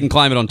 Yeah, so you can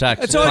claim it on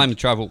tax. It's all right. Claim the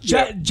travel.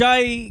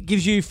 Jay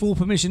gives you full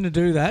permission to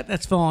do that.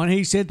 That's fine.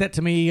 He said that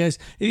to me. He goes,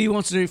 if he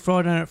wants to do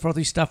Friday Night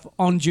Frothy stuff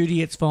on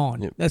duty, it's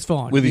fine. Yep. That's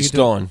fine. With his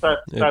Stein.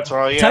 That's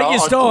right. Yeah, Take your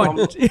Stein.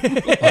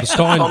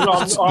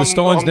 The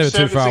Stein's never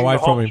too far away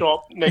from him.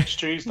 Shop next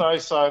Tuesday,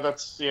 so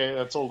that's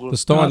all good. The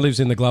Stein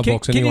lives in the glove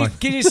box anyway.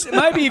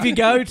 Maybe if you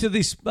go to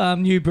this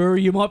new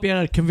brewery, you might be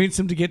able to convince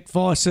them to get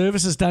fire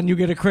services done. You'll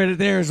get a credit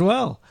there as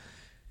well.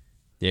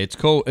 Yeah, it's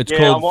called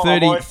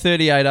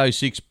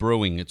 3806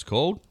 Brewing. It's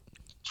called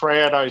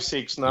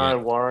 3806. No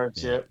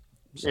worries.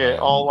 Yeah.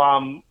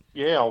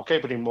 I'll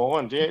keep it in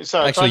mind. Yeah.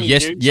 So actually,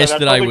 yesterday so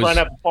they was. Won't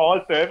have a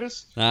fire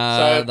service.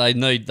 They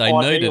need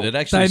it. It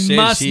actually they says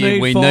must here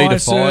need we fire need a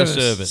fire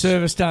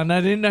service done.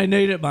 They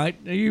need it, mate.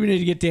 You need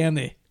to get down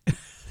there.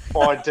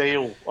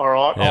 Ideal. All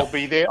right, Yeah. I'll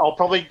be there. I'll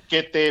probably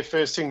get there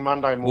first thing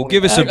Monday morning. Well,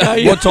 give us what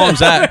time's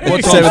that?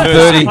 What time's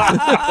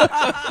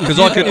 7:30? Because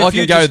I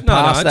can go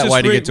past that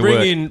way to get to work.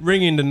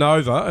 Ring into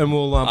Nova and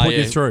we'll put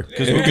you through.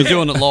 Because we're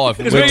doing it live.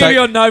 Because we're going to be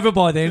on Nova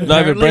by then.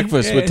 Nova apparently.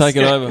 breakfast. Yes. We're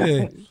taking over.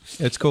 Yeah.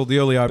 It's called the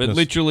early openers.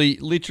 But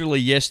literally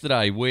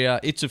yesterday,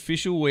 it's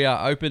official. We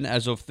are open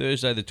as of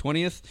Thursday the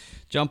 20th.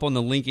 Jump on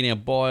the link in our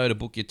bio to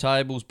book your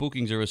tables.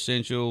 Bookings are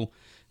essential.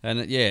 And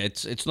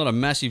it's not a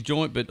massive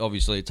joint, but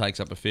obviously it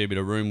takes up a fair bit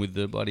of room with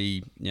the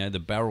the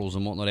barrels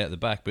and whatnot out the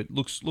back. But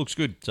looks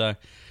good. So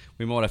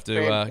we might have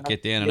to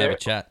get down and have a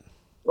chat.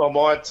 I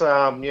might,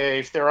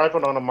 if they're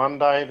open on a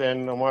Monday,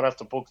 then I might have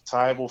to book a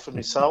table for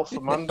myself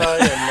for Monday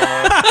and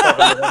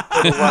have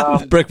a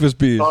little, breakfast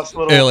beers. nice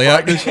little Early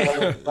break.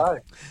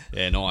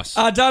 Yeah, nice.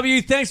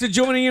 RW, thanks for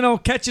joining in. I'll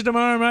catch you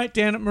tomorrow, mate,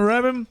 down at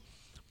Moorabbin.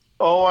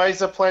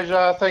 Always a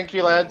pleasure. Thank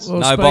you, lads. We'll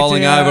No speak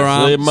bowling to you.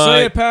 over, See you, See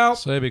mate. you, pal.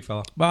 See you, big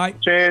fella. Bye.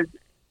 Cheers.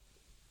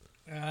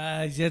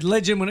 He's a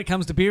legend when it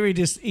comes to beer.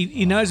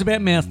 He knows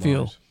about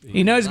mouthfeel.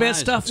 He knows about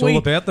stuff It's all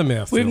about the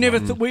mouthfeel. we've never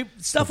mate.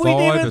 stuff The we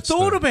vibe, never it's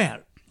thought the-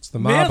 about. It's the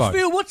Marbo.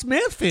 Mouthfeel. What's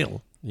mouthfeel?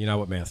 You know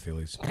what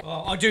mouthfeel is.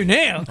 Oh, I do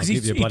now I'll because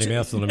give you a bloody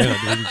mouthful in a minute.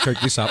 You can cook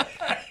this up.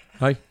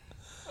 Hey,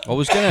 I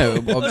was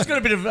going to It's got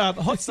a bit of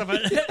hot stuff.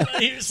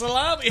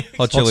 Salami.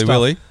 hot chili stuff.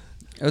 willy.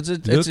 I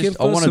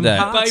wanted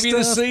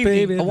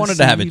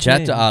to have a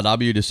chat to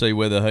RW to see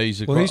whether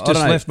he's. Well, he's I don't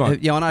just know. left,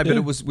 mate. Yeah, I know, but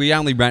it was we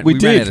only ran. We ran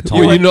did. out of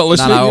time. Were you not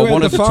listening? No, You I had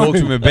wanted the to talk to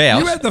phone. him about.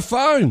 You had the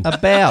phone.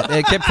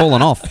 It kept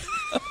falling off.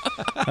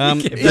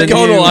 He's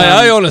going all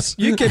AA on us.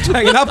 You kept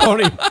hanging up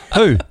on him.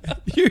 Who?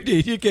 You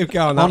did. You kept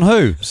going On up.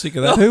 who? Sick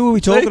of that. Who are we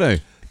talking to?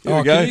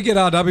 Oh, can you get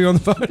RW on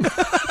the phone?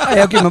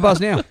 Hey, I'll give him a buzz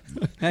now.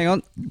 Hang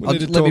on. need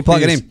to Let me talk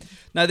plug it beers. in.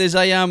 No, there's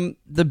a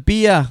the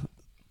beer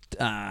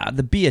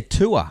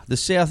tour, the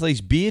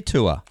Southeast Beer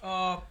Tour.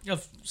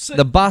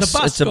 The bus.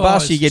 It's a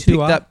bus. You get picked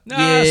up.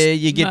 No,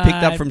 you get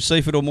picked up from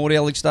Seaford or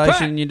Mordialloc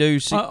Station. And you do.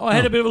 I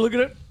had a bit of a look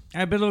at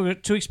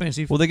it. Too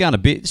expensive. Well, they're going a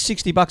bit.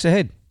 $60 a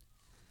head.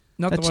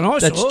 Not the one I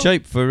saw. That's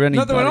cheap for any.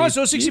 Not the one I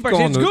saw.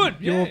 $60 it's good.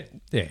 Yeah.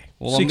 Yeah.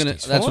 Well, I'm gonna.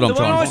 60's That's fine. what I'm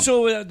The one I trying.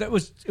 saw it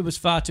was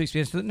far too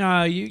expensive.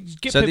 No, you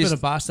get people on a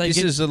bus. This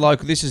is a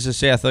local. This is a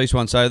southeast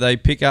one. So they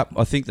pick up.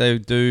 I think they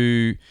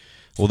do.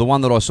 Well, the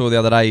one that I saw the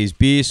other day is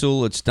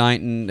Beersall. It's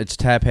Stainton. It's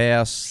Tap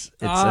House.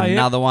 It's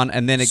another one,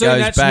 and then it So goes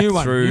that's back new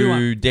one, new through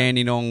one.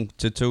 Dandenong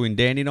to two in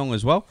Dandenong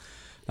as well.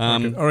 I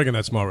reckon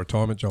that's my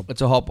retirement job.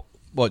 It's a hop.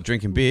 What,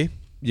 drinking beer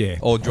Yeah.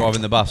 or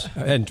driving the bus?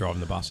 And driving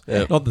the bus.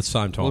 Not at the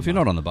same time. Well, if you're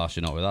not on the bus,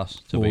 you're not with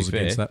us. To Balls be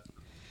fair. against that.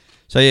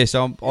 So yeah,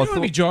 so I You don't want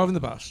to be thought driving the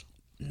bus.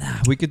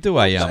 we could do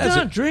a. You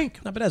can't drink.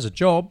 No, but as a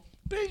job,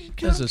 You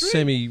can't as a drink.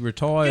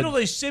 semi-retired Get all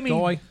these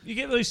guy. You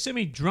get all these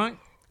semi-drunk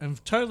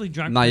and totally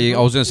drunk. No,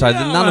 people. I was going to say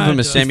that none of them are do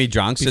it.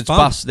 semi-drunks. Be It's fun.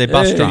 bus. They're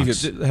bus Yeah,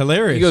 drunks. you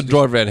Hilarious. You got to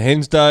drive around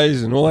Hens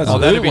Days and all that. Oh,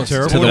 stuff. that'd Who be wants to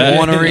terrible. To the do that?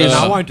 wineries. No,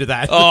 I won't do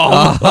that.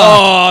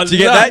 Oh, Did you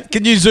get that?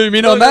 Can you zoom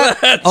in on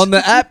that? On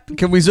the app?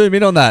 Can we zoom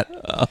in on that?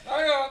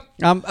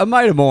 A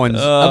mate of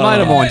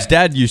mine's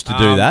dad used to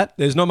do that.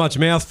 There's not much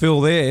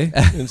mouthfeel there.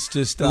 It's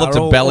just Lots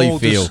of all- belly all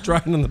feel. just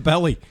straight in the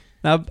belly.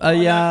 Now,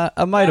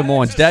 a mate of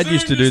mine's dad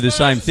used to do the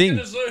same thing.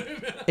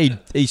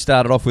 He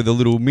started off with a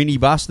little mini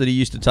bus that he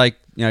used to take,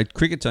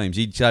 cricket teams.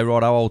 He'd say,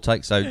 right, I'll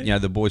take,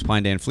 the boys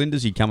playing down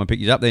Flinders, he'd come and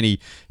pick us up. Then he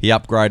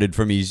upgraded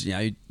from his,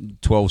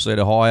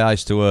 12-seater high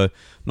ace to a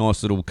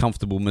nice little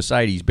comfortable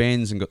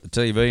Mercedes-Benz and got the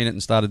TV in it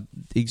and started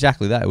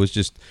exactly that.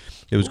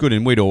 It was good,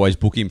 and we'd always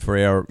book him for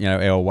our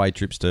away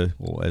trips to,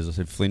 or as I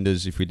said,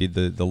 Flinders. If we did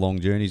the long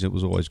journeys, it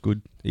was always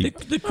good. The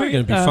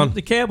cricket, be fun.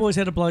 the Cowboys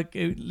had a bloke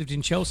who lived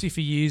in Chelsea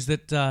for years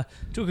that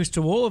took us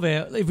to all of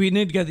our. If we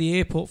needed to go to the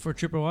airport for a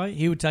trip away,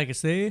 he would take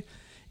us there.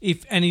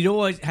 And he'd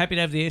always happy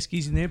to have the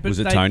Eskies in there. But Was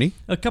it Tony?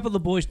 A couple of the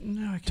boys.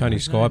 No, I can't Tony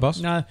remember.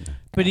 Skybus? No,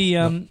 but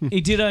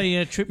he did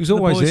a trip. He was the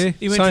always boys. there.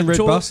 He went Same to red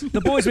bus.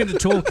 The boys went to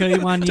Torquay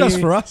one year. Just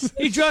for us.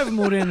 He drove them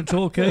all down to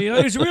Torquay. He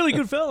was a really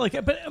good fella.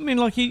 But I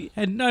mean, he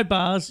had no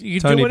bars.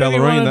 You could Tony do whatever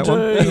Ballerine, you that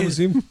wanted one. to. That was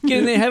him. Get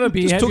in there, have a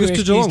beer. Just have took your us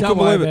to Eskies, Geelong, don't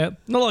couldn't worry believe it. about it.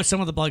 Not like some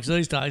of the blokes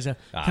these days.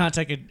 Can't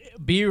take a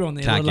beer on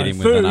there. Can't let get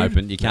in alone with an food.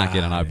 open. You can't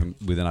get an open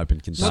with an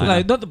open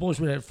container. Not the boys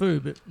without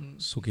food, but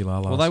Suki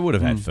Lalas. Well, they would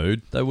have had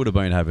food. They would have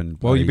been having.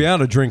 Well, you'd be able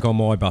to drink on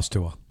my bus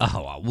tour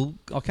Oh, well,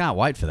 I can't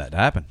wait for that to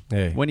happen.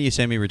 Yeah. When are you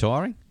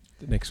semi-retiring?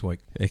 next week.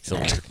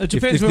 Excellent. it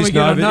depends when this we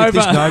get on If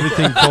this Nova. Nova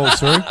thing falls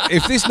through.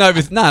 If this Nova...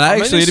 actually,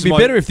 this it'd is be my-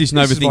 better if this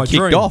Nova this is thing my kicked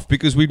dream. off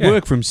because we'd Yeah.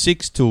 work from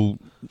 6 till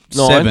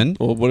 9 7.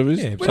 or whatever it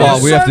is. Yeah,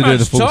 Oh, we have to do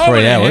the so full much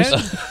 3 time, hours.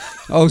 man.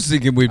 I was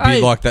thinking we'd be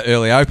Hey. like the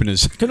early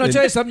openers. Can I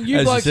tell you something? As You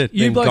you blokes, said,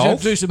 you then blokes have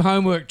golf. to do some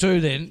homework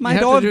too. Then Mate, you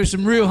have I've- to do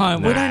some real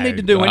homework. We don't need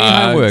to do any No,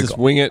 homework. just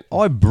wing it.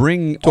 I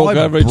bring Talk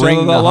over each other,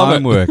 the they'll love it.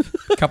 homework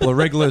a couple of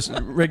regular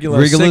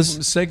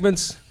Regulars?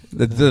 segments.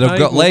 that have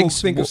got We'll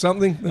legs. think of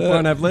something that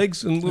won't have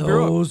legs, and we'll be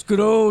right. Those good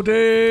old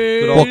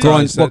days. Good old What days.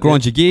 grinds? that- What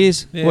grinds your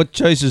gears? Yeah. What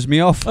chases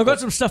me off? I've got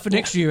some stuff for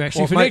next year.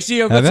 Actually, Well, for mate, next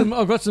year, have you?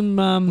 I've got some.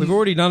 We've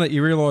already done it.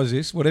 You realise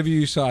this? Whatever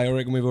you say, I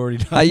reckon we've already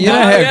done. Hey, you No,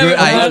 know how yeah, good.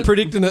 I'm Hey, not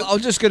predicting it. I'm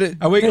just gonna.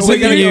 Are we There's going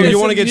some to? new- You there's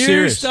want to some get new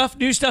serious? Stuff,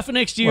 new stuff for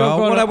next year. Well, I've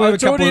got what it. have we have a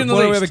It's already couple? in the What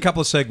do we list. have a couple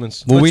of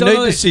segments? Well, we What's on need the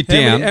to list? sit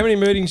How down. many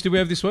meetings do we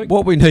have this week?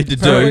 What we need to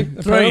do.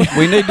 Three.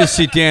 We need to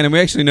sit down and we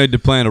actually need to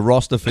plan a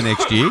roster for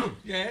next year.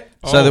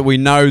 So that we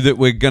know that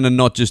we're going to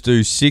not just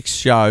do 6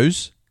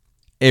 shows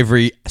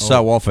every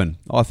so often.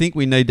 I think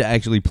we need to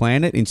actually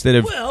plan it instead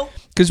of Well,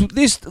 because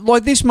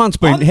this month's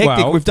been hectic.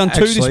 Well, We've done 2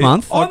 this actually,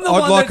 month. I'm the I'd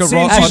one like that a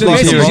sends roster. you the I'd like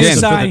to hear messages again.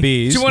 for the saying,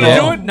 beers. Do you want Yeah.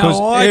 to do it? No, Because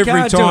I every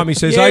can't do time it. he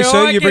says, Yeah, "Hey, Sue,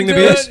 I you can bring the do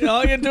beers." it.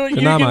 I can do it.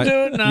 You No, can mate. do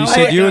it. No, You I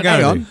said you were can't. going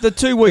Hang to. on, the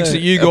 2 weeks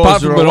that you guys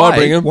Apart from are when away, I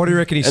bring 'em. What do you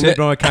reckon he And said that-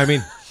 when I came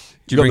in?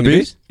 Do you bring the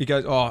beers? He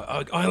goes, "Oh,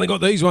 I only got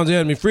these ones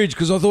out of my fridge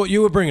because I thought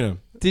you were bringing them."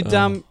 Did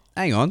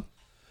hang on?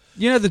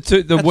 You know the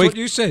That's week what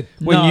you said.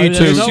 when No, you that's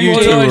two not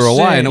what I were away,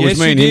 said. and it was Yes,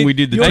 me you and him. did. We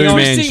did the You're 2-man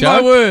twisting my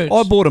show. words.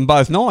 I bought them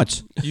both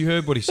nights. You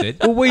heard what he said.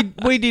 Well,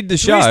 we did the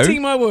show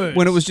Twisting my words.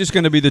 when it was just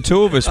going to be the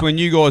 2 of us when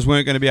you guys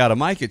weren't going to be able to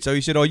make it. So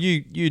he said, "Oh,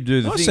 you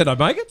do the I thing." said I'd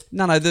make it.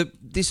 No,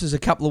 this is a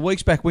couple of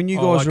weeks back when you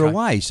Oh, guys were okay.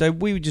 away. So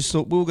we just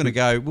thought we were going to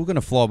go. We were going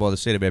to fly by the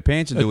seat of our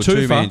pants and A do a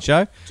twofer. 2-man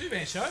show.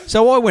 Two-man show.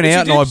 So I went But you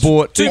out and I did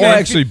bought. two-man I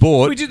actually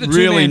bought we did the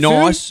really two-man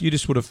food. nice You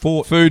just would have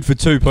fought. food for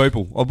 2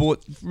 people. I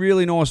bought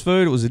really nice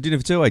food. It was a dinner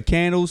for 2. I had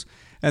candles,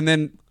 and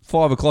then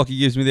 5 o'clock he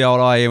gives me the old,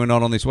 "Oh, yeah, we're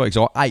not on this week."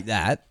 So I ate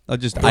that. I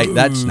just ate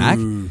that snack,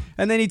 and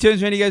then he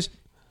turns around and he goes,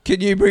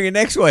 "Can you bring it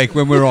next week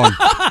when we're on?"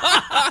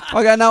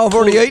 I go, "No, I've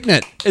already eaten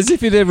it." As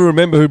if you'd ever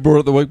remember who brought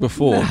it the week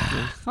before.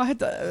 I had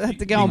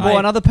to go and buy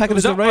another packet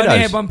of I only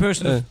had Doritos. one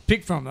person to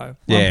pick from, though.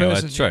 Yeah, one well,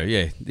 person. that's true.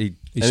 Yeah, He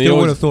And still he would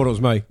always- have thought it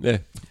was me. Yeah.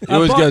 He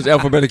always but- goes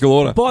alphabetical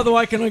order. By the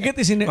way, can I get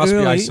this in Must be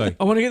early? AC.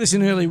 I want to get this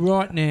in early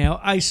right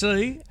now.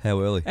 AC, How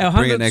early? our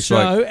Bring it 100th next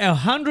show. week. Our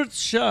 100th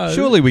show.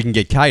 Surely we can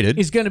get catered.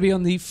 is going to be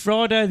on the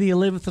Friday, the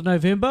 11th of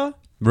November.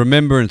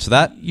 Remembrance of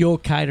that. You're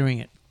catering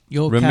it.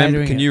 You're Remember?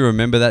 catering Can it. you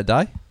remember that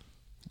day?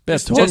 About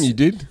time just- you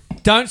did.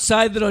 Don't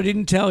say that I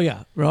didn't tell you,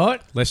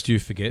 right? Lest you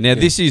forget. Now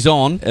this is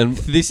on. And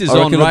This is I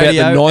on reckon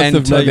radio about the 9th and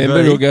of November,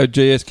 TV. he'll go,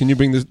 GS, can you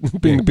bring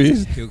the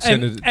beers? He'll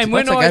send it. And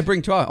when That's I okay.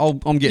 Bring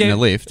 12. I'm getting a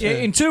lift. Yeah,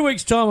 in 2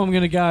 weeks' time, I'm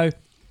going to go.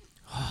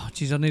 Oh,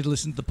 geez, I need to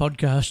listen to the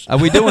podcast. Are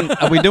we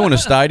doing a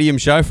stadium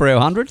show for our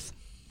 100th?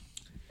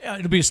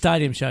 It'll be a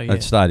stadium show. Yeah,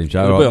 It's stadium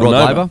show. It'll be Right, on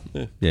Rod Nova.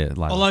 Laver? Yeah,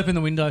 Laver. I'll open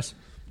the windows.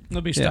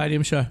 It'll be a Yeah.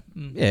 stadium show.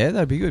 Mm. Yeah,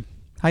 that'd be good.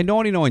 Hey,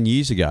 99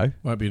 years ago.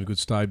 Won't be in a good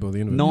state by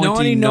the end of it.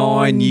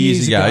 99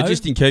 years ago, ago.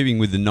 just in keeping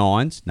with the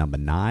nines. Number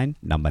 9.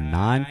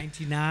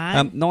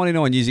 99.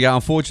 99 years ago.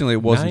 Unfortunately,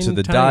 it wasn't to Nine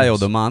the day times. or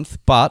the month,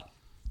 but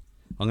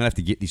I'm going to have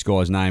to get this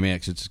guy's name out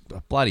because it's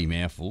a bloody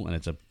mouthful and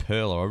it's a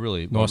perler. I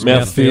really... Nice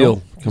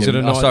Mouthfeel. Is it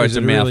a, nice, sorry, is it's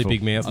it a a really mouthful.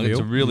 big mouthfeel? It's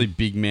a really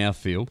big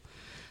mouthfeel.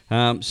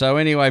 So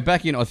anyway,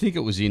 back in, I think it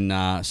was in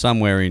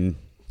somewhere in,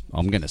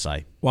 I'm going to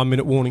say 1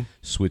 minute warning.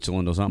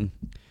 Switzerland or something.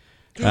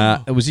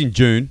 It was in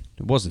June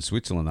It wasn't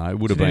Switzerland, though. It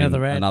would have It's been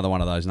another ad. another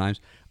one of those names.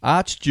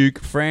 Archduke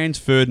Franz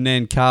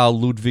Ferdinand Karl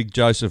Ludwig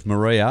Joseph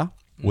Maria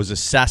was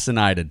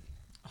assassinated.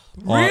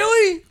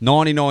 Really?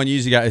 99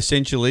 years ago,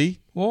 essentially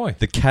Why?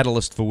 the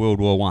catalyst for World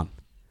War One.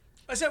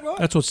 Is that right?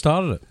 That's what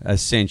started it.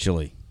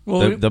 Essentially.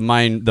 Well, the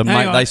main,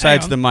 hang on, they say hang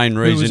it's on. the main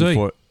was reason he?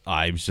 for it.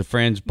 He was a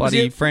Franz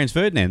he-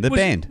 Ferdinand, the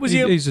band. Was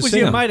he, He's a was he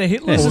a singer. mate of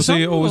Hitler's Or or was he,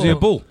 something? or was he a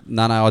bull?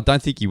 No, I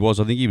don't think he was.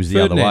 I think he was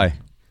the other way.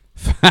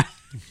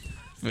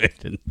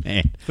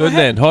 Ferdinand.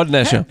 Ferdinand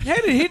Heidenascher. How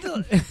did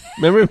Hitler?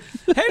 Remember him?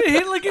 How did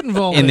Hitler get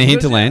involved In the Was it-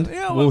 hinterland.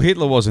 Yeah, Well,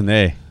 Hitler wasn't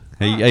there.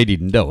 He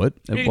didn't do it.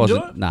 didn't It do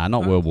wasn't. it? Nah,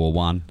 not World War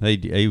One.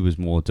 He was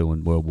more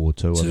doing World War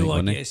Two. I think, Two, I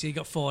wasn't he? guess. He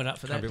got fired up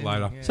for that. bit didn't he?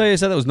 later. Yeah.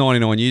 So that was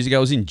 99 years ago. It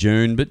was in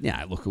June, but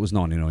yeah, look, it was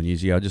 99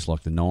 years ago. Just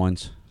like the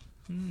nines.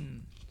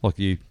 Like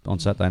you on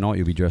Saturday night,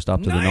 you'll be dressed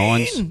up to the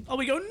nines. Nine! Oh,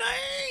 we go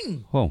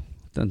 9! Well,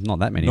 not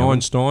that many. of 9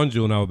 them. Steins,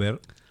 you'll know about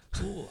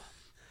it.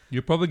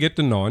 You'll probably get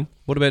to 9.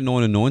 What about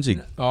 9 and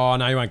 9? Oh,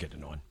 no, you won't get to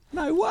 9.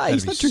 No way.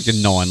 He's That'd not be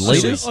drinking 9 silly.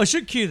 litres. I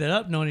should cue that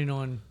up.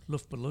 99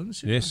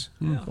 Luftballons. Yes.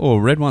 Or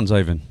red ones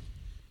even.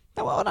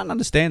 No, I don't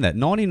understand that.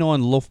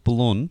 99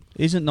 Luftballon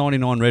isn't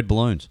 99 red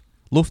balloons.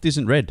 Luft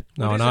isn't red.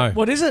 No, I know.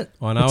 What is it?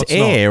 I know it's it's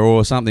air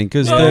or something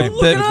because Oh, the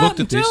look it up looked at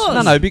and this. tell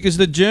us. no, because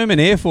the German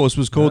Air Force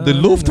was called the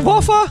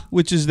Luftwaffe,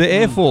 which is the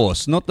Air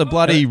Force, not the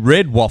bloody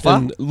red Waffe.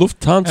 And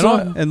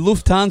Lufthansa. And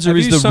Lufthansa Have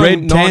is you the sung red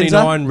Tanza.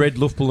 99 red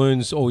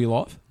Luftballons all your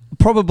life?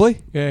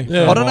 Probably. Yeah.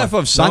 Yeah. I don't know if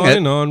I've sung it.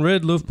 99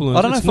 red Luftballons.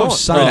 I don't know It's if I've not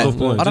sung red it.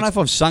 Luftballons. I don't know if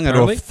I've sung it or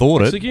Apparently. thought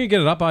So it. can you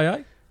get it up, AA?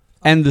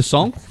 And the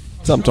song.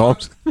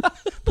 Sometimes.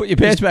 Put your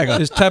pants back on.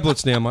 There's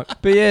tablets now, mate.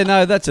 But yeah,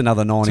 no, that's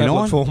another Tablet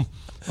 99. form.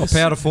 Or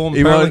powder form,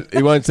 He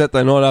apparently. won't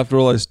Saturday night after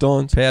all those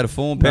steins. Powder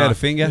form, powder No.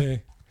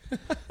 finger. Yeah.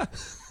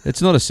 It's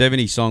not a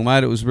 70s song,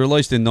 mate. It was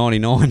released in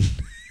 99.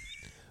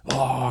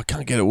 Oh, I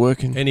can't get it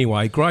working.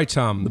 Anyway, great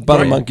butter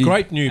great, monkey.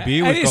 great new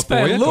beer It we've is got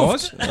for you,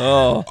 Luft. guys.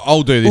 Oh,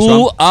 I'll do this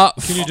Ooh, one.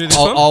 Can you do this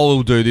one?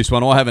 I'll do this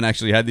one. I haven't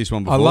actually had this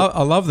one before.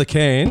 I love the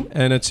can,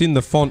 and it's in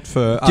the font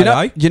for Do you know,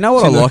 AA. you know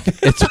what I like?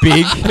 It's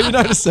big. Have you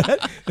noticed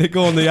that? They're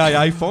going the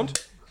AA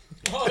font.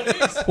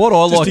 What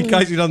I Just like, in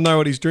case he doesn't know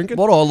what he's drinking.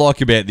 what I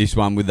like about this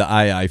one with the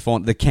AA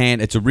font, the can,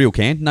 it's a real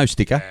can, no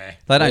sticker.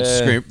 They don't Yeah.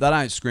 scrimp. They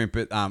don't scrimp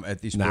it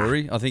at this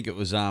brewery. I think it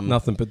was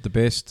Nothing but the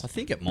best. I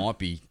think it might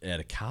be out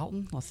of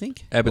Carlton. I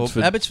think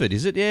Abbotsford. Or Abbotsford,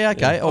 is it? Yeah,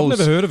 okay. I've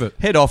never heard of it.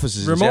 Head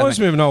offices. Reminds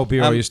me of an old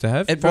beer I used to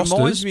have. It Foster's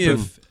reminds me from-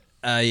 of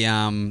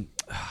a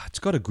It's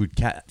got a good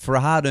cat for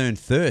a hard-earned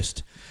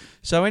thirst.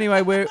 So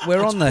anyway, we're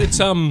on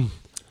the.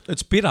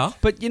 It's bitter.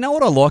 But you know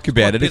what I like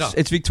about quite it? bitter.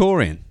 It's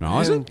Victorian,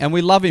 right? Is it? And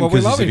we love him Well, we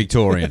because love he's a him.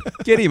 Victorian.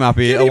 Get him up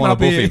here. Get I him want up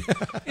to buff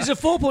here. him. Is it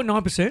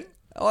 4.9%?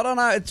 I don't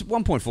know. It's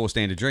 1.4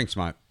 standard drinks,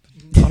 mate.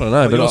 I don't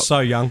know, but You're I so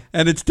young.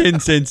 And it's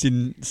 10 cents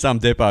in some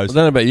depots. don't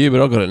know about you,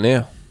 but I got it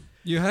now.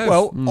 You have.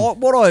 Well,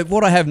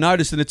 what I have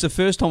noticed, and it's the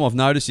first time I've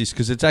noticed this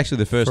because it's actually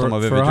the first time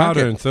I've for ever a drank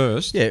hard-earned it.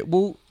 thirst. Yeah,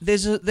 well,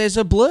 there's a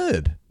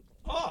blurb.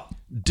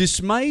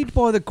 Dismayed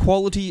by the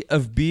quality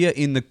of beer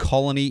in the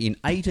colony in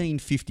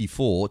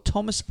 1854,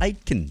 Thomas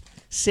Aitken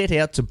set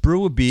out to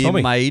brew a beer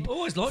Tommy. made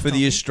Always liked for the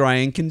Tommy.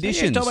 Australian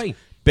conditions. Tommy.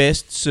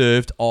 Best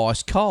served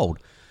ice cold.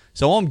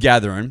 So I'm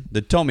gathering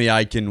that Tommy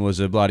Aitken was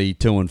a bloody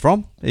to and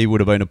from. He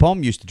would have been a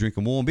pom, used to drink a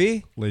warm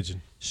beer.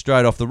 Legend.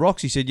 Straight off the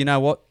rocks, he said, you know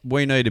what?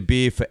 We need a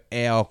beer for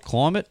our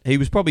climate. He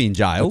was probably in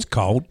jail. It's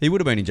cold. He would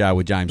have been in jail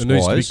with James It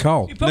needs to be Squires.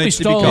 cold. You probably Needs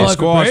to be stole cold. loaf of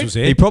Squires bread. was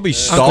there. He probably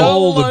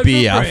stole the Uncle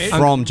beer bread.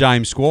 from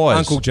James Squires.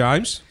 Uncle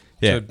James.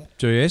 Yeah.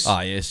 So, GS. Oh,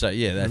 yeah, so,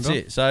 yeah, that's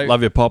Remember? it. So,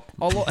 Love your pop.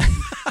 I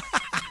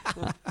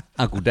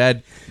Uncle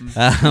Dad.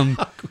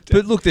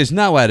 But look, there's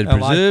no added LA.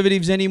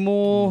 preservatives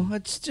anymore.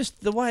 It's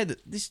just the way that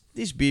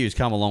this beer has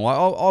come a long way.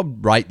 I'll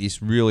rate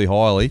this really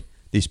highly,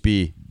 this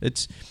beer.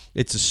 It's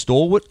a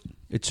stalwart.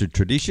 It's a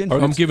tradition.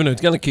 I'm giving it.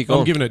 It's gonna kick I'm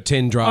on. giving it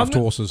 10 draft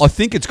I'm- horses. I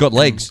think it's got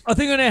legs. I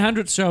think on our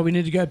 100th show we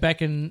need to go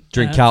back and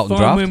Drink Carlton find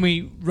Draft? when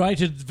we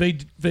rated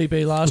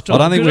VB last I time.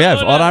 don't think we have.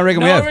 I don't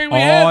reckon we have.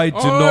 I do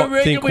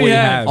not think we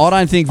have. I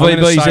don't think I'm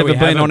gonna VB's say ever we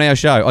been on haven't. our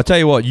show. I tell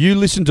you what, you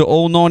listen to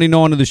all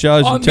 99 of the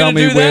shows I'm and tell gonna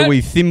me do where that.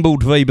 we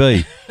thimbled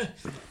VB.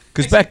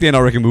 Because back then I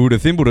reckon we would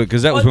have thimbled it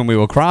because that was I- when we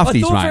were I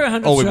crafties, thought for our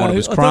mate. 100th All we wanted show-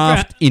 was I thought for our-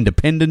 craft,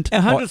 independent.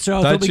 Our 100th show,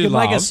 I Don't thought we you could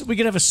make love- we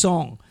could have a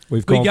song.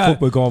 We've We gone. go-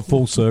 We've gone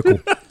full circle.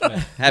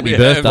 Happy We're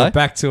birthday.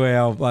 back to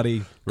our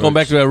bloody. Gone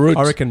back to our roots.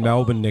 I reckon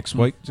Melbourne next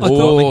week. I thought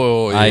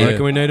Oh, Hey, I yeah.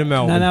 reckon we need a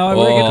Melbourne. No, I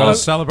Oh, reckon. Gotta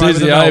celebrate with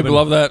Dizzy a Abe, Melbourne.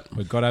 love that.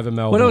 We've got to have a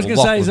Melbourne. What I was going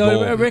to say is, Lock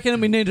I with reckon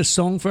we need a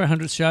song for our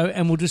 100th show,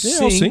 and we'll just Yeah,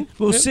 sing. I'll sing.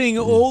 We'll Yeah. sing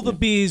all the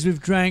beers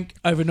we've drank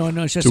over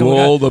 99 shows. To So we'll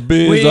all go, the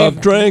beers we've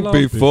I've drank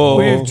loved before.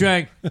 We've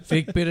drank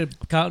Thick Bit of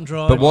Carlton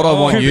Drive. But what I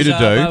want you to do-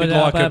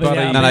 Like a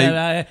buddy- No,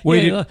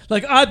 yeah,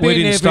 like I've we been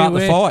didn't start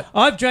the everywhere. fight.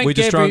 I've drank We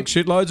just every. drank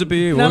shitloads of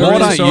beer. No, We're no, Why really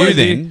don't sorry, you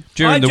dear. then,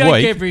 during I've the drank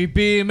week, every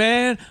beer,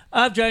 man.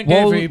 I've drank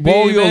every beer,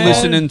 while you're man.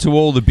 listening to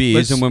all the beers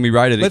Let's- and when we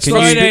rated it, let's can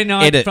Friday you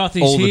night edit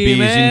frothies all the here, beers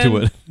man. into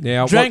it?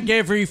 Now, Drank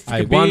every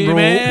Hey, beer, one rule: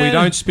 man. we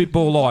don't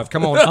spitball live.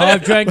 Come on.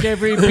 I've drank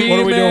every beer, What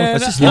are we doing? man.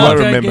 That's just- I've you won't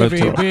drank remember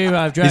every it. beer.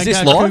 I've drank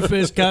this live?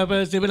 Cooper's,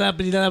 Covers.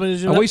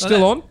 Are we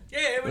still on? Yeah,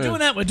 we're doing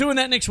that. We're doing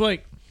that next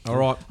week. All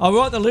right. I'll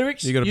write the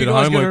lyrics. You got a bit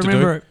guys of homework gotta to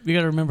remember it. You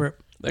got to remember it.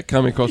 That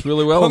came across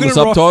really well on the gonna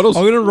subtitles.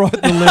 I'm going to write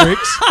the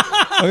lyrics.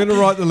 I'm going to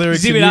write the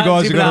lyrics, and you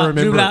guys are going to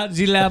remember it.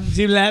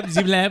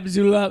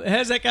 Zilab.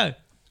 How's that go?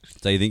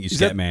 So you think you're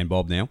Scatman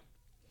Bob now?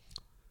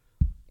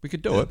 We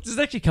could do it. Does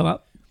it actually come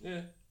up?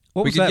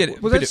 What We was could that? get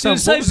it. Was Bit that of- some? Did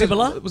it say what was that-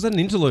 Zibala? Was that an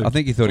interlude? I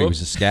think you thought he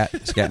was a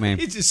Scatman.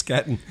 He's just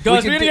scatting.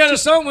 Guys, we're going to go to a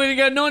song. We're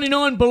going to go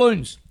 99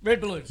 balloons. Red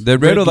balloons. They're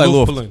red or they Luft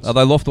Luft? balloons. Are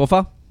they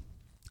Luftwaffe?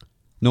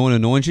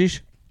 99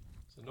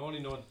 So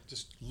 99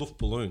 just Luft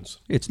balloons.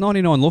 It's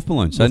 99 Luft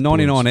balloons. So Luft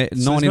 99, balloons.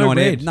 So there's 99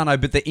 no air. red. No,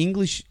 but the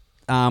English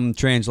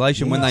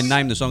translation, when they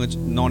name the song, it's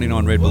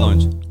 99 red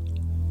balloons.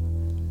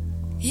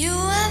 You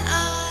and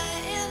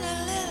I in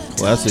a little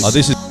Classic. toy Oh,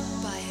 this is-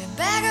 shop. Buy a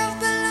bag of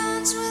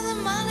balloons with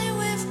the money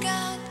we've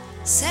got.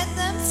 Set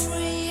them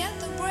free at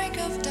the break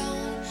of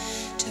dawn.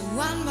 Till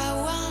one by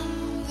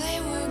one they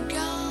were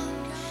gone.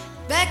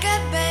 Back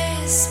at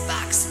base,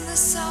 box in the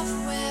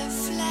software.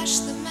 Flash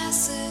the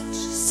message.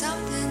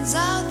 Something's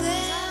out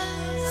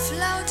there,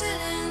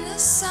 floating in the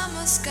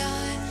summer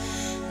sky.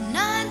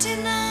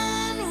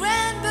 99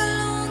 red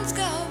balloons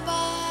go by.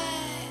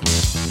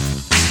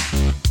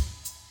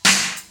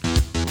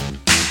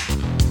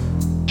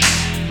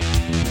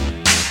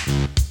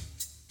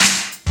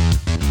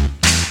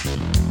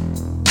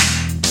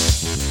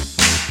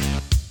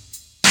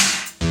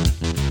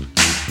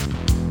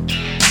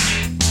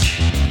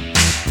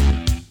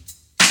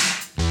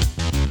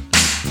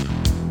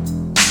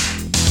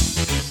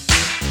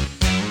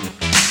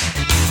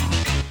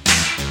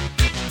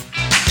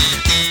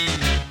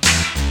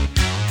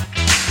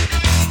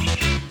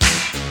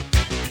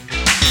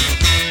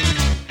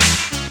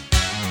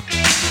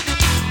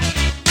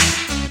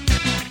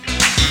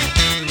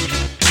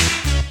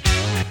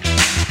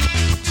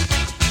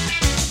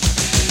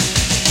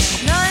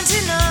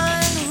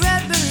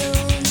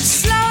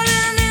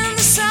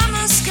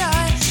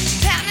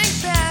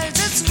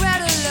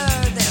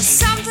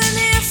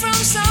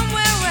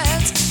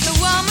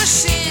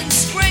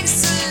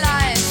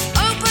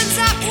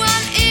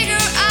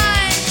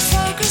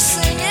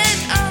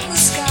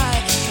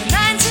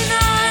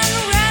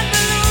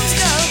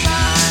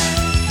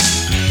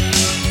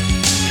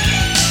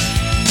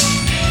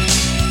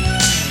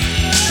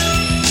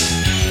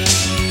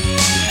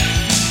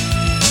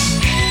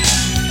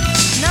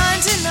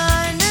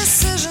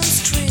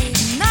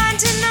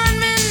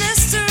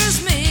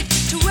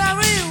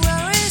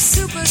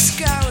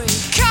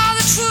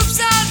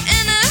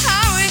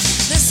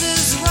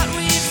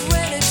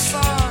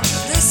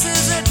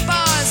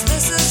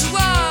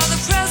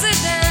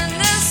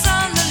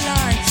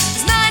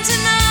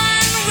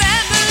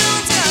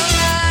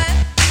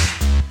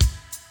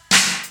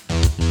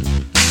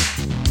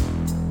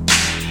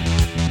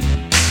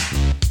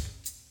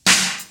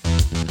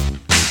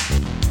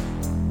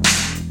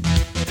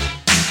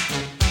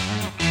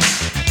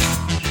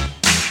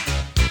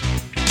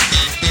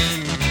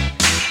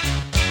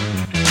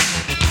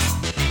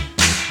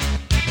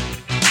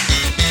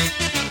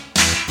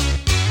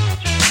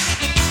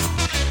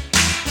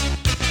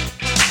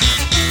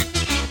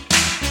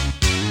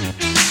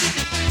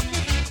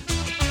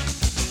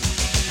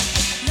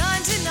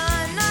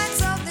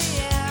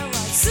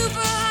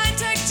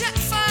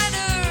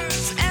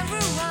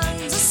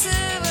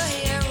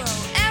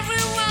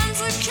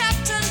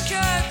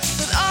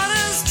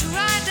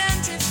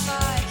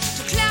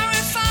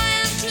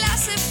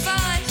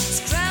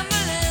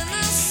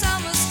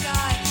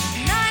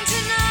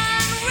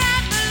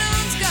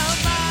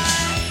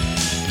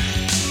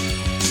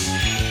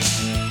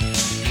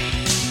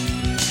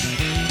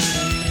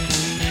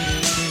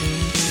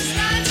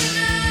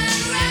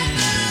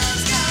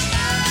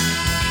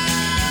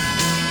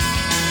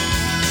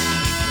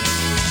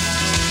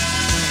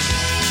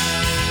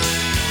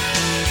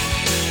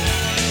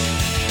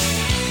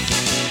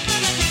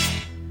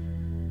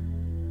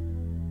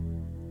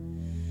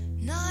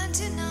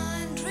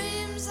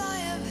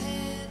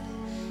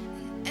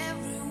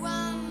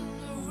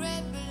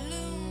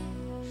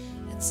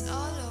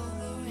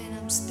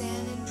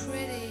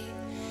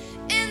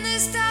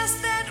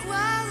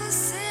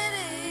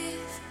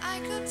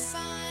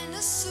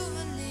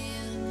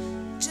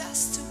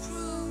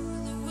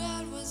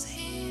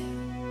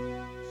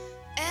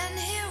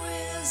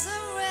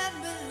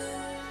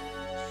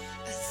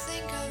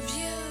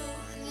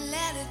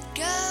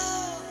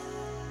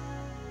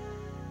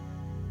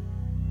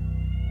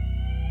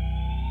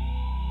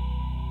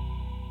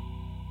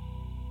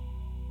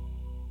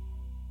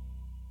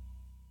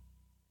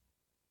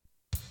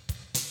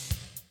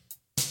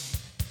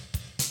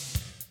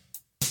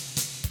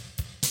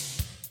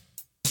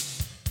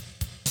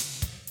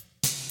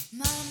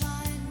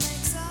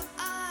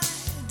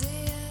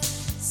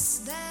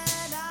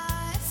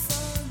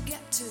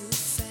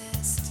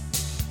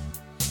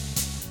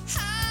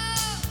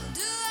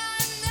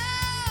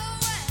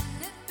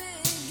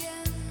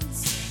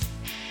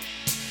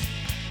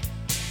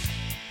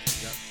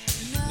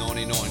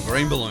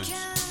 Green balloons.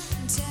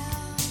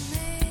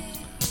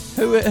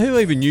 Who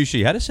even knew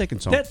she had a second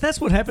song? That's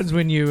what happens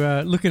when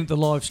you're looking at the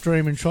live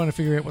stream and trying to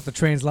figure out what the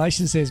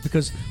translation says,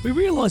 because we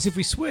realise if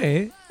we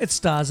swear, it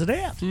stars it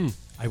out.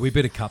 Hey, we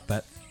better cut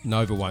that.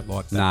 Nova won't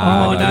like that.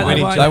 Oh, no, they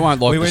won't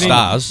like the went in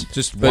stars.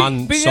 Just But-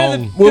 one But yeah,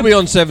 song. We'll be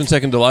on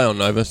 7-second delay on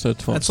Nova, so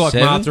it's fine. That's like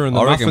 7? Martha and the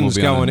I reckon Muffins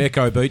we'll be on going it.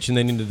 Echo Beach and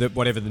then into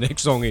whatever the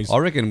next song is. I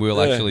reckon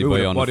we'll actually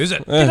be on. What is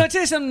it? Can I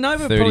tell you something?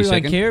 Nova 30 probably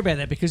second. won't care about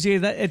that because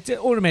it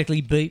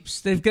automatically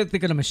beeps. They've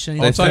got a machine.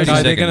 They're It's okay.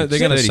 30 They're going seconds.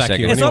 to 30 sack you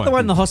seconds. It's not anyway. the one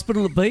in the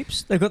hospital that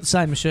beeps. They've got the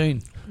same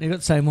machine. They've got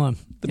the same one.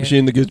 The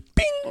machine that goes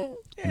bing.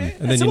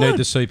 And then you need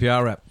the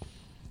CPR app.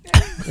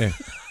 Yeah.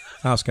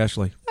 Ask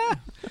Ashley.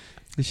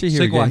 Is she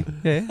here Segway.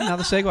 again? Yeah,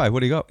 another segue.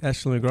 What do you got?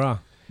 Ashley McGrath.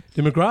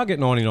 Did McGrath get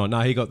 99?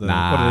 No, he got the.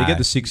 Nah. What did he get?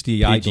 The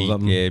 68 PG, or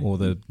something? yeah. Or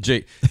the.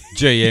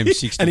 GM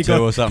 62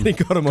 or something. And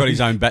he got him on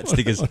his own bat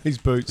stickers. on his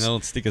boots.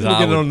 Old stickers. Did he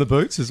get it on the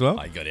boots as well?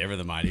 Oh, he got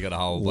everything, mate. He got a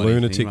whole bloody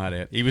Lunatic. thing right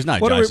out. He was no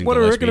What Jason do we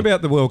reckon Gillespie.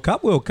 about the World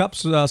Cup? World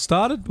Cup's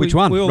started. Which We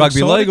one? all Rugby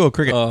excited? league or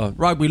cricket?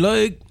 Rugby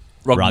league?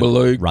 Rugby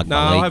league. Rugby No,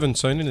 I league. haven't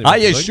seen any. Are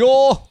you rugby league.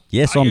 sure?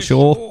 Yes, I'm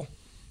sure.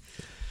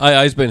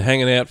 AA's been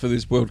hanging out for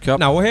this World Cup.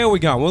 No, well, how are we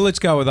going? Well, let's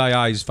go with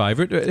AA's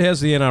favourite. How's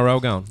the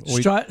NRL going?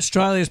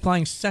 Australia's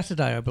playing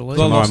Saturday, I believe.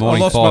 Well, Tomorrow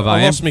morning, 5 I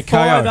a.m. lost my KO.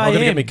 5 I've got to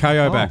get my a.m.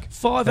 KO back.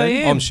 5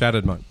 a.m. I'm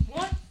shattered, mate.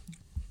 What?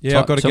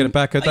 Yeah, I've got to get it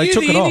back. Are They you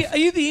took the it off. Are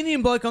you the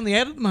Indian bloke on the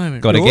ad at the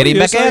moment? Got to get him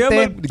back out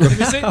there. Have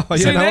you seen, Oh, yeah,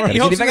 seen no that? worries. He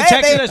hops in Get the him back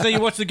out taxi there. so you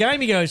watch the game,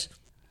 he goes,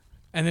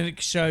 and then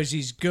it shows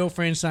his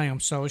girlfriend saying, "I'm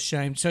so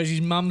ashamed." Shows his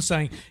mum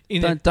saying,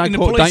 in the Don't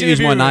police use my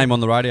interview room- name on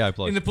the radio,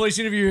 please. in the police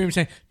interview room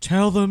saying,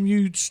 "Tell them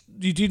you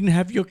didn't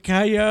have your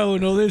KO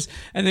and all this,"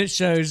 and then it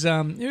shows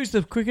who's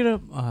the cricketer?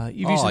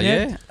 You've used Oh, the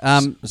yeah.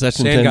 ad?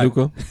 Sachin Sandgate.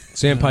 Tendulkar.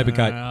 Sandpaper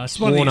Gate. It's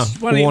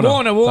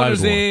one of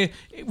Warner's there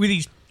with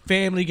his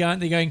family going.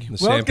 They're going. Welcome,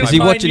 sandpaper. Is he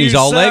my watching new his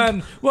old leg?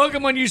 son.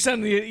 Welcome, my new son.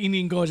 The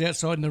Indian guys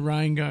outside in the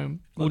rain going.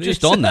 Well, "Like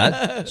just this." on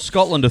that,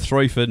 Scotland are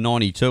 3 for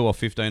 92 or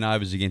 15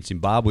 overs against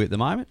Zimbabwe at the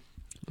moment.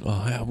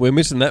 Oh, yeah, we're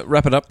missing that.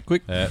 Wrap it up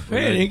quick. Where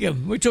do you go?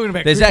 We're talking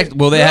about There's cricket.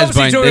 there We're has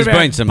obviously been talking there's about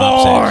been some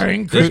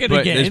boring upsets. cricket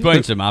again. There's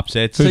been some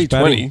upsets. Who's T20.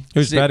 batting?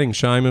 Who's batting?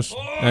 Seamus.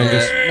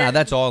 Angus. No,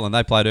 that's Ireland.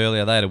 They played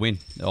earlier. They had a win.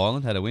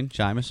 Ireland had a win.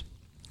 Seamus.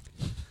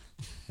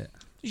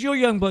 Has your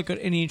young bloke got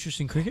any interest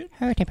in cricket?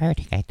 A little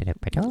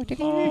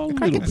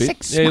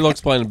bit. Yeah, he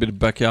likes playing a bit of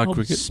backyard Oh,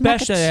 cricket.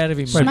 Bash that out of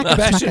him.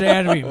 Bash it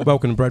out of him.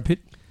 Welcome to Brad Pitt.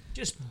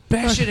 Just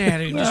bash it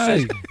out of him.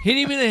 Just hit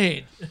him in the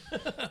head.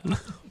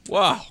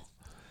 Wow.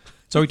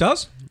 So he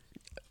does?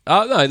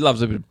 No, he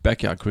loves a bit of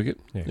backyard cricket.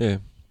 Yeah. Yeah.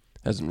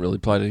 Hasn't really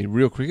played any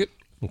real cricket.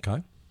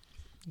 Okay.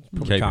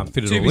 Probably Keep can't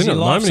fit it Too all in busy at the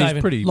moment. life-saving.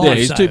 He's pretty. Life- Yeah,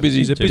 he's too saving. busy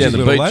He's a busy down the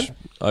little beach lad.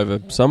 over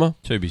summer.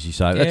 Too busy,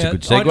 so that's a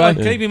good I'd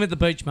segue. keep him at the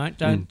beach, mate.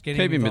 Don't get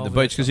him Keep him at the involved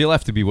beach with because he'll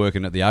have to be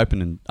working at the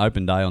open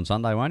day on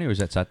Sunday, won't he? Or is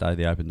that Saturday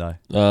the open day?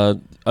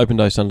 Open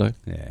day Sunday.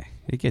 Yeah,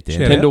 you get there.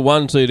 Shout 10 out. to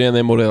 1, see you down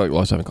there, Morley like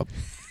Lifesaving Club.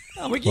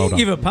 Oh, we Well can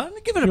give a punt.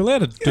 Give it You're a.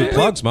 allowed to do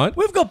plugs, mate.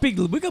 We've got big.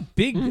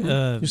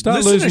 You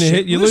start losing your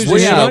head. You lose your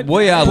We head, are, mate.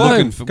 we are Plug.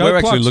 looking. For, Go we're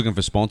actually plugs. looking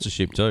for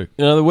sponsorship too.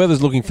 You know, the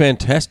weather's looking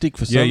fantastic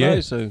for Yeah, Sunday,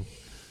 yeah. so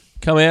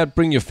come out,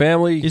 bring your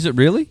family. Is it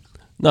really?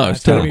 No,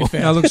 it's That'll be terrible.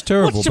 fair. No, it looks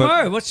terrible. What's but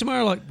tomorrow? What's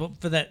tomorrow like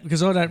for that?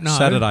 Because I don't know.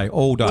 Saturday,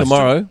 all day.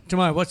 Tomorrow,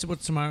 Tomorrow. What's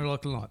tomorrow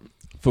like?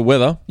 for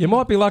weather, You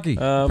might be lucky,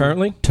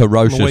 apparently. On the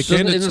Ferocious.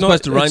 weekend. Isn't it It's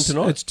supposed to rain it's-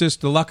 tonight? It's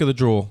just the luck of the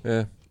draw.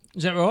 yeah.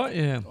 Is that right?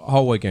 Yeah.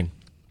 Whole weekend.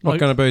 Not Like-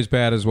 going to be as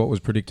bad as what was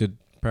predicted,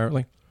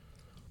 apparently.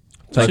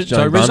 Take so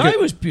Jane risk Bunn. Today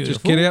was beautiful.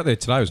 Just get out there.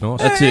 Today was nice.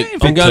 That's Hey, it. in I'm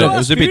fact, going it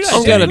was a bit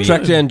I'm going to steamy.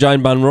 track down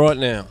Jane Bunn right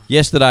now.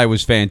 Yesterday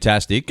was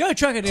fantastic. Go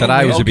track it down.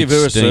 Today was I'll a bit give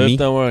her a steamy. serve,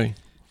 don't worry.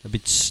 A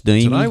bit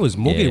steamy. Today was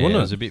muggy, Yeah, wasn't it?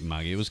 It was a bit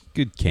muggy. It was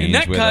good cans In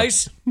that weather.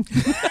 case,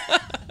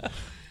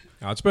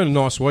 Oh, it's been a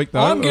nice week, though.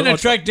 I'm going to I-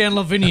 track down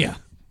Lavinia.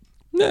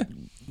 Yeah.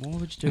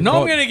 And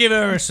I'm going to give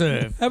her a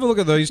serve. Have a look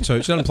at these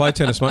two. She doesn't play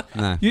tennis, mate.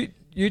 No.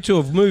 You two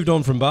have moved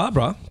on from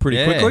Barbara pretty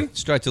Yeah, quickly.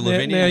 straight to Now,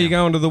 Lavinia. now you're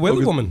going to the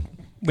weather women.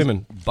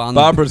 Bun.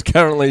 Barbara's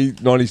currently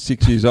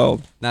 96 years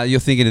old. No, you're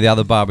thinking of the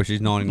other Barbara.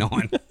 She's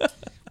 99.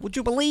 Would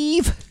you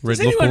believe? Red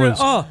Does anyone balloons.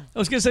 I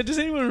was going to say, does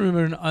anyone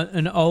remember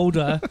an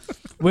older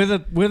weather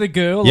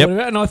girl? Yep. Or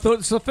whatever? And I thought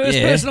it's the first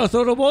Yeah. person I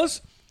thought it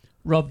was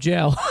Rob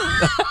Jow.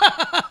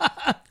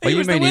 Are you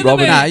was the meaning weatherman.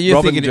 Robin? No, you're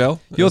Robin thinking. Gell.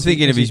 You're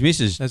thinking of his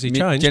missus. has he Mi-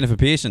 changed? Jennifer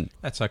Pearson.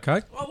 That's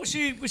okay. Oh, was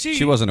she?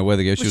 She wasn't a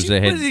weather girl. She was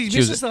their head. Was his she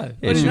was- missus, though? yeah,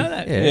 I didn't she- know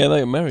that. Yeah. Yeah, they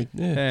got married.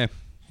 Yeah. Yeah,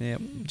 yeah.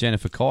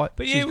 Jennifer Kite.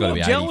 But She's yeah, got to Rob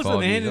be Jow was the 85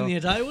 man years in old. the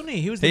day, wasn't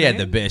he? He was the He man.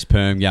 had the best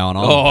perm going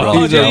on. Oh, Rob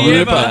he was a Jow.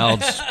 ripper. The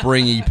old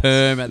springy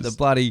perm at the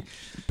bloody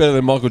Better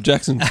than Michael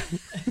Jackson.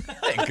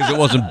 because it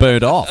wasn't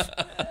burnt off.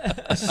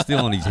 It's still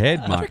on his head,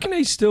 I mate. reckon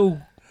he's still.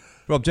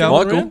 Rob Jow.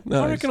 Michael? around?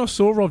 No, I reckon I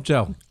saw Rob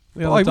Jow.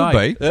 the Oh, he other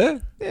day. would be. Yeah?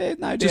 Yeah,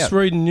 no Just doubt.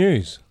 reading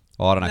news.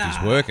 Oh, I don't know if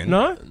he's working.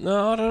 No?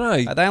 No, I don't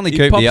know. They only he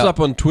keep pops the up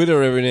on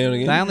Twitter every now and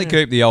again. They only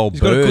keep the old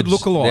He's got a birds. good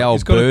lookalike. The old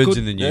He's got a birds good-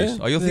 in the news. Yeah.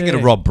 Oh, you're thinking Yeah.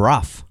 of Rob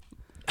Bruff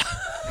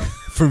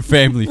from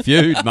Family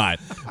Feud, mate.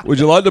 Would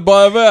you like to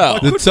buy a vowel?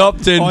 The top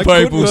 10 I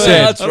people couldn't-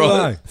 said. That's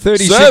right.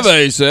 36,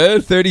 Survey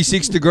said.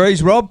 36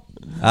 degrees, Rob.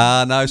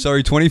 No,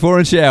 sorry, 24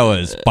 and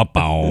showers.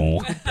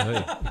 Ba-boom. Hey,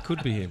 it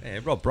could be him. Yeah,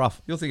 Rob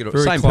Bruff. You're thinking of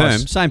Very same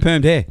close. same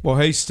permed hair. Well,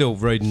 he's still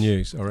reading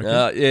news, I reckon.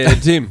 Yeah,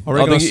 it's him. I I,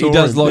 reckon I think saw he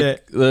does him. like Yeah.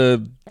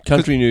 the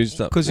country news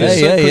stuff. Because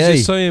Hey. you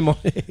see him on...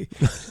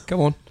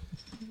 Come on.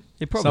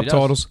 It probably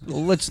Subtitles. does.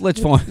 Well, let's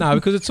find. No,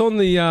 because it's on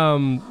the...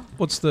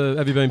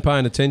 have you been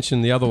paying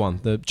attention? The other one,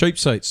 the cheap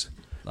seats.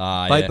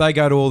 They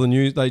go to all the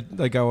news. They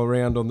go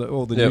around on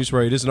all the Yep. news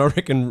readers, and I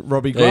reckon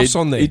Robbie Yeah, Gruff's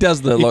on there. He does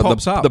He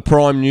pops up. the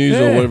prime news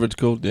Yeah. or whatever it's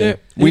called. Yeah,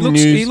 He Win looks,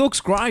 news. he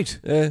looks great.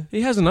 Yeah.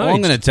 He hasn't aged. Well,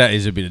 I'm going to tell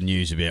you a bit of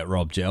news about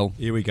Rob Gell.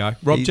 Here we go.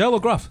 Rob He- Gell or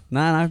Gruff?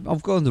 No,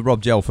 I've gone to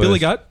Rob Gell first. Billy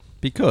Goat.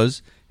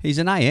 Because he's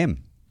an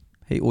AM.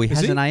 He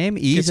has he? an AM.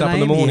 He Gets is an up in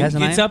the AM. He morning. has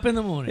an Gets AM. up in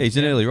the morning. He's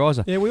an early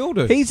riser. Yeah, we all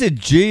do. He's a His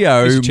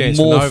chance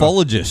for Nova.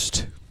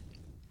 geomorphologist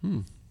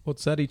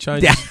What's that? He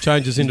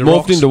changes into Morphed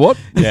rocks. into what?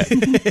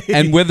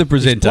 and weather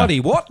presenter. Bloody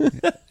what?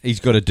 He's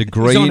got a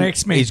degree. He's on in-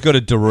 X-Men. He's got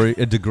a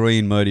degree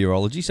in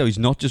meteorology, so he's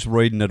not just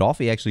reading it off.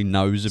 He actually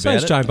knows So about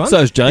is it. Jane Bunt. So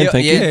is Jane,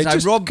 thank you. Yeah, so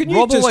just- Rob can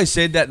you just- always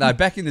said that. No,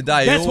 back in the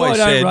day, That's he why I always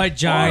don't said. rate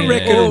Jane. I Yeah.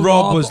 reckon Or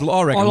Rob was.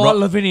 I reckon I like Rob,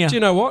 Lavinia. Do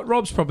you know what?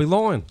 Rob's probably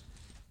lying.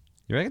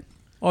 You reckon?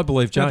 I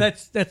believe Jane. No,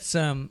 that's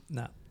no,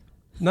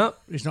 no.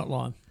 he's not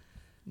lying.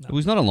 It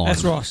was not a line.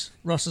 That's Ross.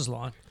 Ross is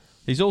lying.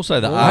 He's also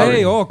the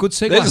Hey, R. good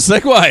segue. There's a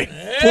segue.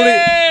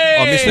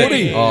 I missed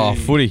Footy. that. Oh,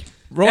 footy.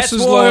 Ross That's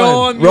is why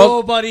lying. I'm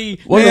your buddy.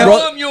 What Now did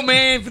Ross- I'm your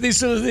man for this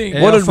sort of thing.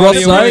 Yeah, What how did funny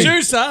Ross are we? say?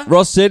 Producer.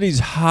 Ross said his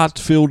heart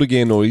filled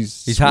again, or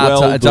his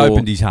heart- it's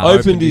opened his heart.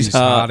 Opened his His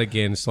heart heart.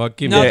 again. It's like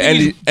give No, me. I Yeah,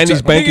 think and his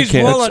I bank think his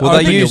account. wallet Well, they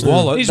opened. used- His they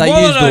wallet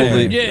used all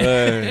opened, the-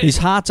 yeah. His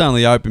heart's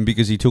only open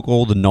because he took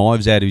all the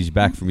knives out of his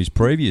back from his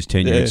previous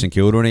tenure Yeah. at St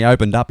Kilda and he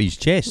opened up his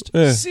chest.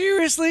 Yeah.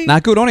 Seriously? Now,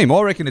 good on him.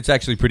 I reckon it's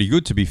actually pretty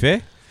good, to be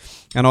fair.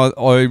 And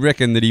I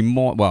reckon that he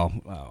might. Well,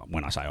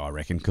 when I say I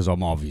reckon, because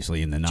I'm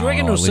obviously in the know. Do you reckon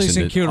and I we'll see listen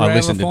St to, Kilda I out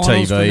listen of to the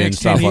finals for the TV and next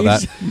stuff 10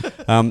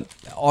 like that.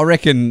 I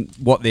reckon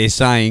what they're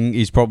saying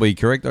is probably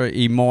correct.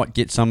 He might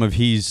get some of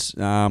his.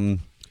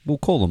 We'll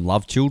call them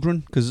love children,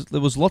 because there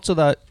was lots of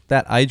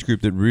that age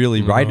group that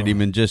really rated him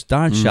and just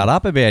don't shut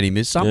up about him.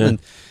 There's something,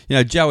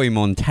 Joey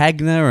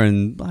Montagna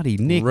and bloody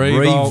Nick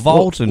Revolt.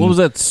 Revolt and What was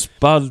that?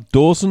 Spud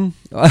Dawson?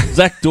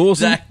 Zach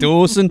Dawson? Zach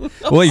Dawson.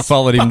 Well, he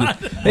followed him.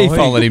 He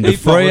followed him to He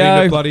followed him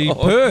to Freo. bloody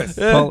Perth.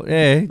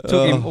 Yeah,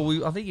 took him.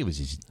 Well, I think it was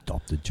his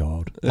adopted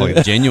child, like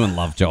a genuine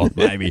love child,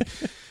 maybe.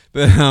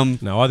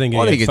 But No, I think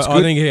I think it's I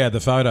good. think he had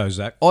the photos,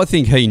 Zach. I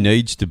think he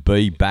needs to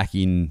be back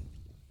in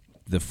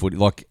the foot.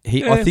 Like I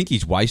Yeah. think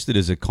he's wasted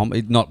as a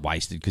not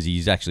wasted because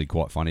he's actually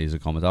quite funny as a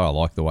commentator. I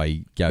like the way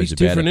he goes He's about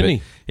different, it. isn't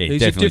but- he? Yeah,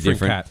 He's a definitely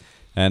different cat.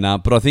 And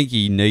but I think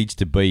he needs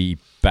to be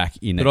back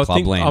in But a I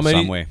think- clubland I mean,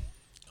 somewhere.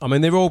 I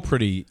mean, they're all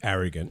pretty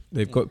arrogant.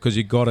 They've got because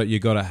you got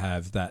to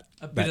have that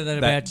bit of that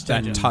about you,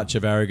 don't you? touch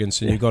of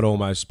arrogance, and you've got to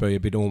almost be a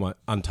bit almost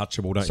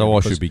untouchable, don't you? So I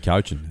Because should be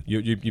coaching.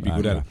 you'd be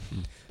good No, at it.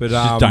 But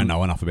Just don't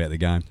know enough about the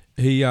game.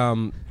 He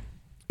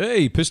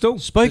hey pistol.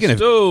 Speaking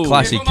Pistol. of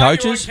classic Everyone, you're on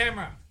coaches,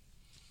 camera.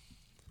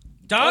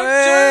 Don't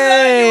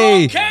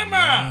Hey! do that. You're on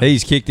camera.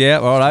 he's kicked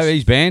out. Right,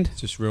 he's banned.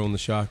 Just ruined the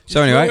show.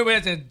 So We're anyway,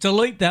 about to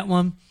delete that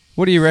one.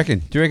 what do you reckon?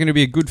 Do you reckon it'll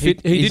be a good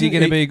fit? He Is he didn't-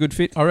 going to be a good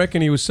fit? I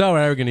reckon he was so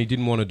arrogant he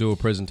didn't want to do a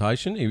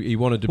presentation. He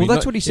wanted to be. Well,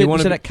 that's what he said. Was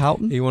wanted it to at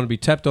Carlton? He wanted to be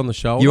tapped on the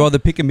shoulder. You're either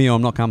picking me or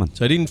I'm not coming.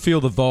 So he didn't feel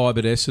the vibe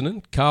at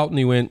Essendon. Carlton,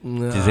 he went.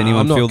 Nah, Does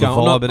anyone I'm not feel the going-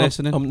 I'm vibe not- at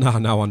Essendon? No,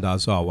 no one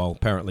does. Oh well,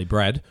 apparently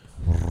Brad.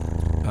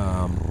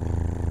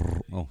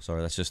 Oh,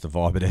 sorry, that's just the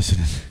vibe at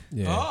Essendon.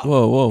 Yeah.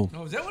 Whoa, whoa.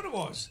 Oh, is that what it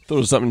was? Thought it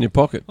was something in your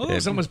pocket. Oh,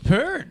 someone's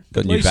purring.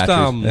 Got new least,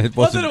 batteries. It I thought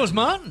wasn't. it was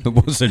Martin. It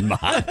wasn't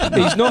Martin.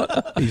 He's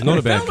not. He's not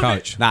a bad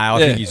coach. No, I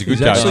think he's a good He's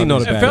coach. actually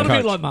not a It bad felt a bit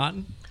coach. like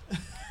Martin.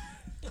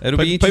 It'll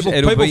be interesting. People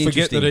It'll be forget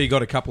interesting. that he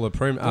got a couple of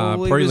Well, he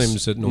prelims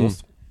was- at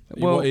North.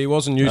 Well, He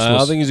wasn't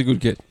useless. I think he's a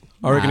good kid.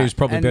 I reckon he was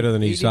probably and better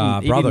than he his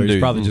didn't- he brother. didn't His do-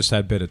 brother just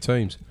had better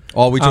teams.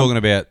 Oh, we're talking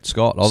about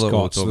Scott. I thought we were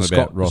Scott's, talking the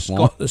about Scott, Ross the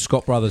Lyon. Scott, the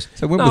Scott brothers.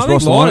 So when No, was I think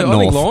Ross Lyon at I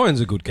think North?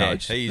 Lyon's a good Yeah,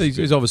 coach. he's he's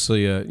good.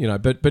 obviously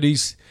but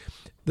he's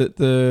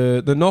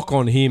the knock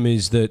on him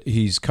is that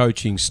his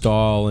coaching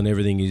style and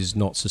everything is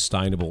not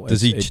sustainable.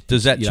 Does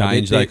does that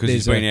change though? Because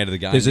he's there's been out of the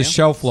game. There's now? a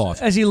shelf life.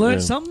 Has he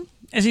learnt something?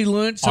 Has he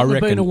learnt something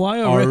being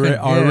away?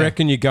 I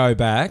reckon you go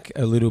back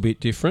a little bit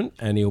different,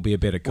 and he'll be a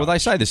better coach. Well, they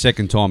say the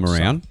second time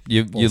around,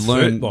 you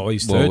learn.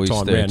 he's third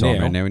time round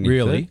now, isn't he?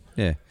 really.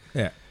 Yeah,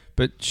 yeah.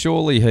 but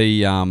surely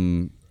he.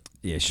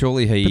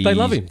 Surely he. But they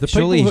love him. The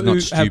surely people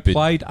he's who not have stupid.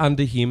 played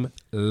under him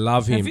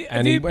love him,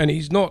 and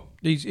he's not.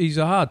 He's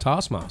a hard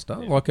taskmaster,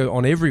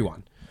 on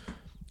everyone.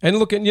 And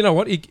look, and you know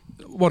what?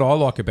 What I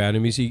like about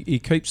him is he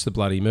keeps the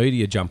bloody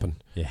media jumping.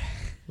 Yeah.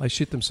 They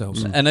shit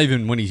themselves. And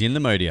even when he's in the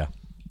media,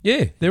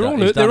 Yeah, they're all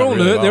He's done it really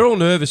well. they're all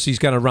nervous. He's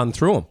going to run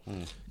through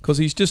them because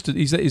he's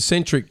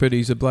eccentric, but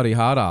he's a bloody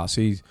hard ass.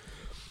 You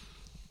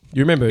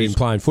remember him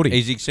playing footy?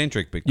 he's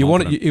eccentric, but He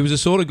confident. was the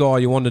sort of guy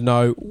you wanted to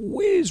know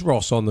where's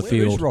Ross on the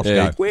field. Ross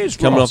Yeah, go? Where's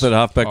coming Ross? off that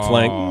halfback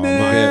flank.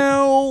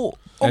 Now,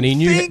 And he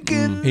knew how to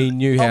hit. He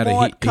knew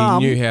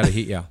how to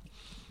hit you.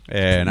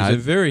 Yeah, He's a no,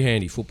 very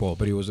handy footballer,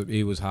 but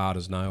he was hard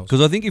as nails.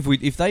 because I think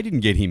if they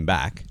didn't get him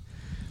back,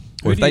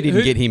 or if they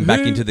didn't get him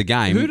back into the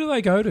game, Who do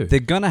they go to? they're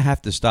going to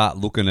have to start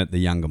looking at the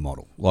younger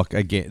model. Like,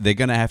 again, they're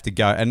going to have to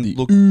go and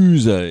look.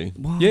 Uze.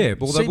 Yeah,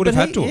 well, they would have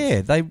had to.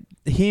 Yeah, They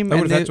him would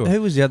and have had to.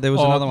 who was the other? There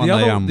was another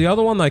one. The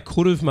other one they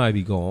could have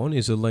maybe gone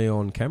is a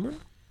Leon Cameron.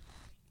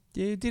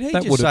 Yeah, did he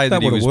That just would've- say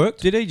that he would've was?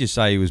 worked. Did he just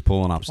say he was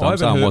pulling up? I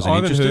haven't Wasn't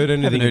heard interested?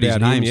 anything Haven't heard his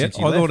about him name yet. since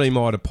he I thought left. he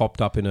might have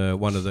popped up in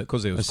one of the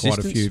because there was quite a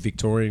Assistants? few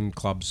Victorian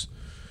clubs.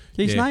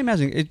 His Yeah. name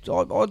hasn't. It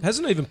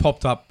Hasn't even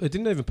popped up. It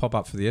didn't even pop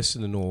up for the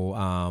Essendon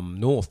or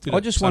North. Did I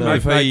it? just So wonder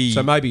if maybe-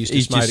 so maybe he's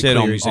just made it said,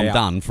 clear he's I'm out,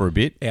 done for a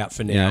bit. out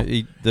for You now.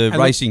 know, the And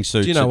racing look,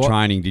 suits do you know at what?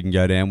 training didn't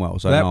go down well,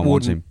 so that no one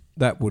wants him.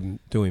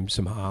 wouldn't do him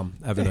some harm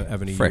having a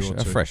Fresh, year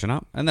or two. freshen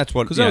up, and that's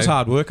what Because you that was know,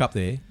 hard work up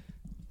there.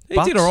 He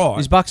Bucks, did all right.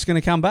 Is Bucks going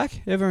to come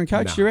back? Ever and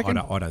coach? No, do you reckon?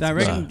 I don't Don't think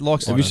reckon. so.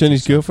 Likes, Have you seen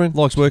his girlfriend?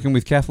 likes working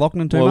with Kath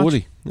Loughnan too Why much? would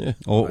he? Yeah.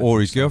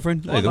 Or his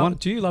girlfriend? I Either love- one.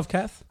 Do you love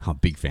Kath? I'm a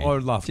big fan. I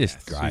love Just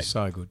Kath. great. She's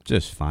so good.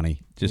 Just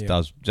funny. Just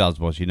Yeah. does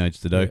what she needs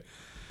to do. Yeah.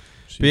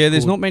 But yeah,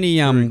 there's She's not many.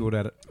 very good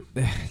at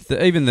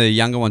it. Even the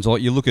younger ones,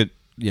 like you look at,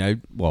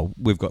 well,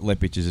 we've got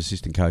Lepich as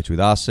assistant coach with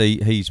us.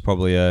 He's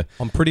probably a.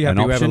 I'm pretty an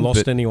happy we haven't option, lost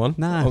but anyone.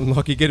 no. I'm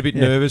like you get a bit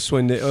Yeah. nervous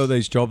when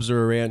these jobs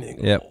are around. You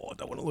go, Yep. I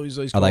don't want to lose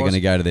these Are guys. they going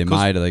to go to their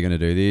 'Cause- mate? Are they going to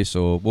do this?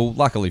 Or well,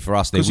 luckily for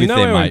us, they're Because with you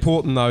know their how mate.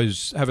 important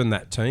those having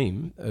that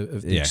team,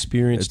 of the Yeah.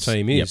 experienced It's-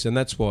 team is, yep. and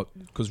that's what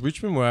because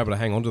Richmond were able to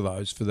hang on to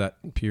those for that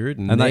period,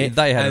 And they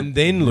had and a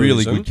then really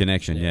lose them. good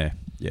connection. Yeah.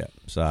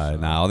 So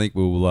no, I think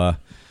we'll.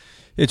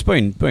 It's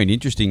been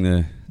interesting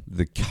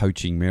the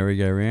coaching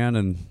merry-go-round,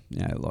 and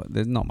like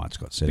there's not much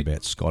got said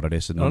about Scott at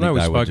Essendon. I know we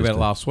think they were spoke just about it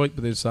last week,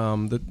 but there's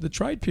the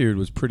trade period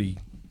was pretty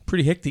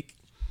hectic.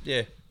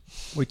 Yeah.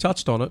 We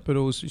touched on it, but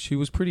she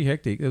was pretty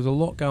hectic. There was a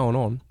lot going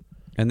on.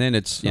 And then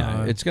it's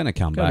So, it's going to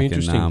come gonna be back,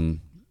 and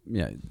interesting.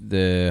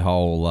 the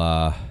whole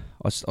I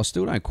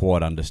still don't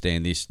quite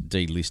understand this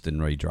delist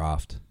and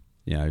redraft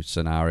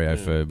scenario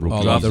for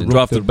rookies. Oh, the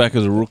Drafted back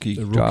as a rookie.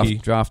 the rookie.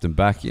 Draft them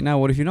back. You know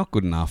what? If you're not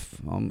good enough,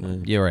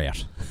 you're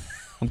out.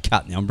 I'm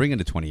cutting you. I'm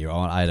bringing a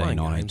 20-year-old, 18, Playing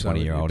 19, games,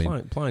 20-year-old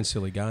in. playing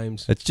silly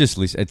games. It's just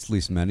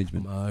list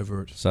management, I'm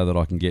over it. so that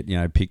I can get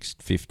picks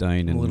 15 A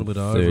and little bit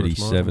over it. mate.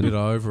 A 37. bit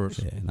over it.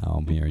 Yeah, no,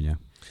 I'm hearing you.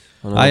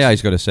 I know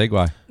AA's got a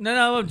segue.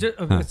 No, I'm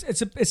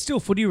just, it's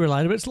still footy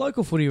related, but it's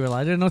local footy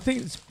related, and I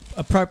think it's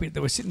appropriate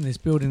that we're sitting in this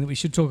building that we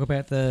should talk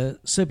about the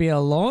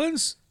CBL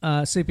Lions,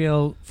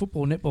 CBL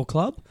Football Netball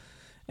Club,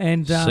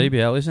 and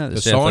CBL, isn't it? The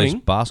the Southeast signing.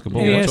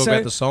 Basketball. Yeah, League. talk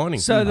about the signing.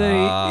 So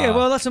that's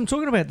what I'm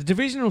talking about. The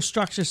divisional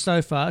structure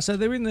so far. So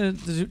they're in the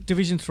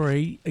Division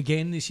 3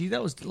 again this year.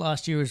 That was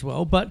last year as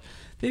well, but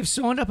they've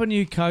signed up a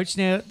new coach.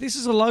 Now this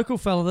is a local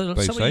fella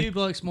that some of BC. you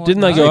blokes might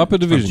Didn't they know. go up a From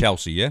division?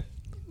 Chelsea, yeah?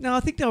 No, I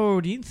think they were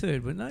already in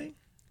third, weren't they?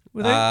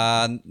 Were they?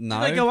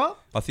 No. Did they go up?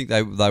 I think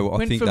they were. I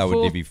Went think from they were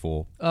fourth- Divi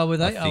 4. Oh, were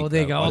they? I think Oh,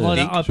 there you they- go. I I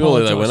think-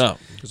 Surely they apologise. went up.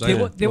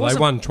 There was they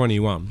a- won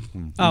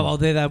 21. Oh, well,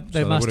 they So must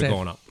they would have have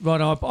gone up. Right,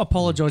 I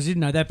apologise. I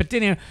didn't know that. But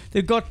anyhow,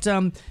 they've got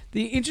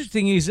the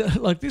interesting is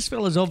like this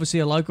fella's obviously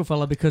a local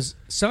fella because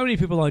so many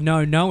people I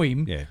know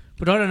him. Yeah.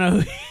 But I don't know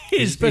who he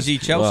is. Is he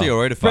Chelsea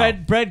or Edinburgh?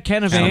 Brad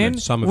Canavan.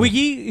 Some of them.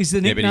 Wiggy is the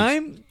Yeah, but he's-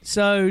 nickname.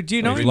 So do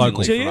you know he's him?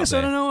 local from GS? up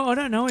I don't know. I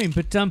don't know him.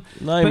 But Name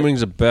but-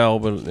 rings a bell,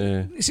 but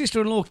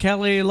sister-in-law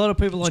Kelly, a lot of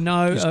people I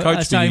know He's are coached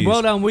for saying, years.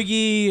 "Well done,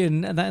 Wiggy,"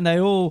 and they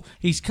all.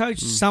 He's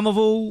coached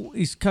Somerville.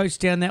 He's coached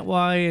down that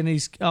way, and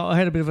I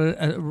had a bit of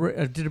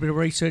I did a bit of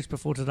research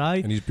before today.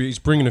 And he's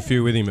bringing a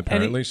few with him And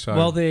apparently. he- So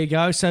well, there you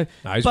go. So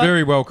no, he's but-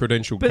 very well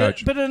credentialed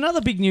coach. But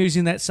another big news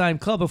in that same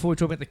club before we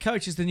talk about the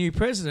coach is the new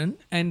president,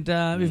 and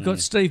we've got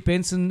Steve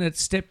Benson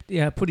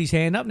that put his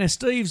hand up. Now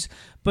Steve's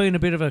been a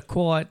bit of a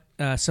quiet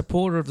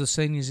supporter of the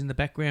seniors in the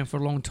background for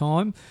a long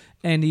time,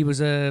 and he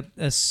was a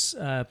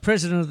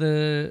president of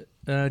the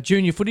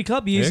junior footy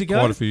club years Yeah, ago.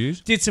 quite a few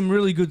years. Did some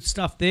really good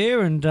stuff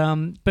there, and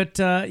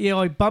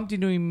I bumped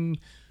into him.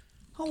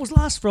 Oh, it was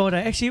last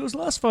Friday. Actually, it was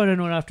last Friday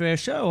night after our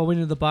show. I went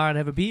to the bar and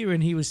have a beer,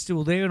 and he was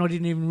still there, and I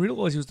didn't even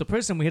realise he was the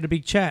president. We had a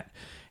big chat.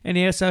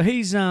 Anyhow, so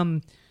he's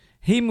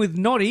him with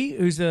Noddy,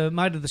 who's the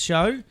mate of the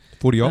show.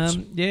 Footy ops.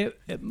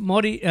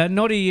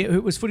 Noddy,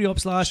 who was footy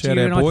ops last Shout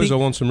year. out, and boys. I I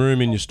want some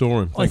room in your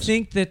storeroom.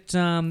 think, Thanks.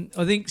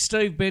 I think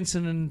Steve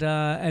Benson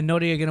and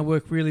Noddy are going to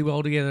work really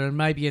well together, and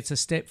maybe it's a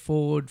step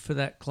forward for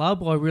that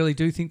club. I really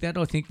do think that.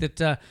 I think that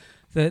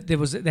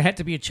there had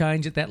to be a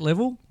change at that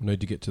level.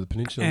 Need to get to the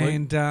Peninsula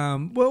League.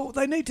 And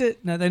they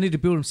need to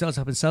build themselves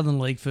up in Southern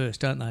League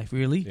first, don't they?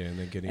 Really? Yeah, and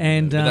they're getting.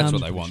 And But that's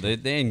what they want. Their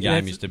end game yeah,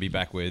 is to be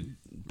back where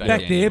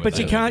back there, but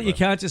you can't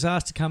were. just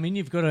ask to come in.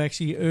 You've got to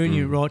actually earn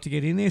your right to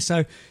get in there.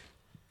 So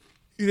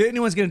if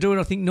anyone's going to do it,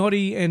 I think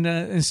Noddy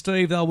and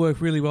Steve, they'll work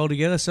really well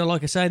together. So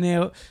like I say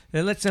now,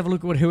 let's have a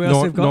look at who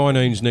else they've got.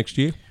 19s next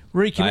year.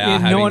 They are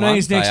having one.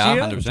 19s They next are,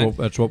 year. 100%.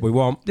 That's what we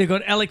want. They've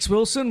got Alex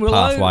Wilson, Willow.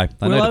 Pathway.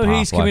 They need a Willow,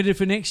 he's pathway. committed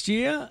for next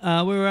year.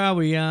 Where are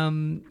we?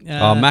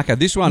 Macca.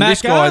 This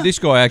Macca. this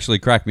guy actually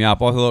cracked me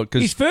up. I thought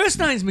His because first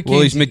name's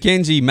Mackenzie. he's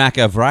Mackenzie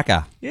Macca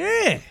Vraka,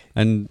 Yeah.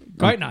 and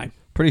Great I'm name.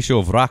 pretty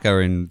sure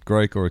Vraka in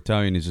Greek or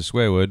Italian is a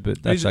swear word,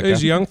 but that's He's, okay.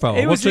 he's a young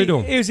fella. What's he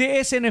doing? He was the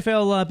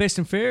SNFL Best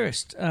and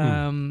Fairest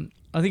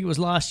I think it was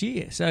last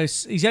year. So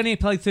he's only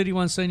played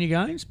 31 senior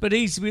games, but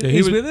he's with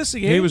us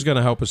again. He was going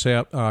to help us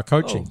out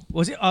coaching. Oh,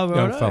 was he? Oh,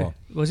 Young right. fella.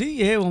 Was he?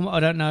 Yeah. Well, I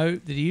don't know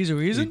that he is or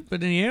he isn't,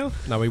 but anyhow.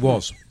 No, he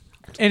was.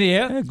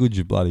 Anyhow. How good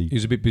you bloody. He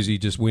was a bit busy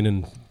just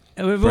winning.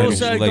 And we've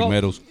Premiership League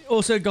medals.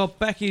 also got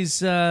back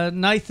his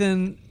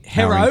Nathan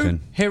Harrington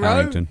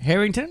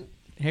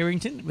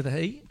with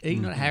a E,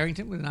 not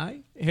Harrington with an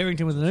A.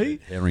 Harrington with an E.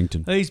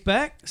 Harrington. He's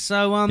back.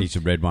 So He's a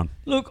red one.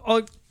 look,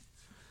 I've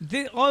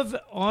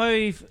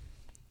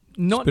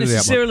not Spit it out,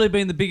 necessarily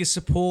been the biggest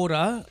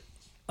supporter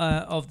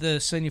of the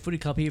senior footy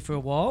club here for a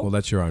while. Well,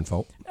 that's your own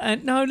fault.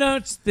 And no,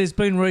 there's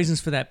been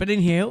reasons for that. But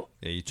anyhow,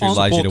 Yeah, you're too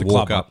lazy support to the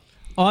walk club, up.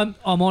 I'm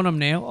on them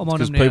now. I'm on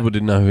Because them now. people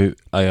didn't know who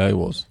AA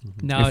was.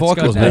 No, If it's I got,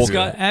 could it's walk-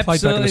 got Played back in the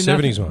absolutely 70s,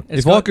 nothing. mate. It's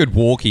If got- I could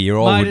walk here,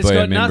 I Mate, would it's be a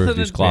got member nothing of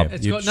this to- club.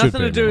 It's You got should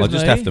nothing be, to do mate. with I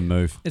just me. have to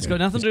move. It's got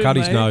nothing to He's do cut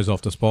with his me. nose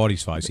off to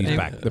Spidey's face. He's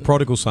back. The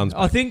prodigal son's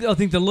I back.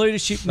 think the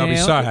leadership They'll now. be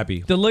so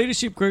happy. The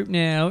leadership group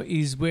now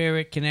is where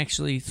it can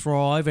actually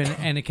thrive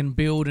and it can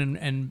build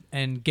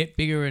and get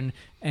bigger and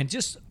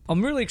just.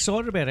 I'm really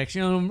excited about it,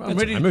 actually. I'm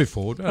ready. Move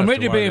forward. Don't I'm have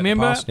ready to worry be a about the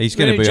member. past. He's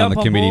gonna Ready be on jump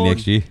the committee board.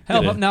 next year.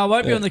 Help up. No, I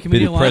won't be on the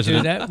committee. Bit I of won't do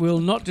president. that. We'll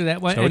not do that.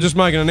 So we'll just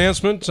make an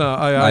announcement. AA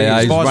AA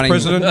is is Vice running-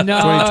 President No.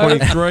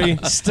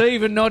 2023.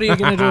 Steve and Noddy are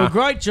going to do a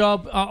great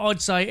job.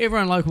 I'd say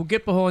everyone local,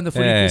 get behind the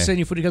footy, Yeah. the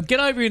senior footy club. Get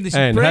over in this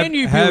And brand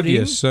new have building.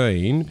 you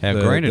seen How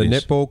the, green it the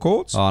is. netball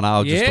courts? Oh, no, I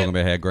was just Yeah. talking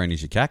about how green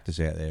is your cactus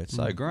out there. It's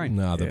so green.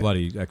 No, the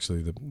bloody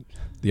actually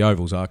the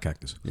ovals are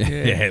cactus.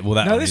 Yeah, well,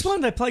 that No, one this is.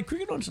 one they played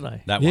cricket on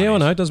today. That Yeah, I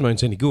one know. is. It doesn't mean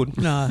it's any good.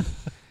 No,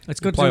 it's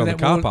got to Play do on with the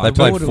that car water. park. They the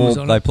played water was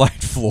on it.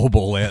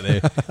 floorball out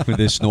there with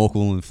their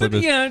snorkel and But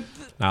flippers. you know,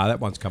 Nah, that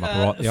one's come up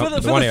right.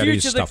 for the one out here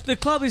is future, stuffed.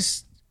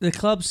 the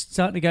club's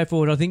starting to go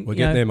forward. I think We're you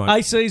know, getting there, mate.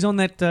 AC's on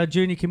that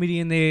junior committee,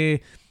 and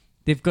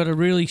they've got a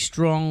really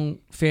strong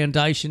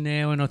foundation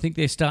now, and I think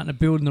they're starting to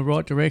build in the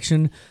right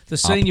direction. The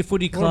senior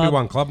footy We want to be club,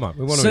 one club, mate.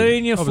 We want to be,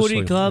 senior obviously,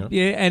 footy club,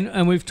 you know. yeah,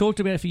 and we've talked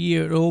about it for a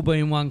year. It all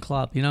being one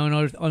club, you know,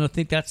 and I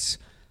think that's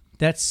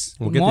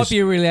We'll get might this- be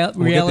a We'll get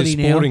reality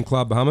this now. sporting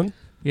club humming.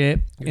 Yeah,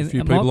 A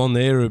few people on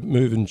there are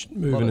moving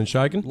and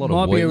shaking. A lot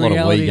Might of be a we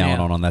reality going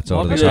now. on that side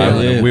of Might the be a table.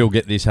 reality. And we'll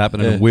get this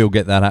happening and we'll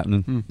get that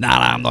happening. No,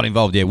 I'm not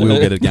involved yet. We'll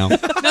get it going.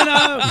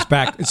 no, He's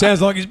back. It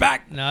sounds like he's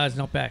back. no, it's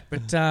not back.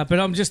 But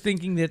I'm just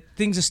thinking that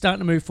things are starting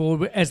to move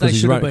forward as they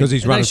should have been. Because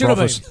he's As running they should for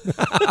have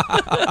been.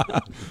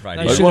 office. They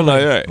Like should one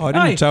have been. AA. I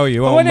didn't Hey, tell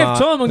you. I won't have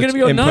time. I'm going to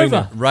be on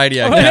Nova.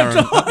 Radio I won't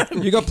have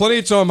Karen. You got plenty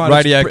of time, mate.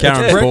 Radio It's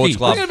Karen Brecky. Sports I'm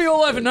Club. going to be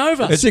all over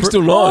Nova. It's 6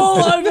 till 9.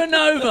 all over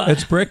Nova.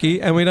 It's Brecky,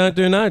 and we don't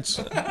do notes.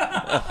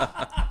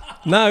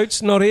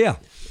 Notes not here.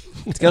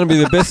 It's going to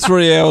be the best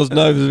 3 hours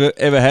Nova's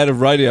ever had of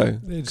radio.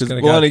 Because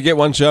gonna we'll go- only get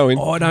one show in.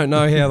 I don't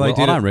know how they Well,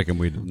 did I don't it. reckon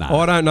we'd. No.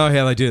 I don't know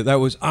how they did it.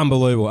 That was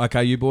unbelievable.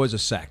 Okay, you boys are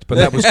sacked, but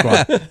that was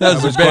great. that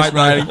was best great,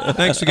 mate.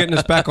 Thanks for getting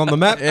us back on the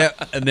map. Yeah,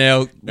 and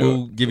now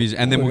we'll give you,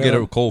 and then we'll get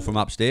a call from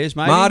upstairs,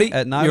 maybe. Marty,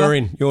 at Nova. you're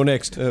in. You're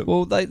next.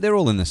 Well, they're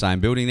all in the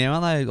same building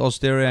now, aren't they? Oz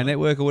Stereo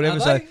Network or whatever. Are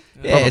So they?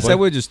 yeah, Probably. so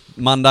we're just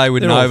Monday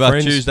with They're all Nova.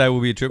 friends. Tuesday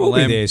will be a Triple We'll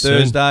be M. there soon.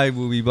 Thursday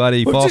will be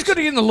Buddy We've Fox. just got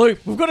to get in the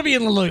loop. We've got to be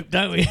in the loop,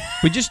 don't we?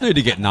 We just need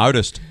to get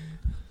noticed.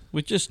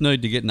 We just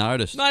need to get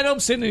noticed. Mate, I'm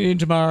sending it in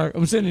tomorrow.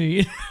 I'm sending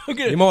it in.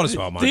 You might as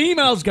well, mate. The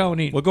email's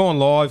going in. We're going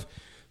live.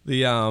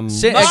 The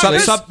actually-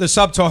 the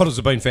subtitles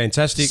have been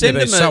fantastic. Send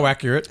They're them so a-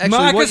 accurate. Actually,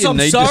 what Marcus, you I'm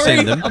need to sorry.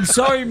 send them. I'm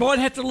sorry. Might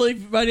have to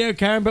leave Radio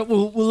Karen, but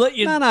we'll let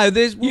you. No, we'll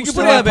can still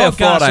put our have our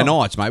podcast Friday on.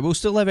 nights, mate. We'll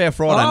still have our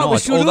Friday Oh, we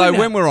nights. still doing Although that.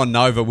 when we're on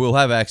Nova, we'll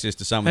have access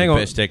to some of Hang the on.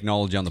 best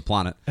technology on the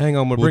planet. Hang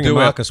on, we're We'll bringing do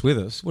our- Marcus with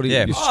us. What are you,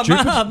 Yeah. you Oh,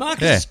 stupid? Yeah.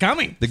 Marcus is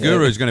coming. The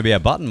guru's going to be our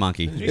button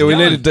monkey. Yeah, we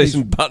need a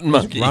decent button He's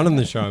monkey. running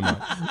the show, mate.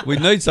 We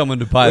need someone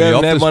to We pay the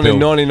haven't had office one bill. in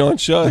 99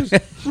 shows.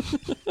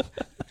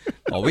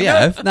 Oh, we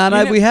have.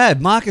 No, we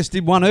had. Marcus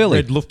did one early.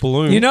 Red Luft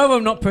balloon. You know, if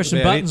I'm not pressing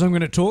About buttons, I'm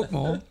going to talk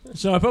more.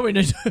 So I probably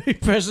need to be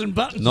pressing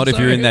buttons. Not if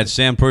you're in that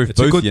soundproof it's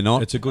a booth. good. You're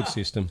not. It's a good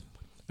system.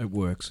 It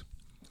works.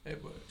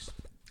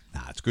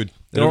 Nah, it's good.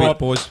 All right,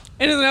 boys.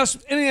 Anything else?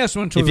 Anything else you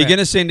want to talk If you're about? going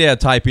to send our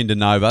tape into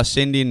Nova,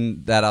 send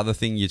in that other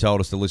thing you told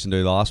us to listen to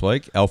last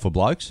week, Alpha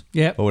Blokes,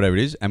 Yep. or whatever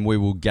it is, and we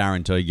will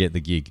guarantee get the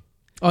gig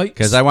Oh,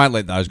 because they won't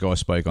let those guys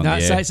speak on no,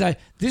 the air. say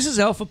this is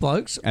Alpha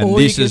Blokes, And or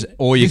this you is, can,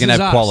 or you this can is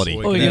have us. quality.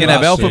 Or You you can can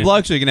have us, Alpha yeah.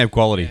 Blokes, or you can have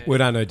quality. We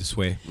don't need to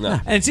swear.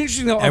 And it's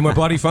interesting that And we're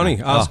bloody funny.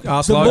 Ask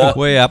the Logan. more-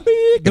 We are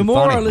big the and more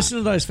funny, I mate. listen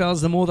to those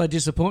fellas, the more they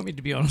disappoint me.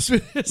 To be honest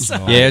with you. So,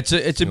 Yeah,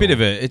 it's a bit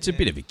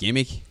of a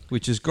gimmick,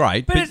 which is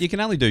great. But But it's- you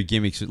can only do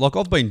gimmicks. Like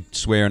I've been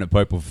swearing at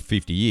people for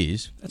 50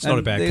 years. That's not a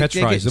and bad they're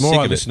catchphrase. getting The more sick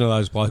I of it. listen to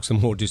those blokes, the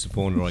more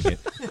disappointed I get.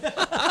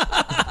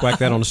 Whack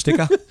that on a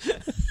sticker.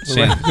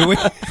 Sound- Do we?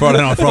 Friday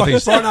Night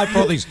Frothies. Friday Night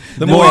Frothies.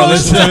 The more I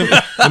listen to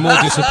them, the more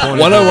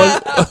disappointed.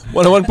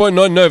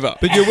 101.9 Nova.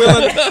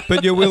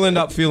 But you will end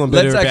up feeling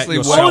better Let's about actually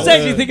yourself. I was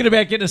actually thinking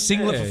about getting a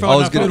singlet for I Friday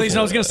was Night gonna- Frothies, and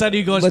I was going to say to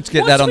you guys, Let's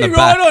get what that should on be the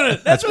right back. on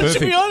it. That's what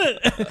should be on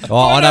it. Oh,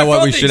 I know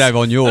what we Frothies. should have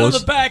on And yours.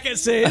 on the back it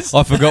says,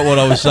 I forgot what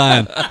I was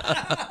saying.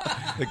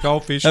 the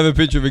goldfish. Have a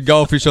picture of a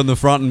goldfish on the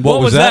front, and what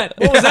what was that?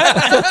 What was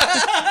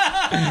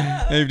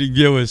that? Evening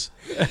viewers.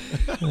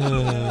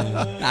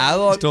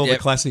 All the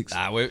classics.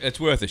 It's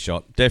worth a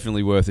shot.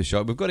 Definitely worth a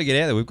shot. We've got to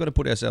get out there. We've got to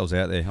put ourselves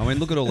out there. I mean,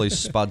 look at all these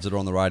spuds that are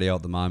on the radio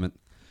at the moment.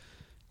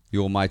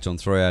 Your mates on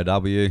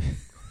 3AW.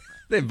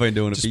 They've been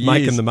doing it Just for years.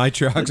 making the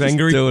matriarchs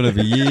angry. Doing it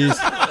for years.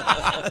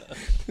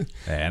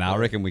 And I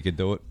reckon we could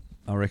do it.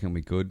 I reckon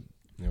we could.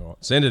 All right.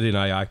 Send it in,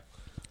 AA.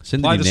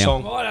 Send Play it in the now.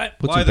 song. Righto.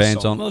 Put Play some the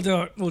pants song. on. We'll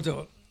do it. We'll do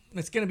it.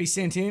 It's going to be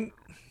sent in.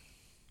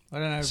 I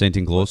don't know. Sent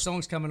in what clause.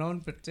 song's coming on,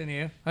 but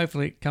anyhow,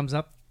 hopefully it comes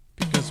up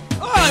because.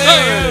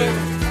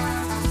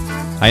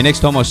 Hey, next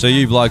time I see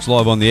you blokes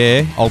live on the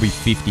air, I'll be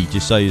 50,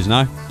 just so you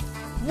know.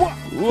 What?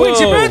 When's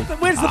your birthday?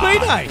 When's the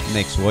B-day?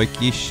 Next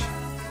week-ish.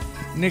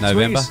 Next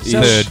November. week.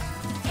 So, 3rd.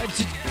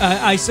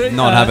 AC,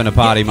 Not having a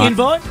party, mate.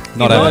 Invite?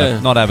 Not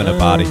having a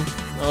party.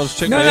 I'll just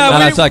check No, my no, email.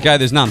 No, it's okay.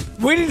 There's none.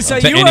 We didn't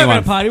say To you were having a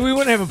anyone. party. We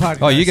wouldn't have a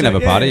party. Oh, you can So,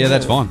 have a party. Yeah,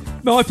 that's fine.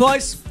 My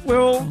place.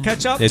 We'll all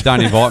catch up. Yeah, don't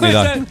invite me,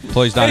 though.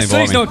 Please don't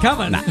invite SC's me. not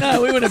coming.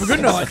 No, we would have a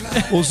good night.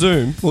 We'll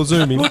zoom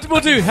in.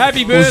 We'll do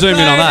happy We'll birthday zoom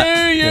in on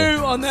that. to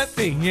you on that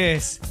thing.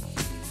 Yes.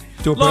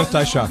 Do a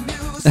birthday show.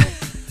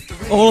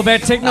 All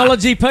about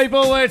technology,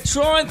 people. We're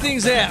trying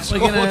things out. We're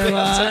going to.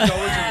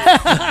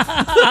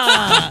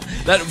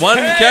 That one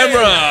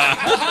camera.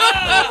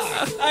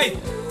 Hey,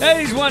 that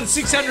is one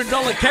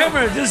 $600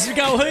 camera. Just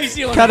go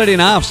easy on Cut it in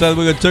half so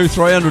we've got two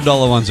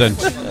 $300 ones in.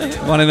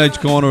 One in each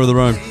corner of the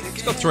room.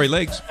 It's got 3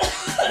 legs.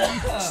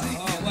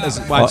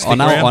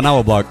 I know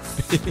a bloke.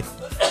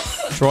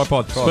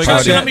 Tripod.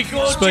 Speaking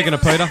Speaking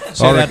of Peter,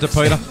 shout out to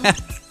Peter.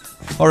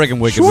 I reckon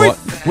we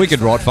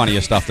could write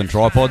funnier stuff than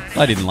Tripod.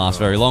 They didn't last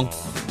very long.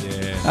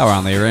 Yeah. They were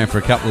only around for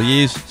a couple of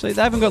years. See,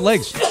 they haven't got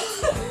legs.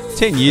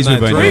 10 years we've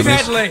been doing We've had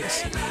this.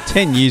 legs.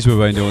 10 years we've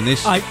been doing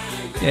this. 8.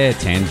 Yeah,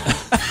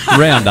 10.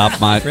 Round up,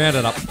 mate. Round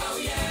it up.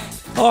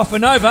 Oh, for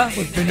Nova,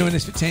 we've been doing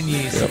this for 10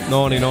 years.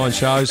 99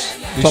 shows.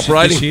 Top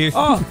rating. This year.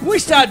 Oh, we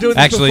started doing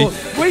this Actually-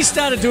 before. We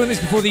started doing this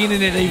before the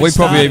internet even We probably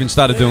started. even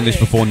started doing this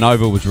before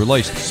Nova was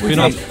released. Spin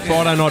off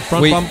Friday night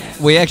front bump.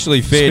 We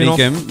actually fair Spin-off.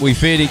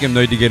 dinkum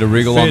need to get a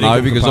wriggle Fair on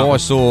though dinkum because I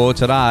compartment. saw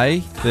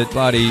today that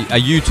bloody Are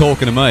You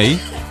Talking to Me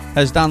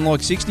has done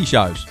like 60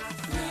 shows.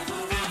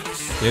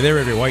 Yeah, they're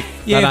every week.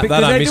 Yeah,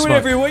 because they do it one.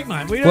 every week,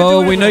 mate. We don't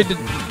Well, do it we every need week.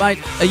 to, mate.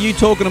 Are You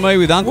Talking to Me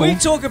with Uncle? We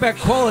talk about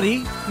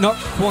quality, not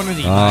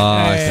quantity.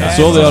 Ah, mate. okay. Yeah, I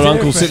saw the it's old a uncle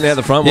difference. sitting out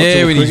the front. Yeah,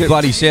 watching with the his cricket.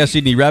 bloody South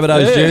Sydney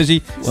Rabbitohs Yeah.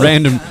 jersey.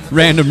 Random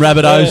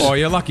Rabbitohs. Oh,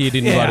 you're lucky you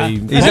didn't Yeah. bloody.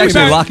 He's Who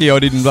actually vote- lucky I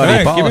didn't vote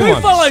Hey, him. give me Who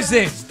one. follows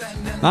them?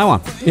 No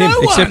one. No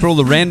Except one. for all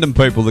the random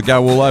people that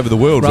go all over the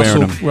world Russell-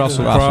 wearing them.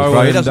 Russell Crowe He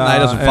and, doesn't, he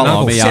doesn't and follow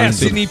Uncle. me. South owns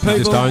them. Sydney people.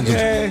 Just owns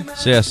them. Yeah.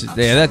 South,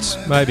 yeah, that's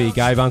Maybe he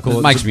gave Uncle.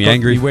 It makes me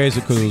angry. He wears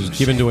it because it was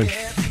given to him.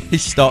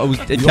 his style. It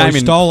He came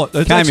in. stole it.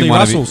 It's Came actually in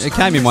one of Russell's. his, it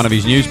came in one of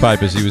his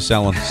newspapers he was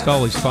selling.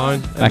 Stole his phone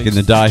Back and in his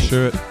the day.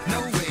 Shirt.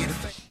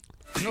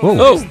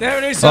 Oh, There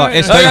it is. Oh, sorry.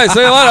 okay,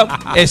 see you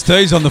later.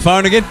 ST's on the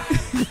phone again.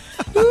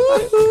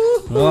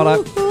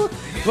 Righto.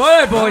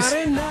 Righto, boys.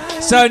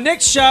 So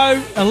next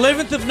show,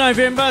 11th of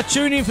November.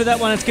 Tune in for that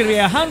one. It's going to be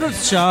our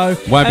 100th show.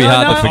 Won't be And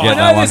hard I to know, forget I know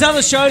that there's one.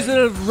 other shows that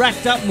have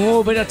racked up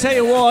more, but I tell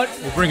you what,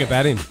 We'll bring it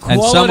back in.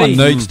 And someone Quality.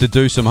 needs to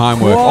do some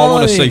homework. I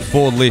want to Quality. see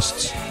 4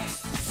 lists.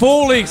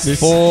 4 lists.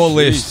 4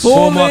 lists.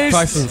 Four Mike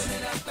lists. Tyson.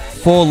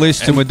 4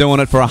 lists, and we're doing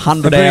it for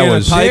 100 bring in a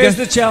hours. pay- There's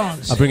the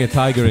challenge. I'll bring a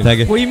tiger in. Take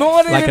it. We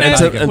might Like even an-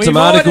 have, and we some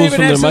might articles even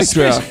from have the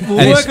some matriarch. special- We'll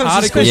And work it's on some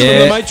articles special. from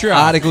the Yeah, matriarch.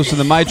 articles from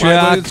the Wait,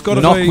 matriarch. it's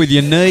gotta Knock be- with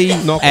your knee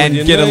Knock and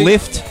with your get a knee.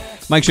 lift.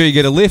 Make sure you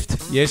get a lift.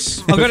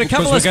 Yes. I've got a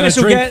couple of Because we're gonna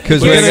special drink- guests.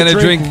 Because we're going to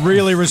drink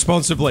really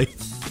responsibly.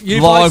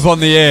 You live blokes- on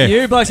the air.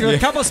 You blokes, got a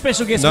couple of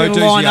special guests No we're going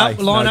to line DCA.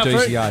 up. Line No up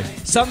for it. DCA.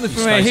 Something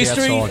from our Stacey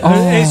history. outside.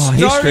 Oh,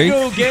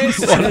 historical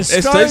guests. ST's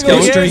Historical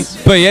going. guests.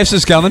 BS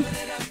is coming.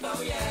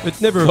 It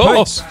never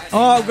repeats. Oh,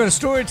 I've got a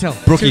story to tell.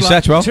 Brookie Too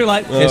late. Satchwell. Too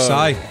late.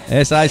 SA.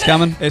 SA's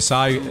coming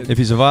SA. if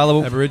he's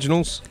available.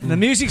 Aboriginals. The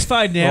music's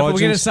fading now, but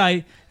we're going to Origins.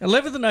 say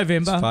 11th of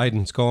November.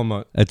 Fading. It's gone,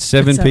 mate. At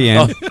 7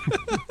 p.m.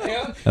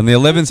 And the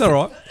 11th. It's all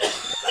right.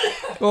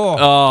 Oh.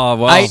 Oh,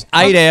 wow. Eight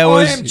I am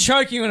hours.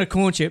 choking on a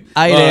corn chip.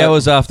 8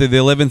 hours after the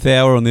 11th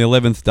hour on the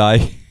 11th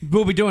day.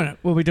 We'll be doing it.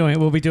 We'll be doing it.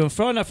 We'll be doing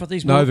Friday Night for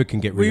these. Nova can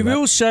get rid We of that.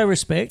 will show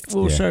respect.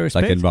 We'll show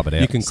respect. They can rub it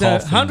out. You can So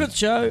cough. 100th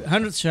show.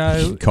 100th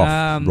show.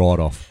 Cough right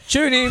off.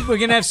 Tune in. We're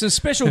going to have some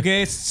special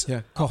guests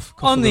Yeah, cough.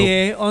 on the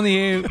air. On the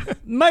air.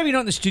 Maybe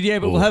not in the studio,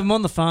 but we'll have them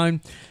on the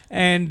phone.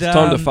 And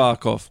Time to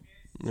fart off.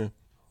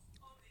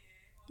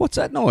 What's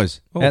that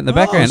noise? Out in the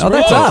background. it's Oh,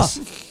 that's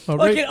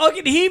Rita. us. I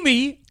can hear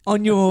me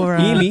on your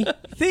Hear me?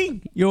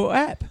 thing, your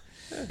app.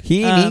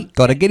 Hear me.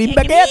 Gotta get him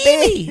back out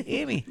there.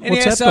 Hear me. What's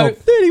Anyhow, that so, called?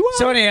 31.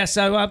 So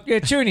anyhow, yeah,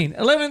 tune in.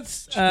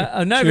 11th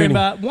of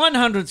November,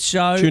 100th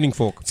show. Tuning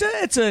fork.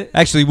 It's a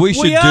Actually, we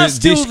should are do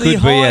still this. the Could be our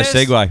highest-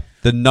 segue.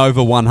 The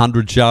Nova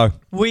 100 show.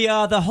 We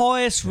are the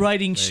highest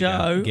rating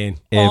show Again.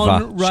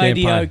 on Ever. Radio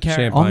Champagne. Carrum.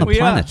 Champagne. On the We are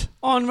planet.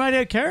 on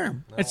Radio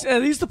Carrum. It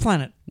is the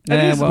planet. It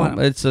Yeah, is the well,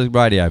 planet. it's a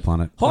radio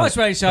planet. Highest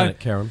rating show. Planet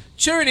Karen.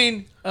 Tune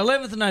in,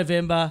 11th of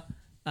November.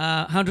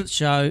 100th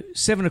show,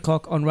 7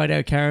 o'clock on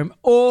Radio Carrum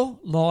or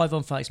live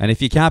on Facebook. And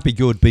if you can't be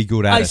good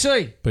at it.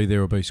 AC. Be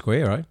there or be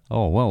square, eh?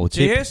 Oh, well, it's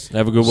it. GS.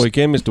 Have a good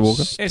weekend, Mr.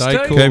 Walker. ST.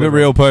 Stay cool. Keep it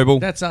real, people.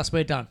 That's us.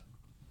 We're done.